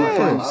people that's gonna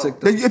find you sick.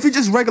 Though. If you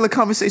just regular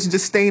conversation,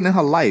 just staying in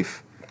her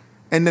life.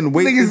 And then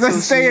wait Niggas until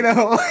just stay in her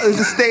life.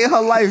 Just stay in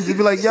her life. Just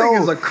be like, yo,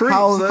 nigga's a creep,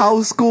 son.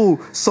 how's school?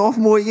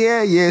 Sophomore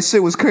year? Yeah,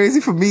 shit was crazy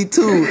for me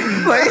too.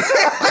 Like,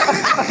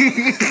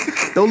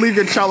 Don't leave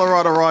your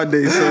Colorado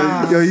Ronde,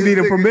 son. Yo, you need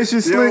a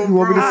permission slip? You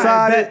want me to All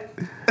sign right, it?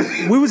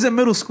 bet. We was in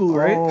middle school,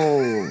 right?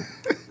 oh,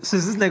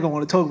 Since this nigga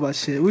want to talk about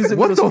shit, we was in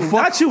What middle the school.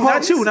 fuck? Not you,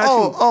 not you, not you.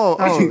 Oh,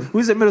 Not oh. you. We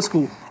was in middle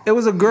school. It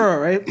was a girl,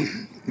 right?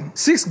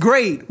 6th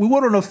grade. We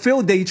went on a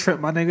field day trip,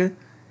 my nigga.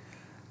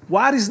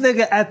 Why this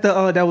nigga at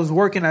the that was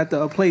working at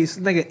the place?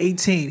 Nigga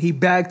 18. He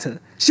bagged her.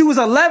 She was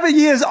 11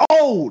 years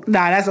old.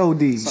 Nah, that's OD.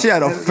 she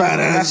had a fat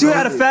ass. She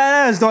had a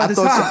fat ass though at the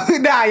thought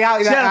time. Nah, y'all,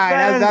 She had a fat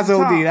ass that's at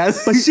the OD. time.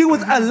 That's But she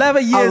was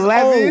 11 years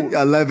 11? old.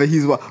 11,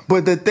 he's what?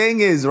 But the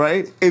thing is,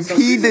 right? If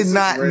he did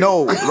not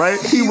know, right?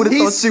 He would have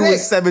thought He's she was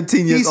sick.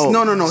 17 years He's- old.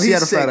 no, She he's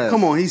had a fat sick. ass.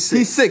 Come on, he's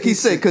sick. He's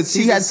sick because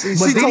she had. She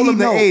But did told he him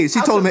the know? age.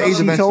 She told him the age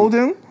she eventually. told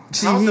him?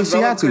 She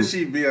had to.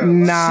 She be a,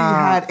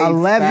 Nah, had a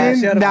 11?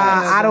 She had a Nah,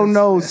 fat ass I don't in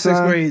know, 6th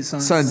son. grade,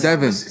 son. Son,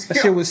 Devin. That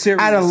shit was serious.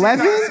 At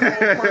 11?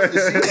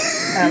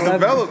 At 11.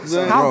 Developed,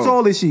 son. How Bro.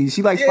 tall is she?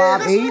 She like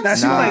 5'8"? Nah,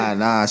 she was like,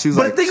 Nah, she was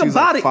but like, think she was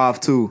about like it.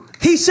 5'2".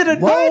 he should have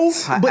known.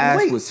 Her But ass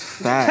wait, was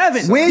fat.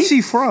 Kevin, Where's he-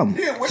 she from?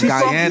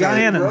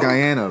 Guyana.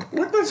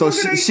 Guyana. So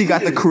she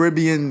got the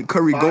Caribbean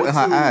curry goat in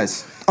her 5'2".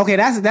 ass. Okay,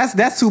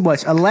 that's too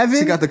much. 11?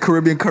 She got the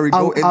Caribbean curry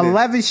goat in there.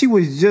 11, she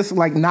was just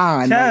like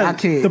 9. Like, I Kev,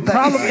 can't. the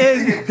problem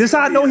is, this how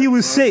I know he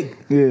was sick.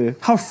 Yeah.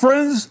 Her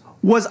friends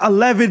was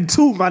 11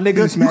 too, my nigga.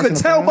 You smashing could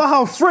the tell friend? by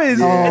her friends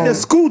in the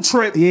school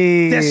trip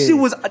Yeah. that she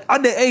was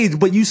underage,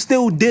 but you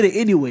still did it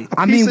anyway.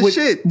 I Piece mean, of with,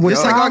 shit. with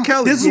Just like R. Tom,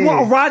 Kelly. This is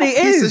what Roddy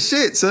Piece of is.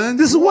 shit, son.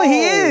 This is what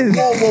he is.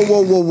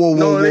 Whoa.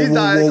 No, he's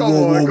not. Come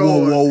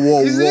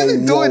on. He's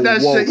doing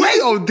that shit.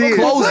 He OD.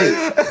 Close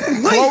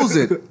it. Close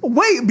it.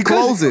 Wait, because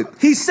Close it.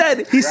 he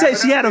said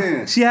she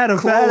had a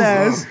fat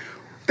ass.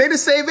 They the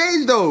same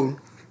age though.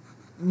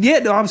 Yeah,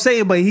 no, I'm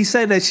saying, but he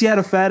said that she had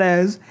a fat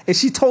ass, and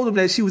she told him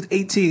that she was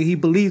 18. He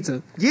believed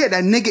her. Yeah,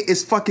 that nigga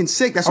is fucking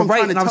sick. That's what All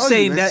right, I'm and trying I'm to tell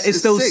saying you. that it's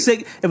still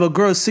sick. If a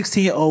girl's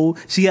 16-year-old,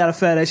 she had a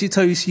fat ass, she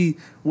tell you she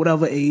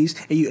whatever age,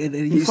 and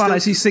you find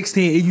out she's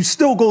 16, and you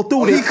still go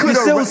through it. You're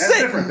still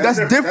sick. That's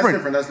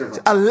different.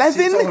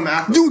 11?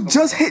 You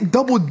just hit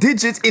double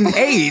digits in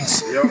age.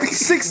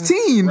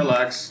 16.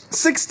 Relax.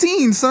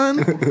 16,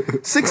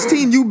 son.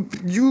 16,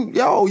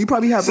 you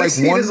probably have like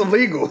 16 one. is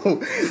illegal.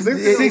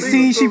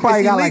 16, she probably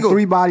It's got like illegal.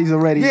 3 bodies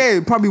already. Yeah,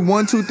 probably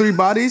 1, 2, 3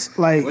 bodies.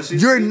 Like, What's she-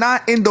 You're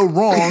not in the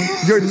wrong.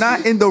 You're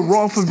not in the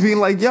wrong for being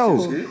like,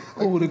 yo.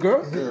 Oh, the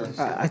girl?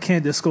 I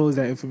can't disclose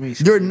that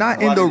information. You're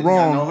not in the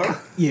wrong.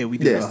 Yeah, we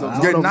did.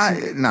 Yeah, you're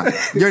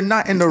you're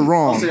not in the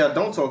wrong. Say I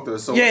don't talk to her.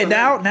 So Yeah,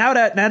 now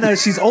that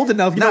she's old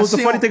enough, you Nah, know what's the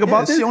she funny don't- thing about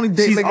yeah, this? she only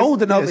date She's niggas-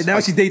 old enough, yeah, and now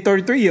like- she's dating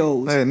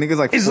 33-year-olds. Yeah, niggas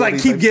like It's like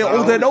 40, keep getting like,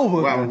 older and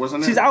over. Wow, what's her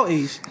name? She's our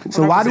age.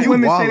 so why do You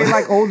women say wildin'. they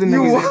like older You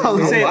niggas?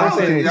 wildin'. Say it off Wow.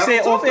 air. Y'all Say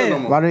it don't off talk to air. no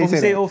more. Why do they say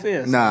Say that? it off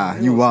air. Nah,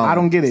 you wild. I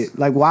don't get it.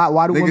 Like,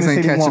 why do women Niggas say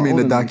ain't they catching want me in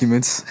the older niggas?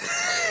 documents.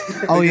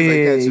 Oh, yeah, Niggas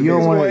ain't catching you me.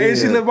 don't want And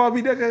she to. live by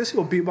me, nigga. She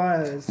gonna beat my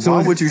ass.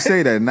 Why would you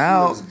say that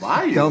now? It's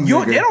biased. Dumb You,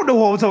 nigga. they don't know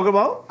what I'm talking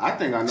about. I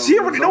think I know. She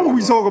already know what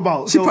we talking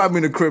about. She So, probably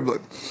in the crib.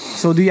 Like,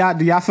 So do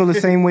y'all feel the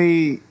same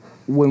way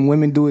when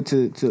women do it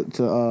to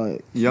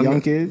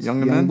young kids?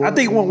 younger young men? boys? I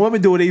think when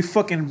women do it, they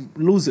fucking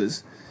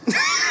losers.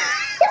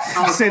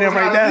 I'll say that it's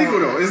right not now. illegal,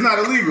 though. It's not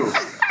illegal.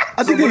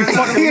 I think they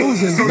fucking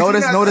losers.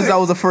 notice that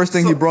was the first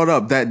thing he brought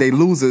up. That they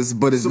losers,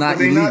 but it's not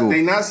they illegal.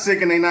 They not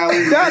sick and they not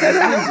illegal.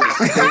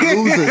 They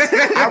losers.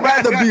 I'd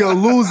rather be a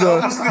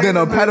loser than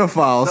a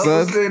pedophile, son.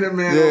 Double-standard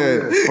man over Yeah,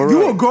 there. for You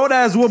real. a grown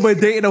ass woman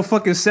dating a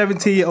fucking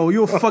 17-year-old.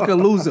 You a fucking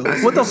loser.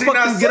 What the She fuck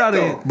not you get sick, out of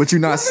though. here? But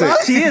you're not sick.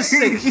 She is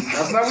sick.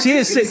 That's not what She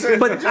is she sick. said.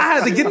 But I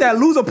had to get that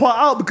loser part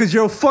out because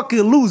you're a fucking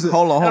loser.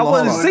 Hold on, And hold I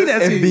on. wanted to say that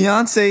to If you.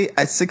 Beyonce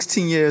at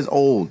 16 years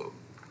old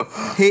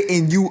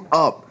hitting you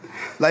up,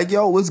 like,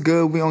 yo, what's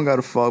good? We don't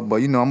gotta fuck, but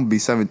you know, I'm gonna be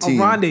 17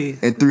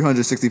 Arande. in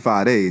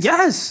 365 days.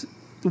 Yes.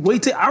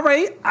 Wait till, all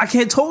right, I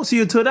can't talk to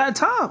you until that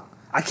time.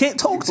 I can't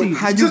talk to you.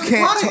 How you Just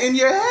can't run it ta- in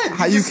your head.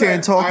 how you just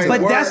can't said, talk "All to- right,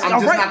 But word, that's- I'm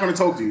just alright. not going to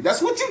talk to you.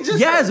 That's what you just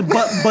Yes, said.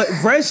 but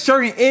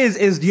registering is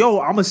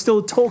yo, I'ma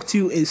still talk to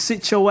you and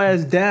sit your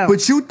ass down.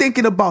 But you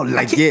thinking about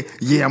like,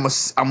 yeah, I'm a.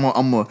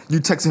 You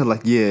texting her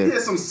like, Yeah, yeah,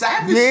 some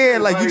savage yeah,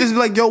 shit, like you just be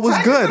like, yo, what's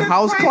Tiger good? could've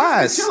How's probably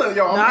class? just been chilling,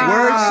 yo, I'm Nah.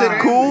 Word,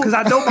 shit, cool. Because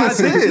I know my That's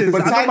it. intentions.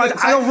 But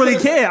I don't really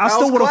care. I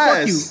still want to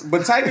fuck you.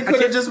 But Tiger could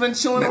have just been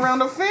chilling around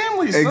the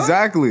family. Son.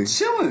 Exactly.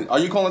 Chilling. Are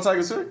you calling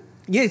Tiger sick?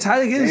 Yeah,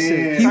 Tiger is sick.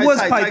 Damn. He was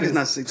Tiger's piping.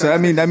 not sick. So that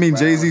mean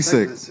Jay-Z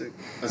sick.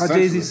 How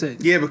Jay-Z said.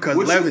 Yeah, because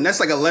 11. That's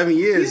like 11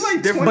 years. He's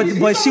like different. 20.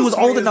 But she was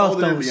 20 old years enough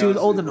older though. than She was Beyonce,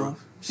 old bro.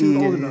 enough. She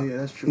was old enough. Yeah,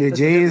 that's true. Yeah,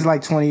 Jay is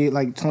like 20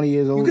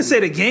 years old. You could say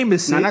the game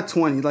is Nah, sick. not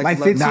 20. like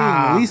 11. 15,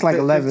 Nah. at least like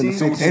 11 to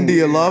 15. 15.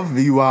 India Love,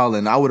 you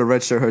wildin'. I would have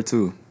redshirt her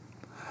too.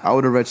 I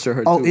would have redshirt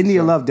her Oh, too. India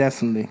son. Love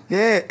definitely.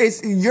 Yeah,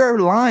 you're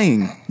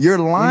lying. You're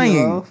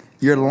lying. Love?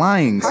 You're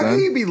lying, How son. can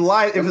he be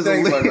lying if it's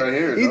things illegal? like right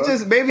here, he dog.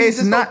 just maybe It's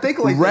he just not don't think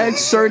like red that.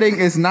 shirting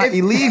is not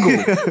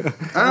illegal.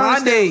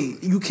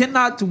 Grande, you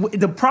cannot.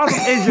 The problem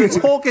is you're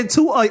talking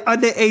to an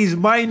underage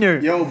minor.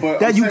 Yo, but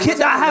that I'm you saying, what cannot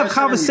type of have red shirt are we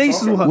conversations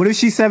talking with her. What if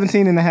she's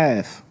 17 and a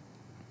half?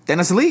 Then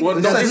it's legal. Well,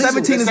 no, It's it's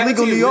legal. 17 is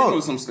legal in New in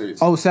York. some states.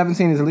 Oh,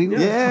 17 is illegal?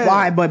 Yeah.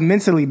 Why? But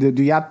mentally, do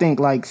y'all think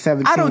like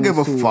 17 I don't give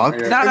a is too- fuck.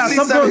 Nah, If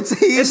some she's girls.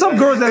 17, It's some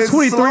girls that's it's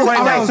 23 slow. right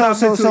All now. right, is so not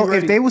so mentally if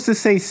ready. they was to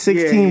say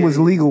 16 Yeah. was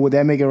legal, would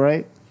that make it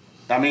right?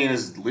 I mean,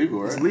 it's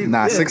legal, right?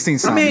 Nah, 16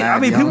 sound mad I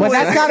mean, young. people- But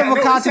that's kind of a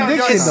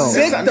contradiction, though.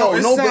 Sick though.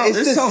 No, but it's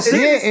just so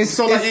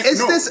like it's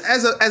no, this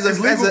as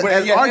legal, but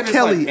as yeah, R. then it's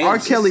Kelly. like, damn, R.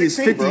 she's Kelly is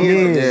 16, 50 bro.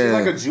 years. Yeah.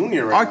 She's like a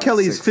junior right R. now.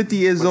 Kelly is 50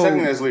 years But old.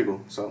 technically, it's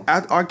legal. So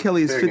R.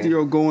 Kelly is Fair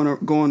 50-year-old going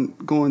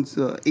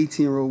to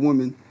 18-year-old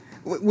woman,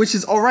 which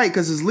is all right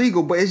because it's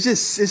legal. But it's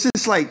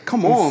just like,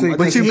 come on. sick. But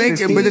like, you make it.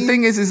 16? But the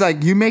thing is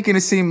like you making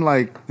it seem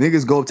like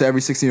niggas go up to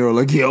every 16-year-old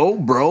like, yo,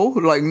 bro,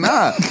 like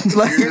nah,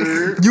 like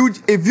you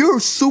if you're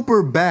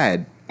super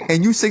bad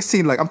and you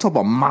 16, like I'm talking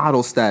about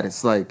model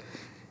status, like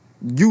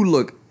you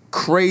look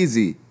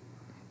crazy,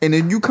 and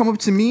then you come up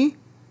to me,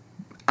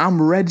 I'm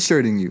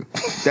redshirting you.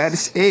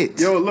 That's it.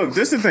 yo, look,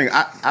 this is the thing.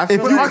 I feel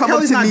If you R. come up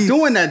Kelly's to not me-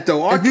 doing that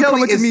though. R. if you come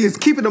Kelly up to me- is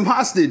keeping them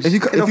hostage. if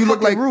you in a look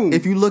fucking like room.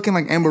 if you looking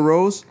like Amber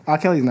Rose, R.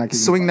 Kelly's not keeping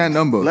swing that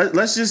number.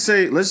 Let's just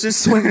say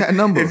Swing that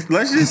number.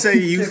 Let's just say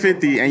you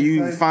 50 and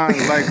you find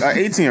like an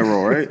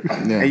 18-year-old, right?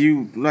 Yeah.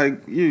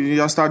 And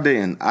y'all start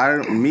dating.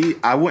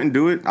 I wouldn't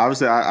do it.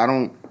 Obviously, I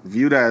don't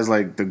view that as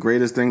like the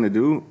greatest thing to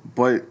do,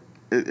 but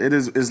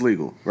it's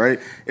legal, right?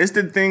 It's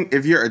the thing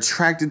if you're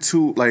attracted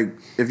to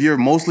if you're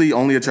mostly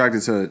only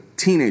attracted to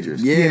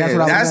teenagers. Yeah, that's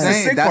what I was That's the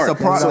saying. sick That's part.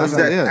 the part. So That's if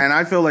that- the- yeah. And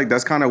I feel like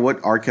that's kind of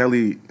what R.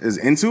 Kelly is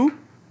into.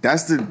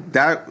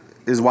 That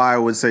is why I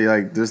would say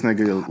like this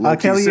nigga. R.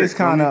 Kelly is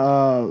kind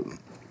of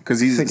because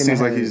he sick in seems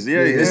the like head. he's Yeah.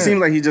 It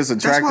seems like he's just what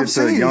I'm attracted to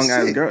saying, young he's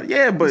ass sick. girl.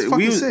 Yeah, but He's fucking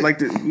we was sick.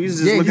 we was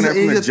just Yeah, looking he's at a- from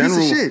the he's a piece of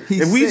general. shit.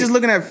 He's If we sick. just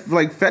looking at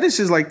like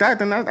fetishes like that,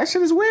 then that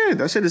shit is weird.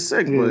 That shit is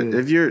sick. But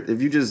Yeah.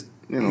 if you just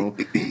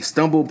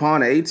stumble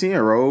upon an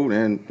 18-year-old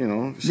and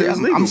shit Yeah,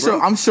 is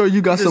legal, I'm sure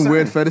you got Just some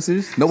weird saying.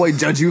 fetishes. Nobody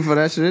judge you for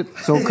that shit.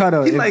 so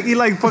Cutter. He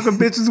like fucking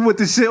bitches with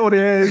the shit on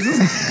their heads.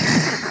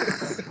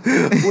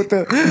 with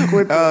the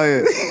Oh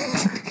yeah.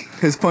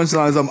 His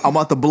punchline is I'm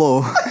about to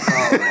blow.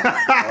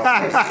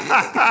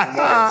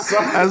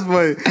 That's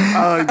funny.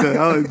 I like that.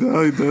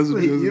 That's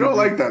what You don't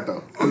like that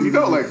though. You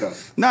don't like that.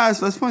 Nah,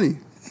 that's funny.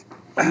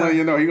 I'm letting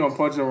you know he gonna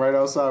punch him right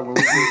outside when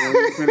we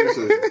finish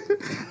it.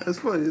 That's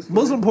funny. It's funny.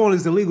 Muslim porn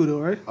is illegal though,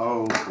 right?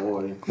 Oh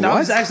boy. No, I'm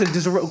just actually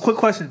just a real quick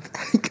question.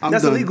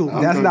 That's done. illegal.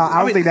 that's not.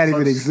 I don't think that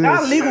even exists.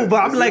 Not illegal,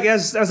 but I'm like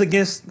as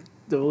against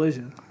the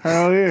religion.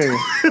 Hell yeah.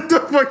 What the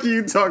fuck are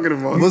you talking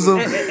about? Muslim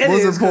It is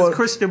Muslim 'cause porn.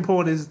 Christian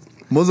porn is.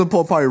 Muslim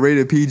porn probably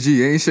rated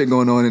PG. Ain't shit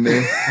going on in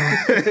there.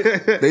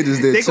 They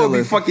just did They gonna be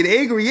chilling. fucking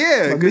angry,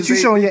 yeah. Bitch, you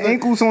showing your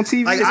ankles on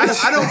TV? Like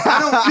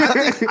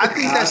I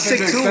think that's sick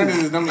too.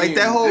 Like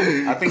that whole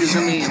I think it's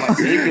gonna like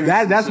bacon.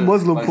 that's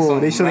Muslim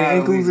porn. They show their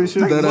ankles and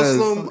shit. That ass.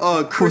 Muslim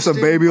Put Christian,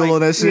 some baby oil on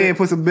that shit. Yeah,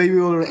 put some baby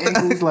oil on their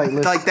ankles. Like,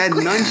 let's, like that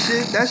nun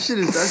shit. That shit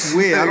is that's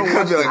weird. I don't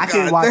watch Be like, that. I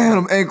can't God watch damn,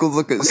 them ankles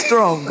looking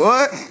strong,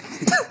 boy.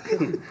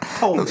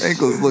 Oh, Them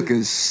ankles looking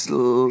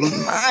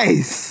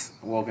nice.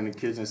 Walk in the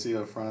kitchen, see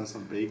her frying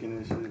some bacon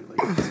and shit.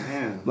 Like,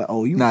 damn. like,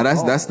 oh, you. Nah,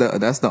 that's the Damn.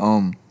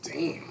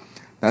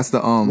 that's the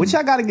What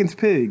y'all got against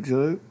pigs?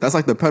 that's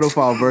like the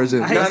pedophile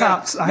version. I hate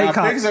cops. I hate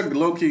Pigs cops. are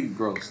low key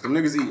gross. Them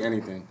niggas eat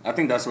anything. I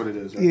think that's what it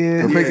is. Right?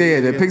 Yeah. The pigs,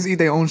 the pigs eat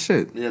their own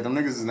shit. Yeah, them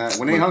niggas is not.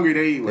 When they hungry,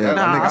 they eat whatever.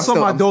 Yeah, Nah, nigga, I I'm saw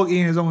still- my I'm- dog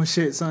eating his own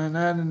shit, son.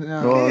 Nah.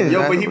 Well,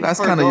 Yo, but he that's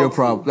prefer kind of your dog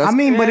problem. food. That's, I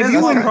mean, but Yeah, if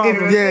you that's was, my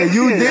problem. yeah,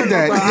 you did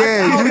that.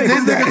 Yeah, you did This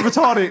nigga's that.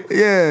 retarded.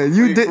 Yeah,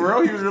 you Wait, did. for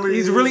real, he was really.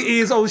 He's really eating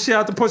his own shit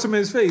out to push him in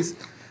his face.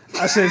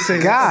 I shouldn't say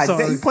God,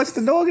 that. you punched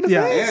the dog in the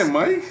Yeah. face. Damn,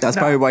 Mike. That's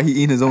probably why he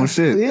eating his own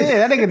shit.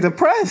 Yeah, that nigga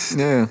depressed.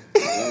 Yeah.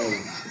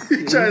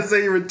 You trying to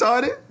say you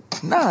retarded?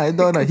 Nah,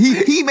 no.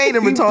 He made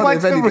him He retarded.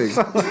 If punched him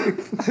anything,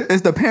 retarded.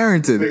 it's the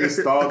parenting.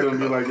 Niggas stalled him and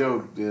be like,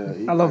 yo, yeah.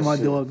 Eat I love that my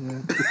shit. dog,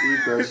 man. Eat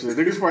that shit.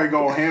 Niggas probably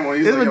go ham on.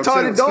 He's There's like, yo,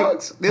 retarded chill.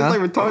 dogs. There's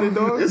like retarded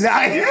dogs.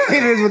 Nah,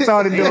 it is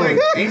retarded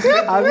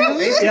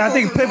dog. Yeah, I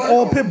think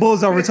all pit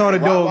bulls are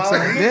retarded dogs.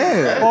 son.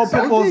 Yeah. All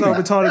pit bulls are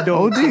retarded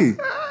dogs. OG.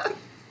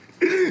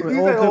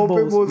 All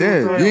pit bulls.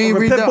 Yeah. You ain't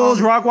read Pit that. bulls,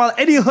 Rockwild,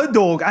 any hood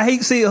dog. I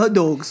hate saying hood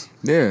dogs.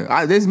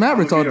 Yeah. There's mad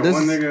retarded. One This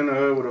nigga in the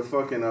hood with a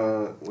fucking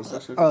what's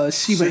that shit?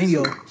 Shiba Shih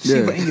Tzu. Inu.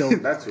 Shiba Yeah.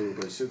 Inu. That too,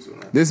 but shit too.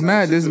 this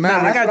mad. Nah,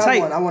 I got what I tight.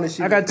 want. I want a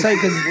Shiba I got tight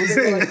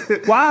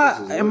because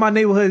why in my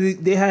neighborhood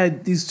they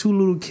had these two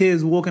little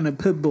kids walking a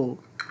pit bull.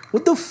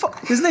 What the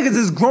fuck? This nigga's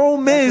this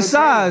grown man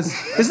size.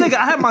 This nigga,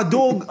 I had my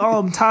dog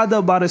tied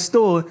up by the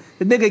store.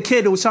 The nigga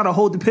kid that was trying to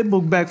hold the pit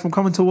bull back from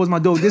coming towards my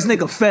dog. This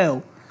nigga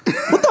fell.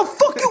 What the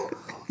fuck you?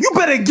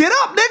 better get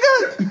up,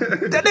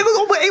 nigga. That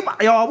nigga over 8 miles.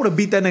 Yo, I would have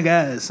beat that nigga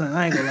ass, son.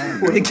 I ain't gonna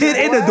lie. The kid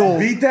in the door.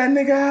 Beat that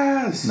nigga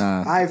ass.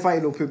 Nah. I ain't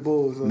fighting no pit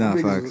bulls. So Nah,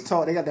 them niggas facts.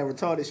 retarded. They got that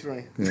retarded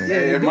strength.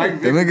 Yeah, Mike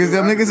Vick.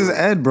 Them niggas is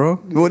Ed, bro.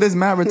 Well, this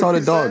mad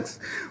retarded dogs.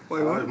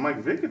 Wait, what? Mike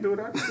Vick could do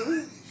that.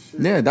 Too.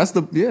 Yeah, that's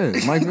the Mike.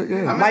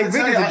 Yeah. Mike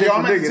Vick is a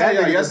different nigga. That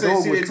nigga Yesterday,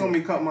 is see, they adorable. told me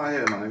to cut my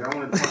hair, man. Like, I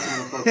wanted to punch him in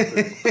the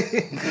fucking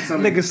face.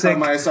 Nigga sick. Cut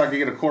my hair so I could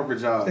get a corporate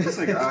job. This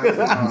nigga out here,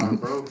 nah,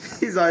 bro.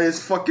 He's out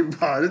his fucking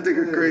bar. This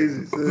nigga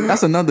crazy. son.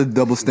 That's another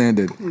double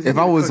standard. If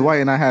I was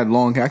white and I had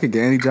long hair, I could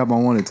get any job I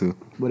wanted to.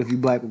 But if you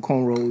black with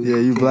cornrows, Yeah,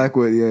 you black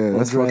with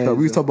that's fucked up.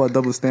 We was dreads, talking about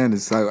double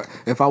standards. Like,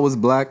 if I was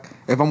black,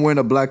 if I'm wearing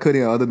a black hoodie,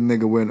 and other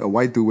nigga wearing a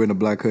white dude wearing a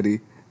black hoodie,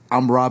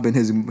 I'm robbing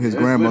his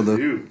grandmother,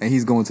 with you. and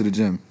he's going to the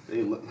gym.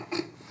 Hey, look.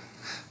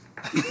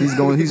 He's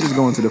just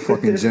going to the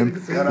fucking gym.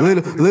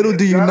 Little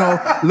do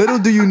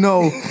you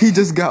know, he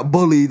just got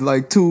bullied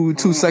like two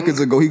seconds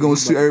ago. He gonna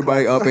shoot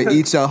everybody up and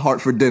eat your heart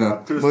for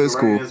dinner. But it's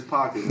cool.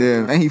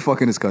 Yeah, and he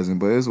fucking his cousin,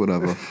 but it's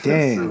whatever.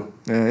 damn.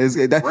 Yeah, it's,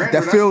 that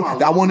Brandon, feel. that's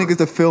my I want lover. niggas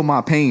to feel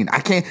my pain. I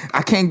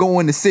can't go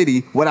in the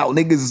city without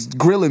niggas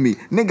grilling me.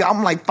 Nigga,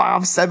 I'm like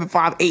 5'7",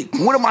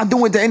 5'8". What am I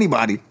doing to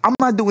anybody? I'm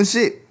not doing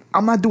shit.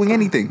 I'm not doing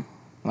anything.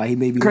 Like he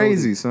may be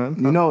Crazy, loaded. son.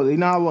 You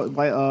know what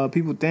like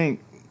people think,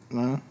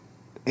 man.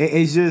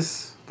 It's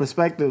just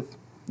perspective.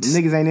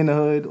 Niggas ain't in the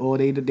hood, or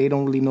they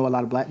don't really know a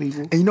lot of black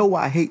people. And you know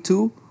what I hate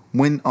too?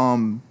 When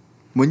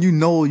you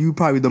know you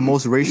probably the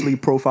most racially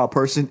profiled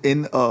person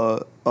in a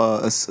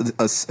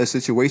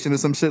situation or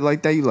some shit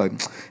like that, you like,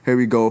 here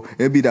we go.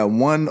 It'd be that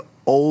one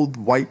old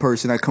white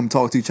person that come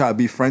talk to you, try to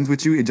be friends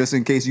with you, and just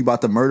in case you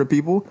about to murder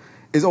people.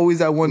 It's always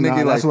that one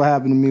nigga That's like, what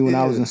happened to me when I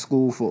Yeah. was in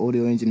school for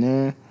audio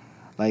engineering,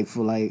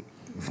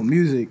 for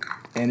music,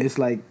 and it's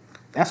like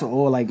that's what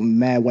all like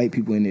mad white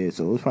people in there.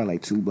 So it was probably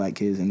like 2 black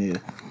kids in there.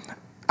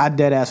 I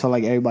dead ass felt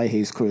like everybody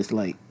hates Chris.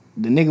 Like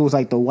the nigga was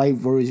like the white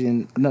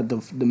version, not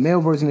the male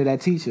version of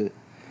that teacher.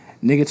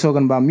 Nigga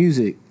talking about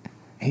music.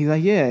 He's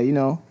like, yeah, you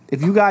know,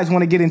 if you guys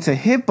want to get into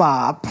hip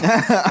hop,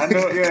 I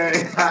know, yeah.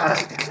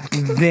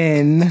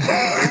 then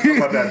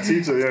About that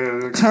teacher,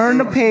 yeah. turn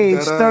to page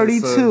Dead ass,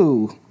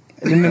 32.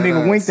 And then the Dead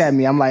nigga ass. winked at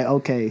me. I'm like,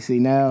 okay, see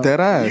now. that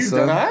ass. You son.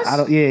 dead ass? I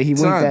don't. Yeah, he winked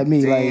Son, at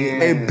me like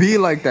It be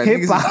like that. Hip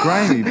Niggas is hop.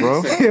 grimy,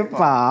 bro. hip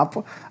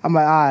hop. I'm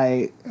like, all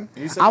right.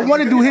 said I that want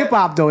to you do could hip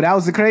hop though. That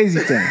was the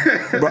crazy thing.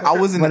 Bro, I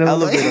was in the But it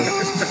was-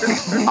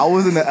 elevator. I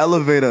was in the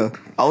elevator.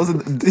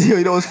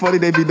 You know what's funny?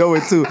 They be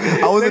knowing too.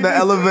 I was in the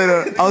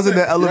elevator.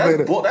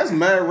 That's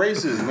mad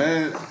racist,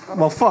 man.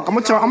 Well, fuck. I'm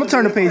gonna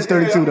turn to page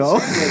 32 though.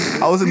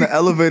 I was in the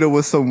elevator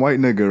with some white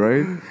nigga,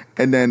 right?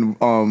 And then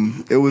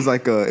it was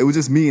like it was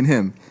just me and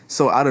him.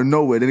 So out of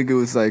nowhere, the nigga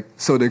was like,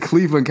 so the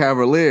Cleveland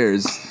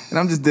Cavaliers, and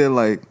I'm just there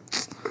like,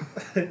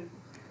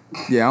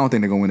 yeah, I don't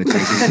think they're gonna win a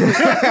championship.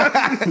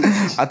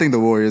 I think the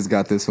Warriors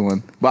got this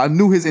one. But I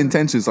knew his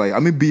intentions. Like,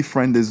 I'm gonna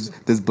befriend this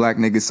black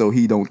nigga so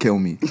he don't kill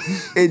me.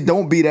 It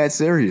don't be that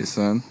serious,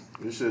 son.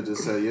 You should have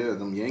just said, yeah,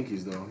 them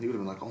Yankees, though. He would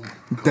have been like, oh,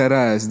 my That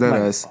ass.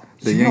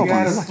 The you know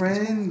Yankees. about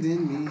friend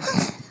in me.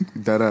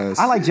 That ass.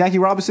 I like Jackie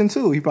Robinson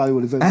too. He probably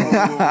would have said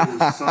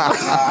that.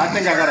 I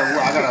think I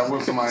gotta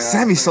whip somebody out.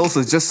 Sammy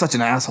Sosa's just such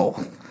an asshole.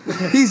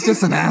 He's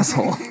just an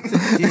asshole.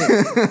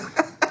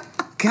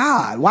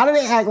 God, why do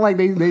they act like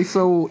they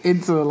so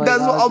into like?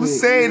 That's what I'm shit?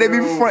 saying. They be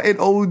fronting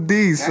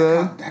OD,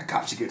 son. That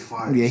cop should get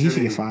fired. Yeah, he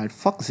should get fired.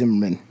 Fuck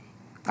Zimmerman.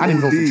 I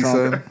didn't vote OD, for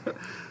Trump. son.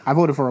 I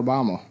voted for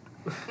Obama.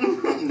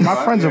 My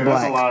friends are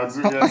black. That's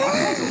a lot,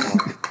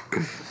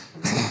 too.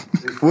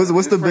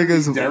 What's the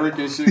biggest? Derek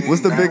and shit.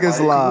 What's the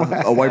biggest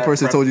lie a white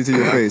person told you to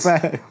your face?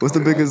 Fact. What's the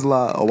biggest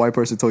lie a white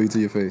person told you to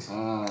your face? I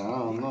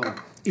don't know.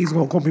 He's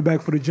gonna call me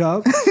back for the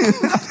job.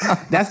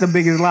 That's the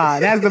biggest lie.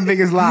 That's the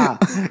biggest lie.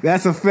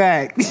 That's a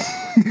fact.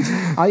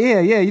 Oh yeah.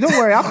 You don't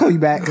worry. I'll call you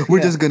back.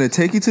 We're just gonna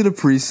take you to the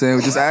precinct.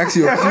 We'll just ask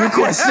you a few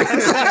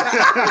questions.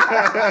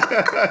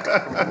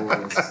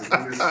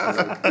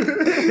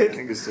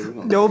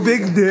 No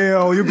big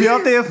deal. You'll be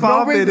out there in 5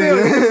 No big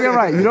minutes. deal. You're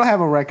right. You don't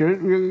have a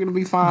record. You're gonna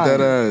be fine. That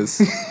ass.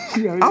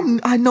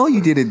 I know you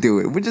didn't do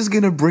it. We're just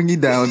gonna bring you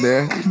down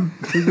there.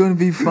 You're gonna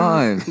be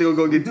fine. They'll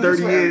go get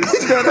 30 years.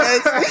 That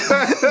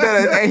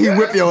ass. And he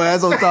whipped your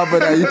ass on top of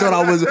that. You thought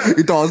I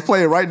was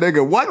playing right,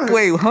 nigga. What?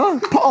 Wait, huh?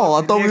 Paul,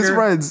 I thought we was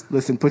friends.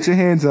 Listen, put your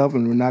hands up,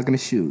 and we're not gonna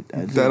shoot.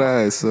 That's That it.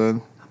 ass,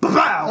 son.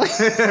 Wow.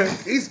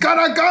 He's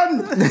got a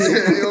gun.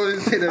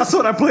 I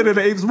saw that playing in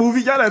the Apes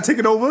movie. Y'all not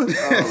taking over.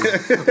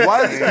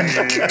 What?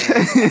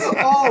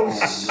 Oh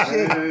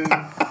shit.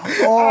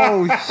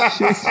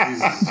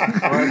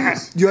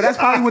 Yo, that's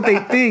probably what they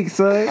think,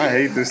 son. I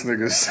hate this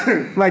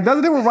nigga. Like,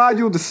 doesn't it remind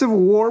you of the Civil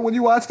War when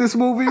you watch this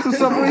movie for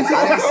some reason? See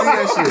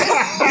that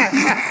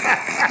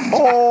shit.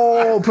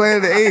 Oh,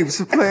 Planet of the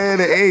Apes. Planet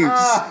of the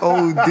Apes.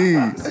 OD.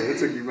 It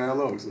took you mad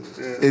long. So,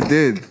 yeah. It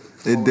did.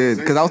 It did.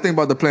 Because I was thinking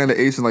about the Planet of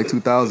the Apes in like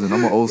 2000.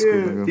 I'm an old school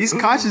nigga. These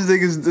conscious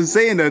niggas is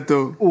saying that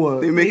though.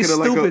 What? They make They it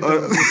like stupid,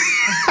 though.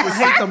 I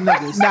hate them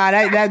niggas. Nah,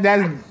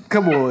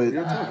 Come on.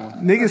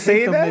 Niggas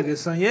saying Them that? niggas,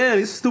 son. Yeah,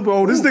 this stupid.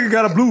 Oh, this nigga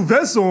got a blue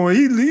vest on.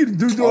 He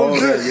do all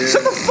this. yeah.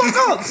 Shut the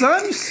fuck up,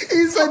 son. He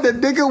said the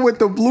nigga with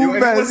the blue Yo,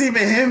 it wasn't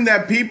even him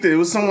that peeped it. It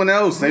was someone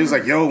else. They was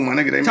like, "Yo, my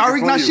nigga, they Tariq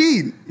making fun of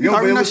you." Nasheed. Yo, but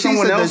Tariq it was Nasheed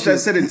someone said that else that shit.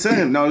 said it to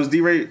him. No, it was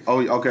D-Ray.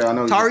 Oh, okay, I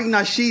know. Tariq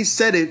Nasheed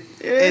said it,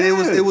 and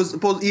it was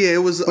supposed. Yeah,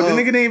 it was. But the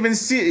nigga didn't even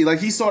see it. Like,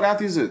 he saw it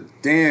after. He said,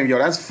 "Damn, yo,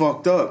 that's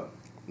fucked up."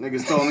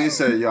 Niggas told me, he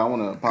said, "Yo, I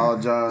want to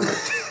apologize."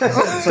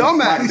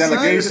 dumbass.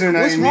 Delegation, Son.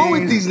 I What's ain't wrong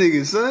mean. with these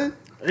niggas, son?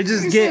 They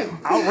just get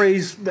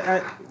outraged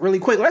really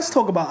quick. Let's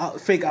talk about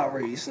fake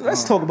outrage.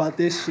 Let's talk about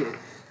this shit.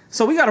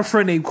 So we got a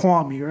friend named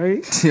Kwame,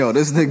 right? Yo,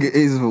 this nigga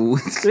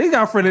is. He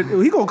got a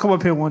friend. He gonna come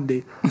up here one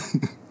day.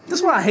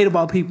 That's what I hate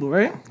about people,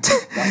 right?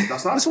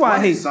 That's not That's why I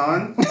funny, hate-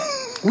 son.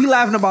 We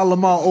laughing about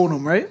Lamar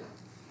Odom, right?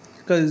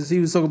 Because he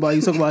was talking about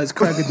his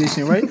crack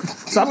addiction, right?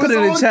 So I put it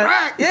in the chat.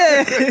 crack?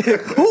 Yeah,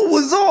 who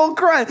was on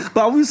crack?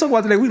 But we was talking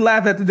about today. We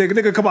laugh at the nigga.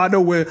 Nigga come out of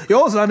nowhere.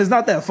 Yo, son, it's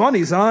not that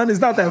funny, son. It's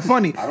not that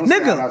funny, I don't see how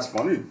nigga. that's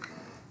funny.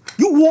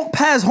 You walk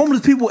past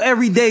homeless people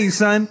every day,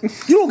 son.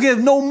 You don't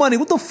give no money.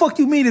 What the fuck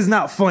you mean it's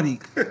not funny?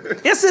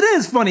 Yes, it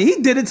is funny.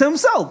 He did it to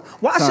himself.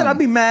 Why should I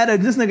be mad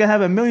at this nigga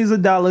having millions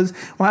of dollars,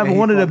 or having he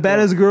one of the fucked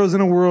baddest girls in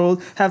the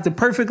world, have the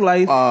perfect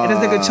life, and this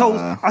nigga chose?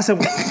 I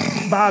said,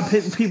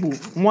 5 people.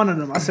 One of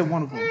them. I said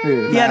one of them.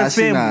 He had Nah, a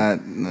she family.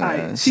 not, nah. All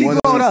right, she One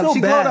of glowed them- up. She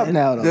So glowed up bad.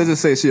 now, though. Let's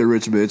just say she a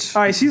rich bitch.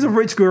 All right, she's a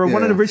rich girl,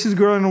 one of the Yeah. richest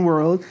girl in the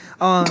world.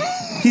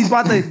 He's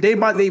about to. They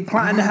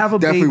plotting to have a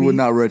Definitely baby. would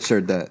not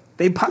redshirt that.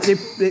 They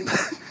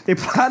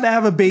plotting to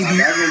have a baby.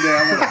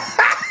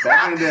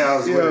 Back in the day, I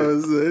was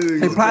with it.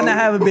 They plotting to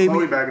have a baby.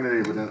 Chloe back in the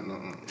day, but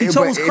then, He But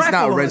chose it's crack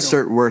not over her, red though.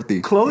 shirt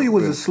worthy. Chloe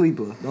was a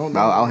sleeper.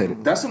 I'll hit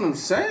it. That's what I'm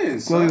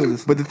saying, Chloe son.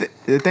 was a But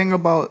the thing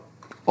about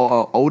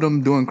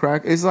Odom doing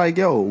crack, it's like,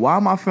 yo, why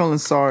am I feeling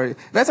sorry?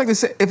 That's like to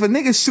say, if a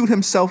nigga shoot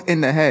himself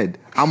in the head,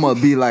 I'm gonna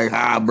be like,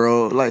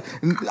 bro, like,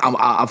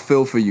 I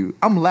feel for you.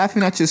 I'm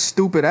laughing at your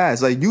stupid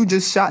ass. Like, you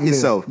just shot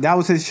yourself. That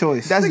was his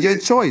choice. That's your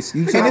choice.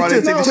 And Oh,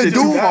 they take this shit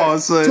too far,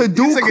 son. to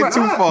do You take it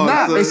too far,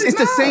 Nah, son. it's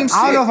the same shit.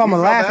 I don't know if I'm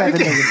gonna laugh at the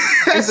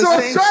nigga. It's the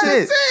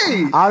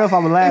same shit. I don't know if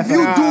I'm gonna laugh If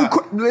you at do, him.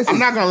 listen, I'm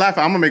not gonna laugh.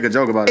 I'm gonna make a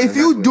joke about it. if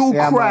you do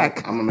Yeah,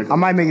 crack, I'm gonna make. I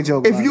might make a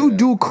joke. if about you it.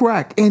 do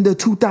crack in the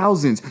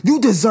 2000s, you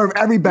deserve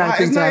every bad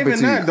thing it's to not happen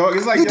even to you. that, dog.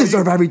 It's like, you yo,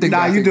 deserve everything. Nah,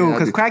 bad you thing do, to 'cause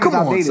happen. crack is Come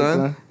on, outdated, son.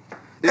 son.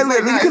 Hey, look,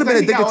 you could have been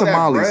addicted to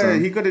Molly,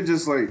 son. He could have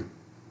just like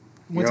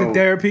Went to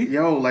therapy.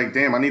 Yo, like,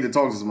 damn, I need to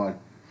talk to somebody.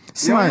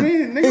 Son,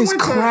 Nigga it's went to-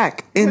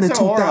 crack in the went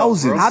to oral,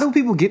 2000s. bro. How do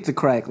people get to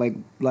crack? Like,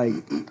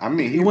 I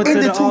mean, he went In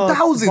to the the,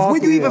 2000s,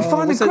 where you even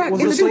finding what's it- crack?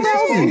 what's In the it-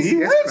 2000s? He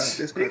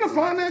rich. He can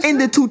find that. In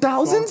the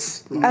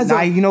 2000s? As nah,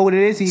 a, you know what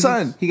it is?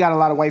 Son. He got a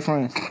lot of white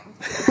friends.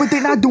 but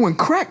they're not doing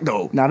crack,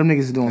 though. Nah, them niggas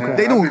is doing crack.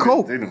 They doing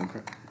coke. They doing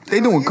crack. They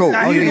doing coke.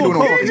 Nah, Oh, he they doing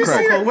doing coke. fucking You see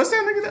crack. that? What's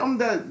that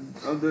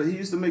nigga? He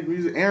used to make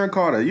music. Aaron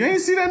Carter. You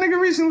ain't see that nigga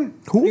recently?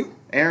 Who?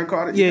 Aaron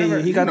Carter. Yeah, You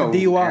yeah, he you got the know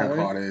DUI, who Aaron right?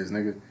 Carter is,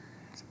 nigga.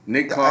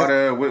 Nick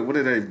Carter. What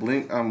did they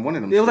blink? One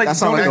of them. It was like That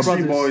sound like Jonas a-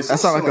 Brothers. Boys. That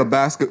sound like a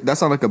basket. That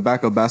sound like a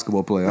backup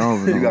basketball player. I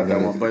don't know. You got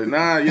that one, but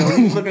nah, yo,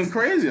 he was looking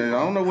crazy. I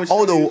don't know what.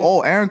 Oh, show he was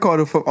on. Aaron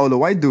Carter from the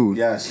white dude.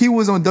 Yes. He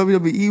was on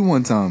WWE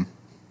one time.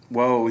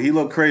 Whoa, he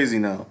looked crazy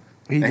now.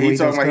 He And he does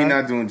talking about he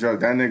crack? not doing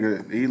drugs. That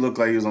nigga, he looked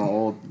like he was on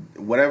all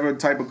whatever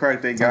type of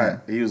crack they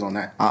got. He was on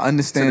that. I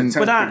understand. To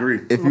the But I, degree.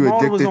 If you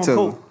Lamar was addicted on to-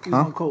 coke. He was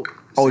huh? on coke.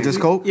 Oh, just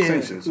coke? Yeah.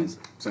 Same shit. Same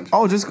shit.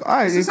 Oh, just all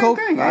right. It's the yeah, same coke.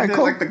 thing. All right, Ain't it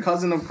coke. like the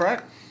cousin of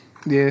crack.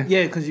 Yeah.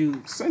 Yeah, because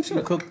you Same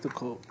shit. cooked the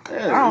coke. Yeah, I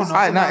don't know. All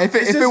right, now if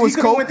It's it just, was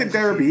he coulda coke, went to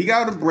therapy. He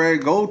got the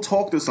bread. Go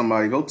talk to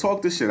somebody. Go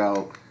talk this shit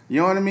out. You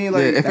know what I mean?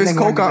 Like, yeah, if That it's nigga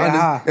coke, went to I bed high.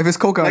 understand. If it's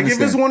coke, I like if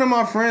understand. it's one of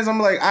my friends, I'm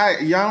like,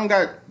 y'all don't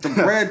got the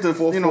bread to,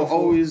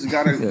 always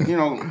gotta, you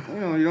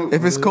know,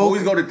 If it's coke-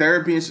 always go to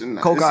therapy and shit.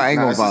 Nah, Coke, I ain't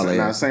gonna it's just- violate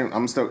Nah, it. same.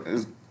 I'm still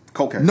it's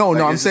cocaine. No,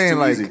 Like, I'm it's just saying too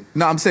like, easy.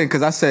 no, I'm saying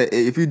because I said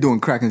if you're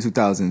doing crack in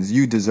 2000s,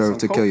 you deserve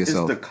to Coke kill is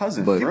yourself. the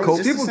cousin, but bro. coke,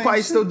 It's the People same probably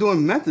shit. still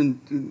doing meth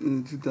in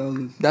the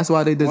 2000s. that's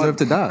why they deserve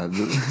to die.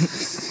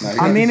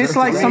 I mean, it's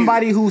like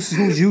somebody who's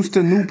used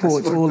to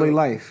Newports all their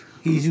life.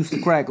 He's used to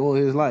crack all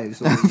his life.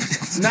 So.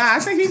 Nah, I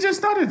think he just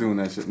started doing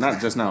that shit.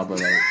 Not just now, but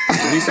like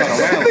when he started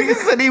around. Nigga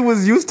said he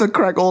was used to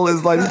crack all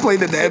his life. He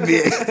played in the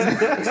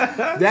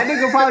NBA. That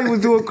nigga probably was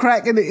doing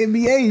crack in the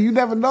NBA. You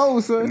never know,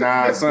 son.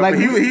 Nah, son, Like,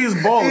 but he was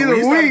balling. he's When a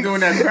he started weak. doing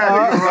that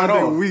crack, he was right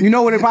off. You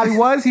know what it probably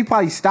was? He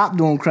probably stopped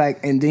doing crack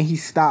and then he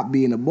stopped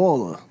being a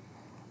baller.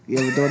 You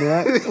ever thought of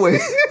that?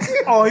 Wait,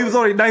 Oh, he was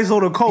already nice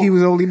on the coke. He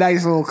was only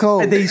nice little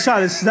cold. and then he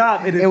tried to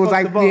stop. And It was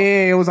like, fucked him up.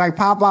 yeah, it was like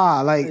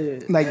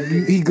Popeye. Like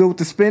he good with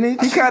the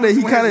spinach. he kind of,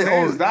 When his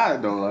hands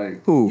died though,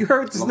 like who? You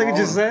heard what this nigga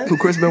just said? Who?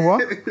 Chris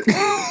Benoit?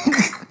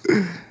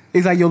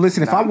 He's like, yo,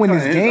 listen, if I I'm win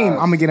this cutting his game, eyes.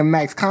 I'm gonna get a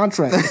max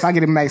contract. If I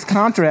get a max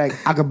contract,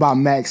 I could buy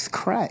max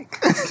crack.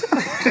 Yo,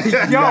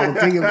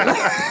 think of it.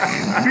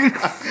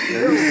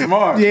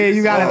 smart. Yeah,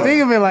 you gotta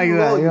think of it like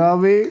that. You know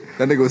what I mean?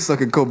 That nigga was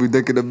sucking Kobe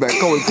dick in the back.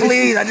 Kobe,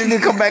 please, I just need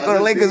to come back on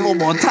the Lakers one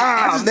more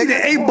time. I need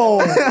an A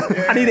ball.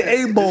 I need an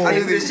A ball.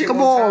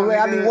 Come on, man.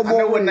 I need one I know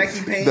more what ring.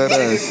 Nike paint. That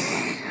ass.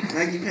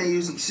 Like you can't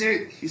use some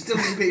shit. You still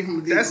get paid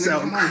from the That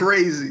sounds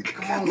crazy.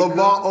 on,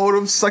 LeVar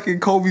Odom sucking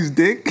Kobe's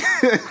dick.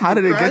 How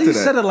did it How get you to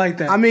said that? it like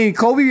that? I mean,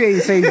 Kobe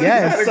ain't say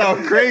yes.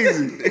 Sound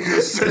crazy.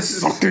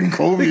 Sucking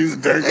Kobe's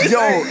dick. Yo,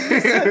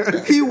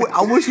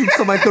 I wish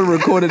somebody could have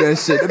recorded that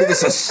shit. That nigga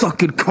said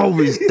sucking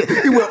Kobe's dick.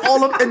 He went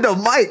all up in the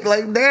mic,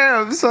 like,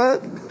 damn, son.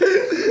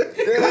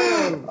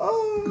 Damn.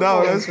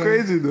 No, that's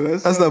crazy, though.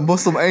 That's the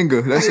Muslim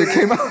anger. That shit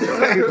came out.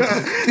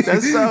 That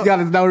You sound,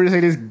 gotta know to say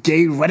this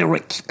gay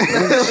rhetoric.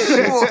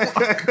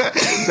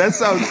 that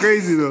sounds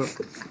crazy, though.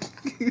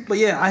 But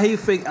yeah, I hate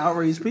fake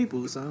outraged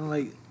people. So I'm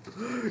like,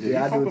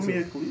 Yeah, I do it too.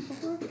 Mia Khalifa,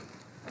 bro?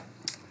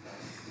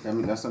 I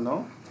mean, that's a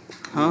no.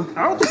 I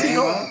don't think she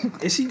know.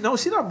 Is she? No,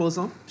 she's not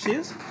Muslim. She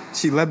is.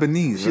 She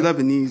Lebanese. She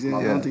Lebanese. Yeah,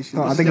 I don't think she.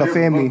 No, I think her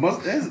family.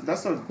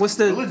 That's a What's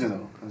the- religion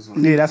though.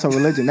 Yeah, that's a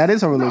religion. That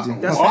is a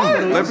religion. That's Oh,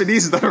 fine. Lebanese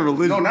is not a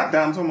religion. No, not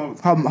that. I'm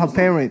talking about. Her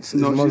parents.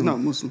 No, is she's Muslim. not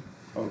Muslim.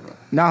 Okay.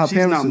 Nah, her She's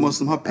parents not is-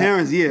 Muslim. Her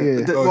parents, yeah.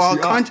 Yeah. The- Oh, well, she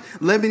her country,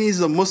 Lebanese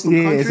is a Muslim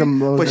Yeah, country, it's a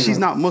Muslim but she's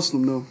country. not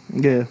Muslim though.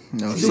 Yeah.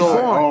 No, She's so,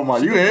 foreign. Oh my,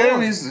 you hear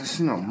me? She's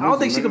not I don't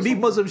think she Muslim, can be nigga.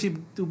 Muslim. She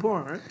do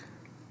porn, right?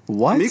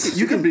 what?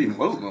 You can be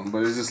Muslim,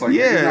 but it's just like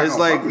Yeah, it's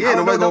like I yeah,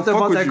 don't nobody know gonna nothing fuck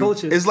about with that you.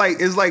 culture. It's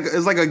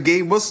like a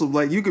gay Muslim.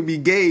 Like you could be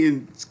gay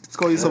and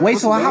call yourself. Wait,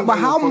 so Muslim, how, but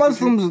nobody how gonna fuck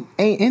with you. Muslims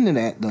ain't into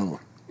that though?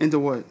 Into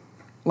what?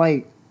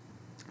 Like,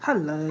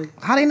 Hello.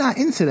 how they not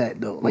into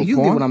that though? Like, Well, you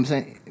porn? get what I'm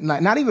saying?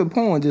 Like, not even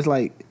porn, just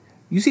like,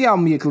 you see how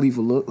Mia Khalifa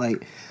look?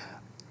 Like,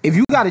 if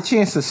you got a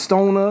chance to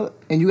stone her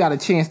and you got a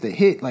chance to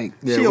hit, like,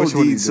 Yeah, She which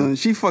one you OD'd, son.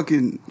 She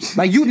fucking.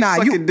 like you she nah,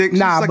 you sucking dick. She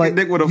nah, sucking but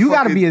dick with a you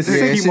gotta fucking be a dick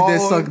sick. she did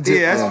suck dick,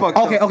 Yeah, that's yeah. fucked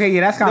Okay, up. okay, yeah,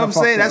 that's You know kind what of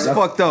I'm saying? That's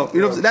fucked up.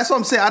 You know, that's what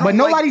I'm saying. I don't But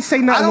nobody like, say I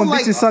nothing don't when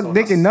like, bitches suck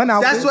dick and none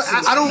out. That's what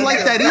I don't like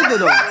that either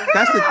though.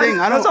 That's the thing.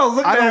 I don't. That's what I was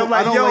looking I at, don't. I'm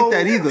like, I don't yo. like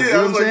that either. Yeah, You know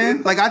I what was I'm saying?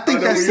 like, Like I think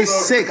I know that's where you just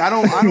go. sick. I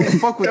don't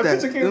fuck with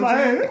that. Picture You came know in what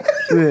my I'm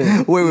saying? head.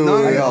 Yeah. Wait,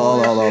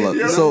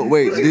 hold up. So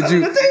wait, did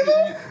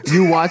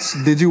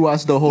you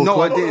watch the whole No,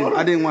 I clip? didn't.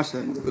 I didn't watch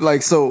that.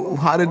 Like, so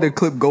how did the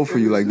clip go for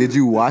you? Like, did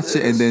you watch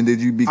it and then did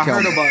you become? I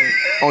heard about it.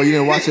 Oh, you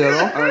didn't watch it at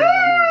all?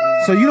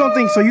 So you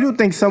don't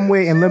think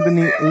somewhere in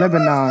Lebanon?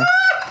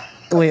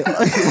 Wait,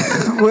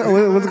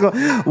 what's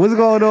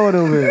going on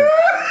over there?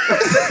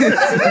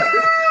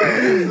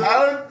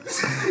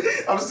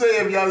 I'm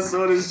saying if y'all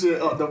saw this shit,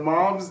 the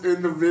mom's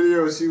in the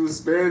video, she was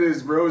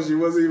Spanish, bro. She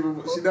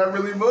not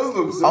really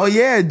Muslim. So. Oh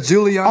yeah,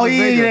 Juliana. Oh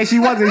yeah, Vega. yeah, she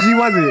wasn't.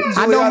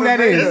 I know who that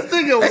is. This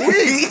nigga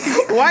weak.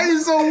 Why you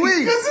so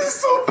weak? This is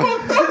so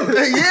fucked up.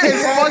 Yeah,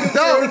 it's fucked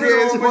up.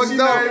 Yeah, it's fucked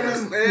up.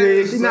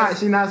 Yeah, she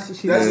not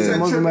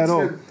Muslim at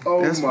all.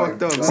 Oh That's my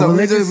fucked up. God. So we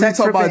Religious sex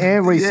talk about tripping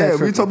and race sex we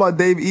tripping. talk about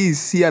Dave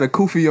East. He had a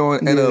kufi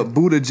on and a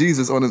Buddha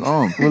Jesus on his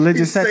arm.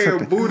 Religious sex saying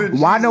tripping. Buddha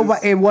Why Jesus.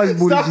 nobody? It was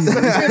Buddha Jesus.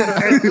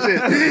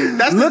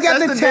 Look at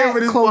the name tat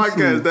of this closely.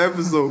 podcast, the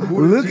episode.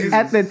 Buddha Look Jesus.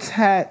 at the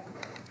tat.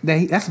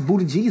 That's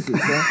Buddha Jesus,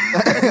 man.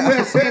 You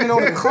were standing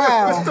on the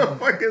cloud,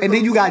 and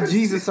then you got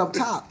Jesus up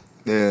top.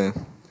 Yeah.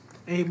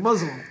 Ain't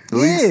Muslim. At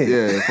least,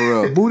 yeah, for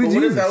real. Buddha But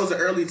what if Jesus. that was an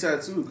early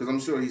tattoo? Because I'm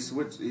sure he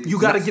switched. You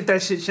got to get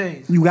that shit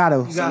changed. You gotta.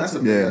 You got That's a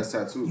to. big Yeah. ass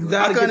tattoo. You bro.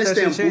 got I to can get that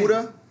understand shit changed.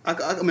 Buddha.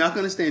 I mean, I can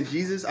understand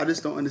Jesus. I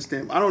just don't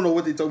understand. I don't know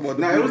what they talk about.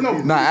 Nah, it was no.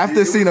 Nah,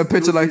 after seeing a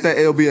picture like that,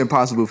 it'll be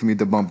impossible for me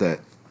to bump that.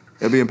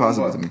 It'll be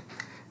impossible What? to me.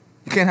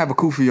 You can't have a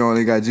kufi on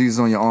and got Jesus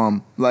on your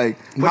arm. Like,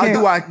 how yeah,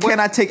 do I?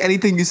 Can I take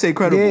anything you say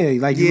credible? Yeah,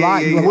 like you Yeah,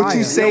 lie. yeah, You yeah. What lying.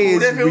 you say is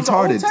What if it was an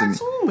old retarded to me.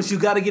 tattoo? But you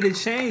got to get it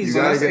changed. You So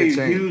gotta that's get a it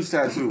changed. huge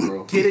tattoo,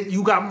 bro. Get it.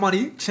 You got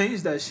money.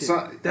 Change that shit.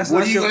 So, That's what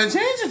not are you your- gonna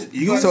change it?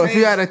 You gonna So if you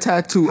change- had a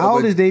tattoo, How of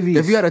old a, is Dave East?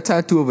 If you had a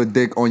tattoo of a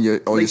dick on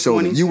your Late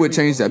shoulder, 20s. you would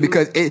change that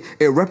because it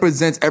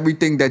represents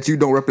everything that you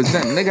don't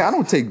represent. Nigga, I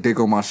don't take dick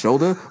on my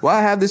shoulder. Why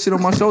I have this shit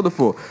on my shoulder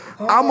for?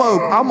 I'm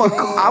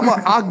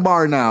a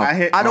Akbar now.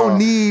 I don't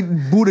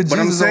need Buddha Jesus But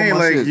I'm saying on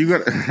my like shit. you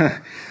got.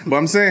 But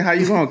I'm saying how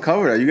you gonna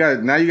cover that? You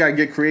got now. You gotta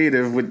get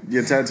creative with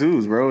your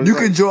tattoos, bro. It's You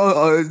like- could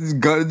draw a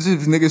gun,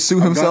 just nigga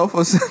shoot himself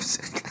or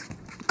something.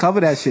 Cover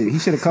that shit. He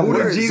should have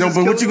covered it. So,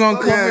 but what you gonna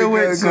cover Yeah, it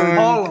with, son?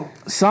 All of them.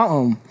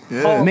 Something.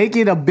 Yeah. Make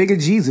it a bigger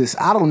Jesus.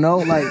 I don't know.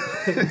 Like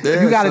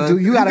Yeah, you gotta son. do.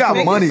 You gotta got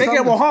cover money. Make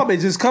it Muhammad.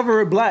 Just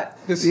cover it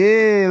black. Just-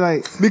 Yeah,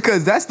 like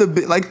Because that's the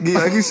like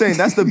you saying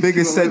that's the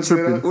biggest set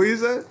tripping. What you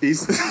said?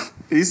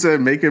 He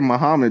said making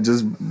Muhammad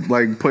just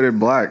like put it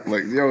black.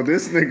 Like yo,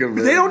 this nigga.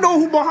 Man. They don't know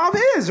who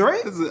Muhammad is,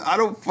 right? I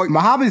don't fuck.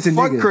 Muhammad's a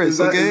fuck nigga. Chris. Is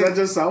that, Okay. is that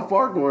just South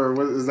Park or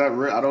what, is that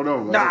real? I don't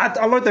know. Man. Nah,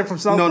 I learned that from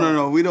South No, Park. no,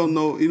 no. We don't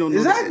know. You don't know.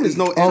 Exactly. There's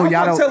no. oh I'm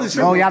y'all telling don't.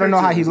 you, Oh y'all don't know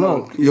how he pictures,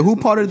 look. Yo, who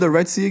part of the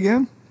Red Sea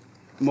again?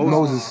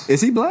 Moses.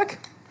 Is he black?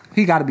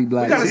 He gotta be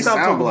black. We gotta He stop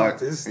sound talking black. about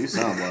this. He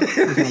sound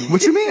black.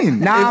 What you mean?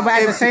 Nah, but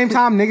at the same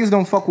time, niggas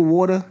don't fuck with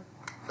water.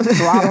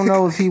 So I don't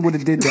know if he would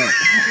have did that.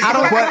 I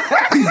don't.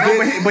 But he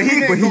did. but he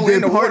didn't go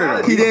in the part water,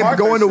 of though. He He didn't part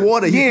go that in the shit.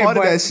 water. He Yeah, part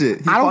of but that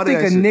shit. He I don't part of think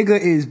a that shit. nigga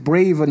is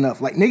brave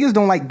enough. Like niggas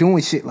don't like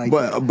doing shit like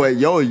that. But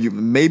yo,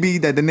 maybe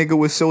that the nigga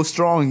was so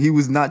strong, he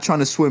was not trying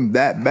to swim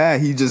that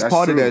bad. He just That's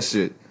part of true. that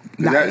shit.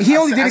 Nah, he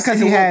only did it because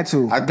he had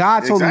to.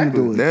 God told him to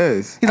do it.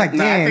 Yes. He's like,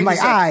 Nah, I damn, think like,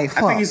 he said, alright, I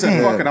think he fuck. said,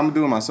 damn. fuck it, I'm gonna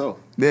do it myself.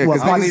 Yeah, What,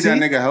 because I don't Fuck need that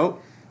see? nigga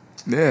help.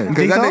 Yeah, because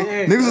think so?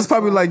 niggas was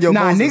probably like, yo,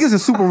 Nah, Moses. niggas are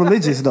super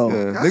religious though.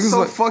 Yeah, That's niggas so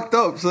like, fucked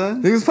up,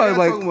 son. niggas probably Why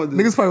like, y'all talking about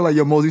this? niggas probably like,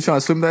 yo, Moses, you trying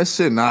to swim that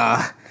shit?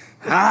 Nah.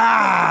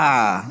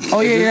 Ah.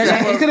 Oh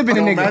yeah, it could have been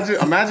a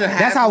nigga. Imagine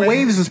That's how halfway-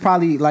 waves was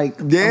probably like.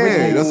 Yeah,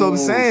 originally. that's what I'm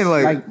saying.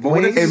 Like, But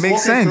what if it he's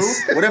makes walking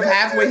sense. through? What if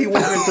halfway he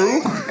walking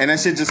through and that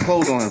shit just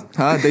closed on him?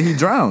 Huh? Then he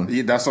drowned.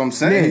 Yeah, that's what I'm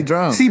saying. He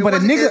drowned. See, but a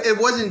nigga. It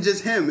wasn't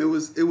just him. It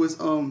was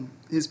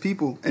his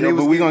people. And Yo, it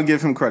was but we gonna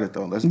give him credit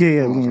though. Let's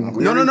Yeah. No.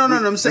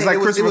 I'm saying like it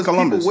was Christopher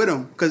Columbus. people with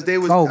him because they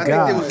was. Oh, I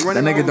God. think they was That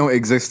running. nigga around. don't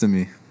exist to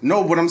me.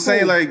 No, but I'm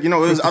saying like, you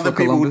know, it was other Christopher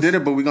people who Columbus. did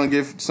it, but we're gonna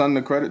give son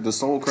the credit, the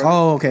sole credit.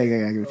 Oh, okay,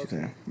 I get what you're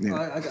saying.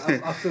 Yeah.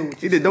 I feel what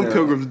He you did them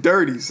pilgrims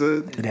dirty,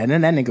 son. That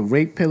nigga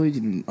rape, pillage,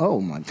 and oh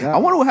my god. I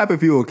wonder what happened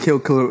if you would kill.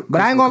 But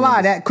I ain't gonna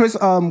lie, that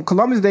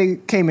Columbus Day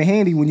came in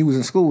handy when you was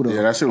in school though.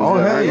 Yeah, that shit was Oh,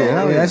 lit. hell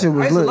yeah. that shit I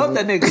was used to lit. love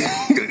that nigga.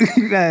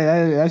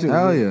 that shit was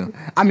Hell lit.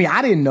 yeah. I mean,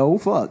 I didn't know.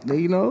 Fuck,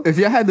 you know, If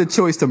y'all had the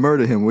choice to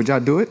murder him, would y'all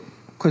do it?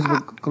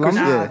 Columbus.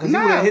 Nah, because he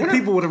would have hit what-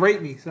 people would have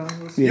raped me. So.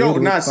 Yeah, Yo, they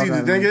nah, would've see, fuck the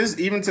out thing of me. is,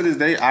 even to this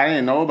day, I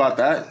didn't know about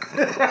that.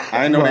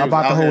 I didn't know What, he was about the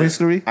out whole here-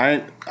 history?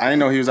 I didn't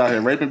know he was out here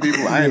raping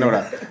people. I didn't know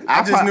that.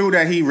 I just knew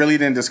that he really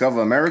didn't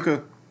discover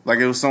America. Like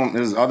it was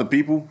other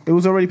people. It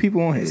was already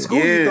people on here.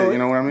 Yeah, you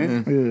know what I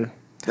mean? Yeah.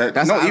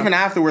 That's- I- Even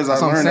afterwards, I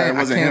That's what I'm learned that saying. it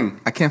wasn't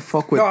him. I can't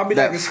fuck with No, I mean,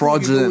 that like,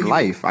 fraudulent you-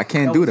 life. I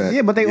can't do that.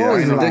 Yeah, but they Yeah,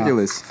 always I know. lie.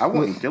 ridiculous. I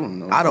wouldn't kill him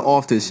though. I'd have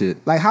off this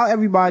shit. Like how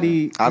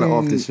everybody I'd have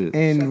off this shit.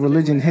 in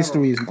religion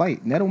history is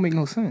white. That don't make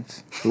no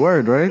sense.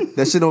 Word, right?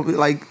 That shit don't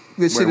like.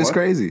 This shit Wait, is what?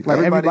 crazy. Like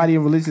everybody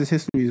in religious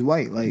history is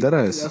white. Like That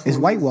is. it's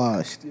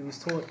whitewashed. It was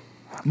taught.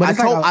 But I it's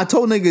like told I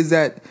told niggas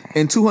that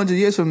in 200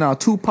 years from now,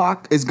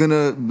 Tupac is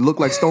gonna look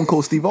like Stone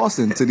Cold Steve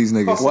Austin to these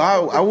niggas.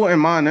 Well, I wouldn't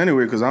mind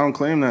anyway because I don't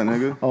claim that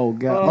nigga. oh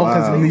god,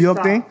 because of the New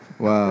York thing.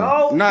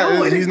 Wow.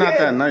 He's not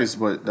that nice,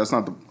 but that's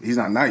not the. He's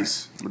not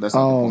nice, but that's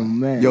not Oh the point.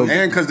 man, Yo,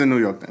 And because the New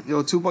York thing.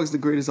 Yo, Tupac's the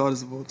greatest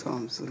artist of all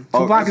time, son.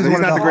 Tupac is he's one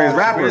of not the the greatest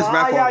rapper. Greatest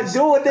rap Why y'all artist.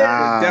 doing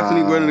that?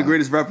 Definitely one of the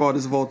greatest rap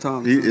artists of all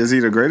time. Is he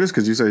the greatest?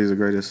 Because you say he's the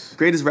greatest.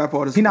 Greatest rap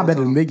artist. he of not all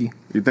better time. than Biggie.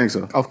 You think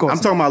so? Of course I'm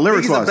talking about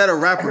lyrics He's a wise. better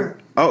rapper.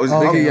 Oh, it's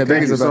Oh, Biggie. okay, yeah,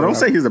 Thank Biggie's you. a So better don't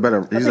say he's the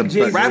better. He's a think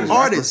Jay-Z better. Rap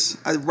artist.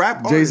 A rap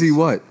artist. Jay-Z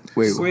what?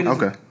 Wait.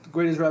 Greatest, Okay.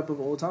 greatest rapper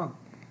of all time.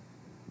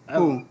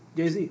 Who?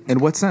 Jay-Z. In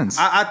what sense?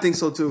 I think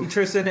so too.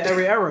 Transcended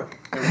every era.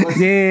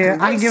 Yeah,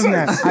 I can give him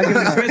that. I give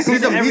him that.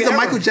 Transcended He's every the era.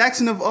 Michael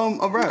Jackson of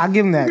rap. I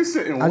give him that. I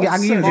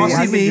give Jay.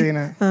 I give Jay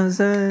that.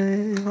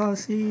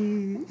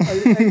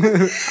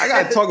 I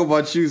gotta talk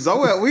about you.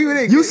 So we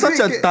didn't. You we such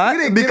a didn't thought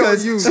we didn't get on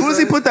because you, as soon as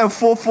he son. put that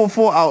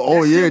 444 out,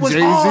 oh That yeah, shit was Jay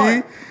Z.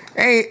 hard.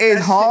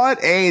 It's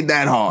hard. Ain't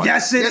that hard?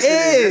 Yes, it Yes, it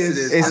is. is.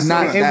 Yes, it is. It's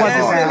not It that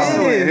wasn't hard. that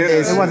hard.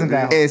 Yes, It wasn't that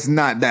hard. It's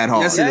not that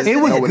hard. Yes, it is. It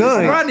was No, it is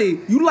good. not. Ronnie,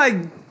 you like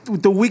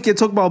the weekend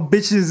talk about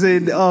bitches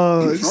and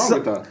What's wrong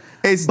with that?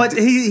 It's but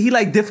he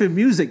like different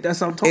music.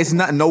 That's what I'm talking it's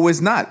not. No,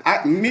 it's not.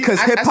 Because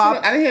I hip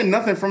hop. didn't hear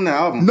nothing from the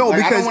album. No, I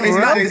don't because wanna it's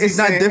hear not- Jay-Z it's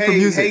not saying, different hey,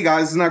 music. Hey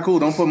guys, it's not cool.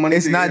 Don't put money.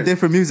 It's to not your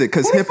different music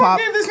because Who the hip fuck hop.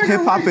 gave this nigga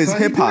Hip hop rights, is son?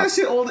 He hip do hop. that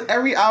shit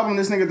every album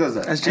this nigga does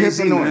that. That's Hip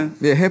Jay-Z, annoying. man.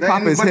 Yeah, hip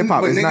hop is But- hip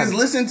hop. But It's niggas not.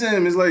 listen to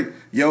him. It's like,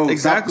 yo,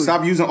 Exactly.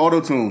 stop using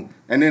auto-tune.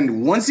 And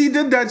then once he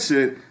did that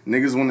shit,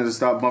 niggas wanted to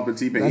stop bumping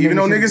T-Pain. That Even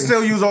though nigga niggas should-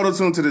 still use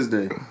auto-tune to this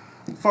day.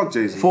 Fuck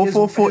Jay-Z.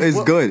 444 is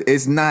what- good.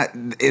 It's not.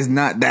 It's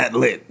not that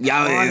lit.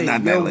 Y'all, it's Ronnie,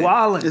 not that you're lit.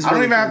 wildin'. It's I don't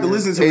really even have to good.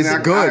 listen to it. It's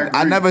and good. I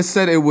agree. never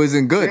said it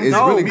wasn't good. It's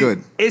No, really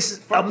good. It's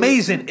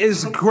amazing.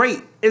 It's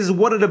great. It's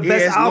one of the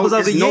best it's albums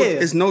of the year.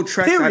 It's no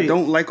tracks I Period.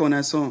 don't like on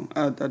that song.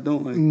 I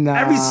don't like. Nah.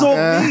 Every song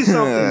means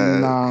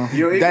something. Nah.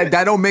 Yo,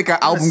 That don't make an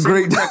album single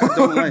great. track I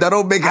don't like. That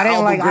don't make an I didn't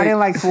album like. great. I didn't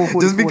like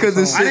 444. Just because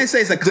it's song. I didn't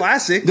say it's a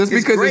classic. just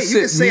It's because great. this You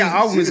can shit say an means-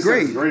 album is It's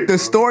great. great. The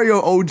story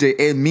of OJ,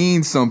 it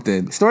means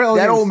something. Story of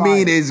that OJ don't was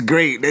mean fire. it's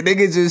great. The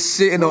nigga just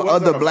shitting on was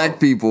other that black about?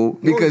 people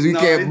because we No,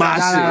 can't it's buy not.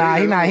 Nah, shit. nah,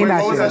 he not. He What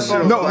not was that shit.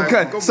 song? No,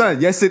 okay,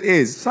 son. Yes, it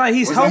is. Son,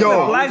 he's What's helping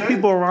that? black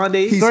people,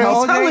 Rondé. He's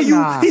helping- telling you.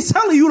 Nah. He's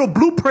telling you the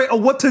blueprint of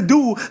what to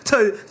do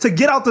to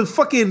get out the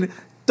fucking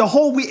the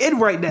hole we in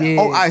right now. Yeah.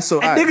 Oh, I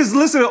so And I. niggas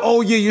listen to, oh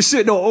yeah, you're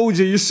shitting on OJ,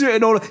 you're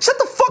shitting on. Shut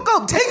the fuck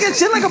up. Take that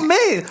shit like a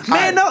man.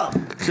 Man up.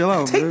 Chill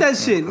out. Take man. that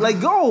shit. Like,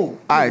 go. All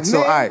right, so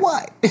Man, all right,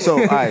 what? so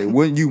all right.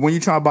 When you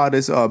try to buy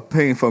this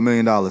paying for $1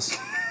 million,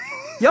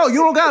 Yo, you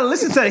don't gotta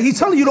listen to that. He's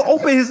telling you to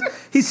open his.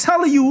 He's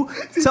telling you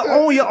to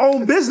own your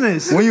own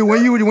business. when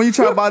you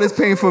try to buy this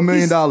paying for $1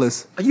 million,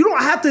 You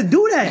don't have to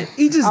do that.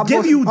 He just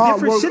give you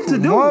different shit to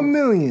do. 1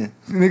 million.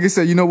 nigga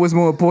said, you know what's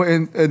more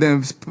important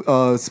than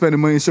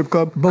spending money in strip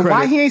club? But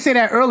why he ain't say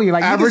that earlier?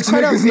 Like Average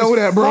credit niggas is know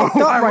that, bro. fucked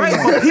up All right right,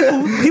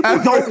 now. but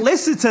people don't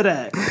listen to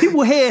that.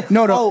 People hear,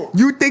 No, no. oh,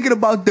 You thinking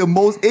about the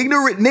most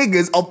ignorant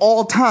niggas of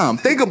all time.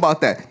 Think about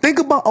that. Think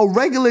about a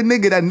regular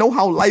nigga that know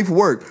how life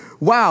work.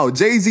 Wow,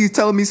 Jay-Z's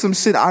telling me some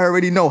shit I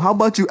already know. How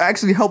about you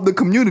actually help the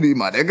community,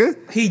 my nigga?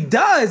 he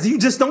does. You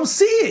just don't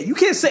see it. You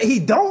can't say he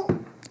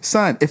don't.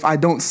 Son, if I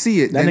don't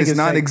see it, That then it's nigga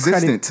said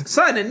non-existent.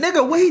 Son, the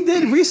nigga, what he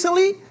did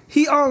recently,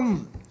 he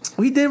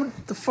did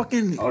the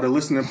fucking Oh, the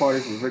listening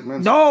party for Vic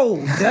Mensa. no,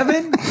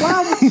 Devin.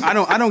 Wow.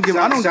 I don't give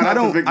Shout out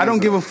to Vic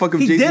a fuck if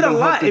He Jay-Z did a don't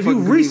lot. help the If you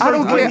fucking research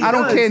community. I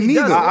don't care. I don't care He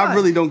neither. does a lot. I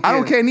really don't care. I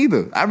don't care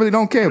neither. I really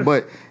don't care.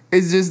 But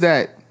it's just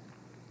that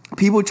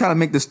people try to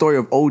make the story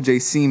of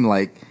OJ seem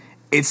like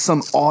it's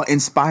some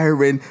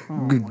awe-inspiring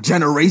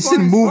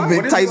generation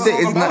movement type thing.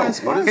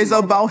 It's not. It's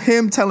about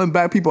him telling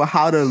black people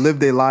how to live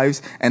their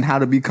lives and how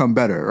to become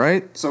better,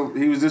 right? So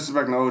he was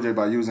disrespecting OJ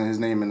by using his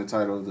name in the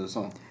title of the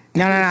song.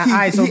 No. He, All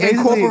right, so he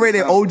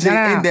incorporated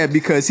OJ in there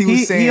because he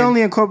was saying he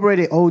only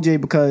incorporated OJ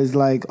because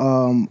like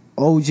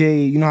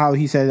OJ, you know how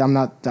he said I'm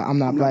not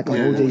black like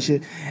OJ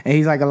shit, and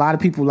he's like a lot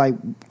of people like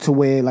to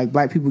where like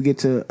black people get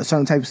to a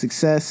certain type of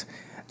success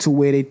to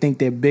where they think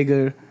they're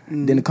bigger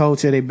than the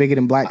culture, they're bigger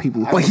than black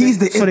people. But he's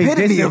the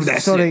epitome of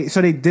that shit.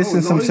 So they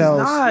distance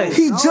themselves.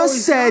 He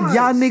just said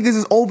y'all niggas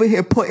is over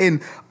here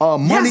putting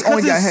money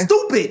on your head.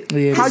 Stupid.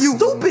 Yeah, How you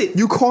stupid?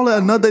 You call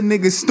another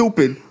nigga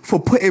stupid for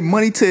putting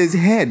money to his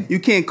head? You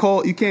can't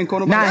call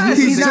nobody. Nah, he's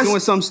he's just not- doing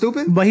something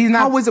stupid. But he's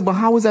not. How is it? But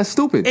how is that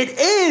stupid? It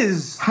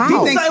is. How? He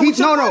No. thinks With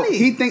your money.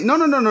 He think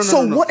no.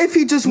 So no. what if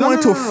he just No,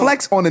 wanted no, to no, no.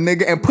 flex on a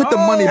nigga and put the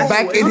money No,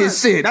 back in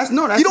his shit?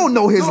 You don't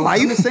know his life.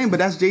 I'm just saying, but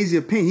that's Jay-Z's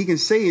opinion. He can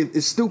say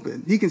it's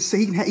stupid. He can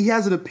say he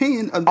has an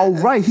opinion. Oh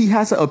right, he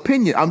has an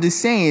opinion. I'm just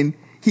saying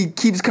he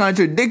keeps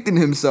contradicting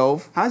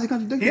himself. How's he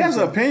contradicting? He has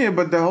an himself? opinion,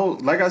 but the whole,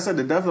 like I said,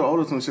 the death of the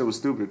Autotune shit was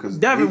stupid. Because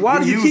Devin,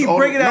 why do you keep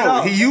bringing that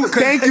up? He used.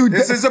 Thank you.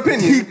 It's his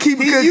opinion. He keep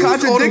used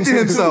contradicting Auto-Tune,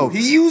 himself. too.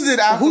 He used it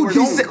afterwards.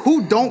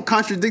 Who don't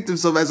contradict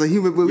themselves as a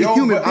human? We Yo,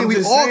 human but being. I'm We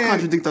just all saying-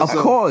 contradict Of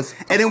ourselves. course.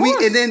 And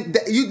then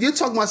Of you're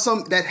talking about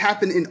something that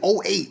happened in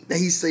 2008 that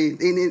he's saying.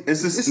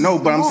 It's just no,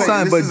 but I'm saying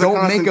Son, this but is don't a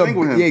constant make a- thing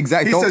with him. yeah,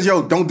 exactly. He Don't- says,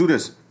 "Yo, don't do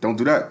this, don't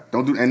do that,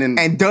 don't do,"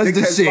 and does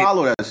the dickheads shit.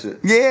 Follow that shit.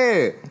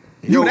 Yeah.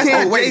 Yo, that's oh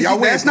not wait, Jay-Z. y'all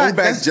wearing That's not-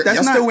 throwback? that's Y'all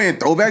not- still wearing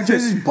throwback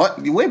jerseys?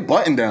 But you wear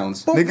button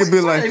downs. Nigga be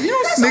like,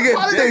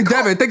 nigga,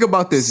 Devin, think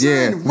about this.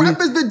 Yeah.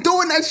 Rappers been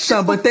doing that shit.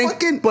 Son, but for think,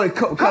 fucking. but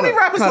How many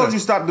rappers told you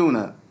stop doing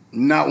that?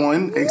 Not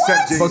one,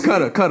 except Jay-Z.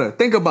 But Cutter,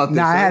 think about this.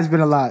 Nah, it right? has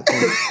been a lot.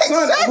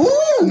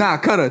 Nah,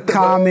 Cutter.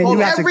 Common, you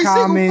got your Every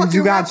single Common, you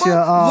fucking got rapper.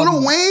 your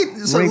Lil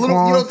Wayne. So you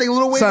Raekwon. don't think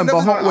Lil Wayne? Son, but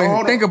never- hold,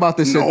 wait, think about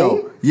this shit No.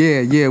 though.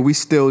 Yeah, we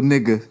still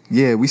nigga.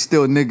 Yeah, we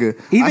still nigga.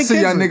 Even I see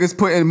y'all Kendrick. niggas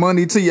putting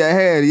money to your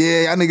head.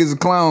 Yeah, y'all niggas are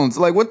clowns.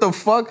 Like, what the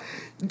fuck?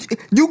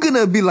 You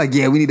gonna be like,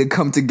 yeah, we need to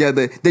come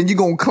together. Then you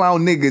gonna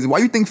clown niggas. Why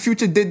you think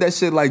Future did that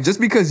shit? Like, just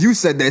because you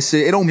said that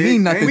shit, it don't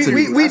mean nothing to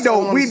you. We That's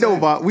all know I'm we know saying.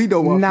 about we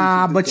know about.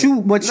 Nah, Future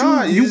but did you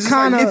Nah, you you just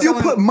kind like- of If you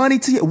put money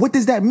to your, what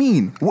does that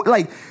mean?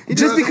 Like,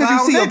 just a because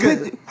you see a clown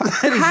picture,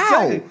 nigga.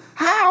 how?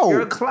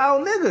 You're a How?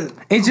 clown nigga.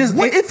 it just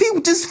What if he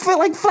just feel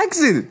like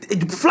flexing?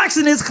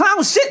 Flexing his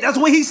clown shit. That's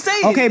what he's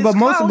saying. Okay, It's but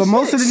most clown of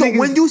shit. the So niggas-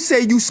 when you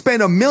say you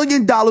spend $1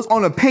 million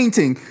on a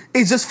painting,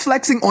 it's just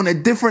flexing on a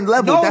different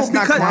level. No, That's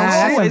not because clown Nah, shit.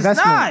 that's no, it's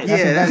investment. not.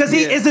 That's Yeah, because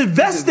he yeah. is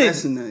invested.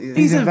 He's investing that, yeah.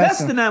 He's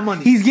investing that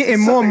money. He's getting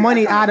more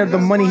money out of the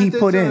money he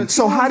put in.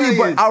 So how do you?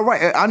 But all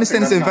right, I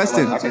understand it's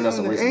invested. I think that's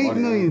a waste of 8 money.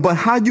 million. But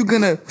how you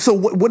gonna? So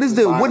what is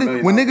the $5 what is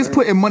million when niggas painting.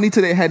 putting money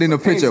to their head in a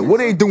picture? What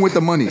are they doing with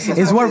the money?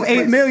 It's worth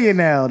 $8 million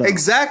now, though.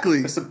 Exactly.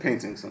 It's a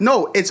painting. Son.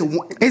 No, it's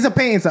It's a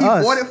painting to he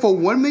us. bought it for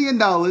 $1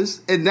 million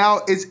and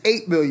now it's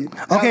 $8 million.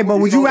 Okay, but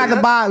would you rather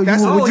buy? Would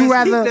That's- you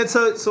rather? That's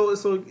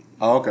so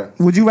Oh, okay.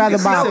 Would you rather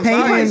It's buy not a a buy,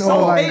 painting it's or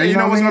sold. like? And you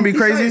know what what's I gonna mean? be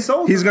crazy? He's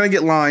sold. He's gonna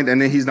get lined,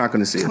 and then he's not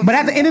gonna see it. But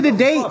at the end of the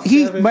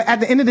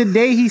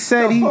day, he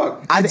said he.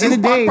 Fuck. At the end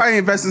of the day, probably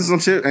invest in some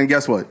shit, and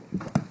guess what?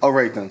 All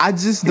right then. I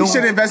just He don't.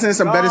 should invest in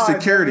some better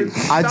security.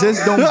 I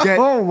just don't get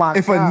Oh my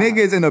if a God. nigga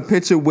is in a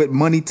picture with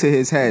money to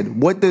his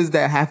head. What does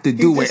that have to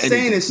do He's with just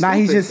saying anything? it's Nah,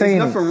 stupid. he's just saying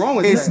There's it. nothing wrong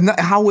with It's that. not.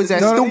 How is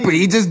that No, no, stupid?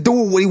 He just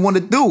doing what he want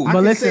to do. I But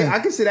can listen. say, I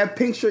can say that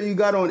pink shirt you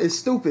got on is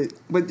stupid,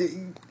 but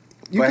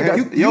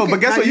But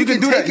guess what? You can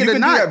do that. You can do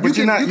that, but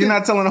you're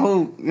not telling the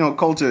whole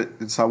culture.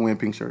 It's how wearing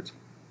pink shirts.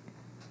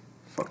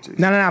 Fuck you.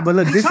 no. But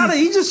look, this is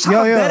He just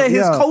trying to better his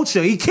yo.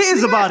 culture. He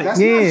cares about it. That's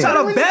Yeah. He's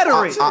trying to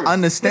better it. I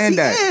understand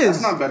Yes, that. he That's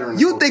is. not better.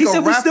 You think He a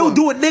said we rapper, still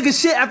doing nigga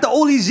shit after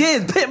all these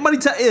years, paying money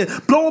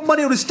to blowing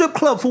money on the strip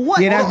club for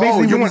what? Yeah, that's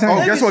basically you what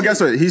want? he's saying.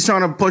 Guess what? He's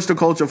trying to push the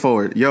culture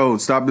forward. Yo,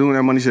 stop doing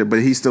that money shit, but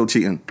he's still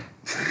cheating.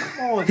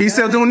 He's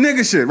still doing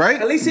nigga shit, right?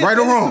 At least he Right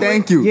or wrong?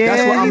 Thank you. Yeah,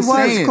 That's what I'm he was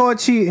saying. caught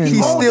cheating. He's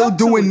bro. still up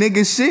to doing it.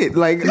 nigga shit.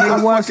 Like He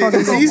was fucking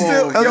He's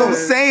still. That's what I'm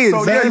saying.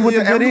 So Better with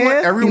the good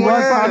hair? everyone He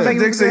was fucking contradicts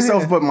with the good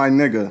themselves, hair. but my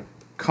nigga.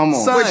 Come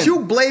on. Son. But you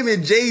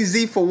blaming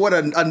Jay-Z for what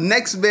a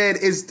next man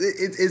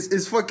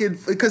is fucking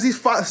because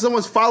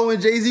someone's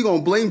following Jay-Z,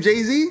 gonna blame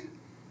Jay-Z?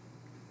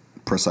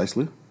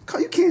 Precisely.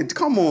 You can't.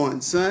 Come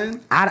on, son.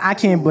 I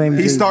can't blame.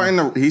 He Jay-Z.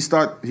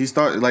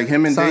 started like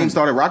him and Son. Dame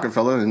started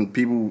Rockefeller, and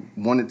people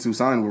wanted to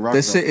sign with Rockefeller.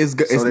 This shit is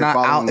good. So It's they not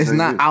following out. It's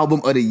not Jay-Z.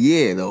 album of the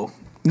year though.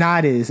 Nah,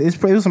 it is.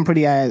 It was some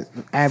pretty average.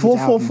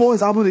 444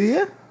 is album of the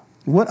year.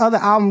 What other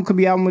album could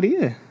be album of the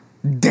year?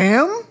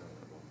 Damn.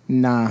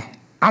 Nah,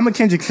 I'm a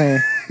Kendrick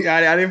fan, Yeah,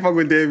 I didn't fuck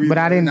with Dame. but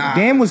I didn't.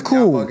 Dan was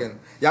cool.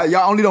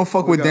 Y'all only don't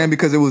fuck with Dan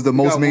because it was the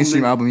most got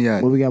mainstream 1 minute. album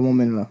yet. Well, we got 1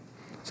 minute left,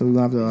 so we're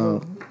gonna have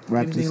to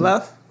wrap Anything this up.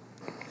 left?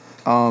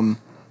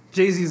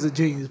 Jay-Z's a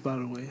genius, by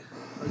the way.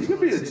 You could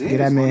be a genius. Get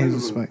that man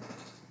his my nigga, respect.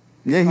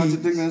 Yeah, he.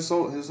 contradicting his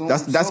own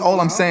That's self all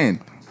I'm now.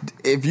 saying.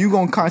 If you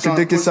gonna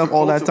contradict push yourself the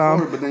all that culture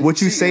forward, time, but then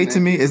what you you say cheating to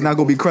and me keep is the not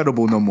gonna be culture.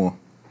 credible no more.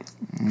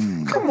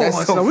 Come That's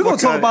on, so son. We're gonna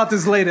talk fucking- about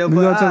this later. We're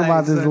but gonna talk about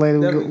alright, this son. later.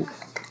 Devin.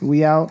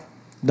 We out.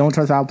 Don't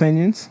trust our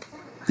opinions.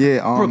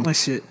 Yeah, Brooklyn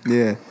shit.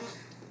 yeah.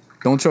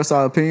 Don't trust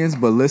our opinions,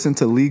 but listen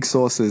to league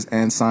sources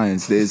and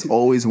science. There's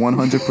always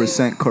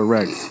 100%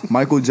 correct.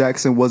 Michael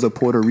Jackson was a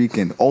Puerto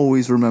Rican.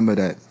 Always remember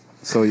that.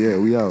 So yeah,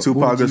 we out.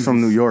 Tupac is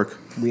from New York.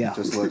 We out.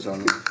 Just to let y'all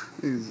know.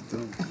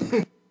 Niggas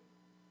dumb.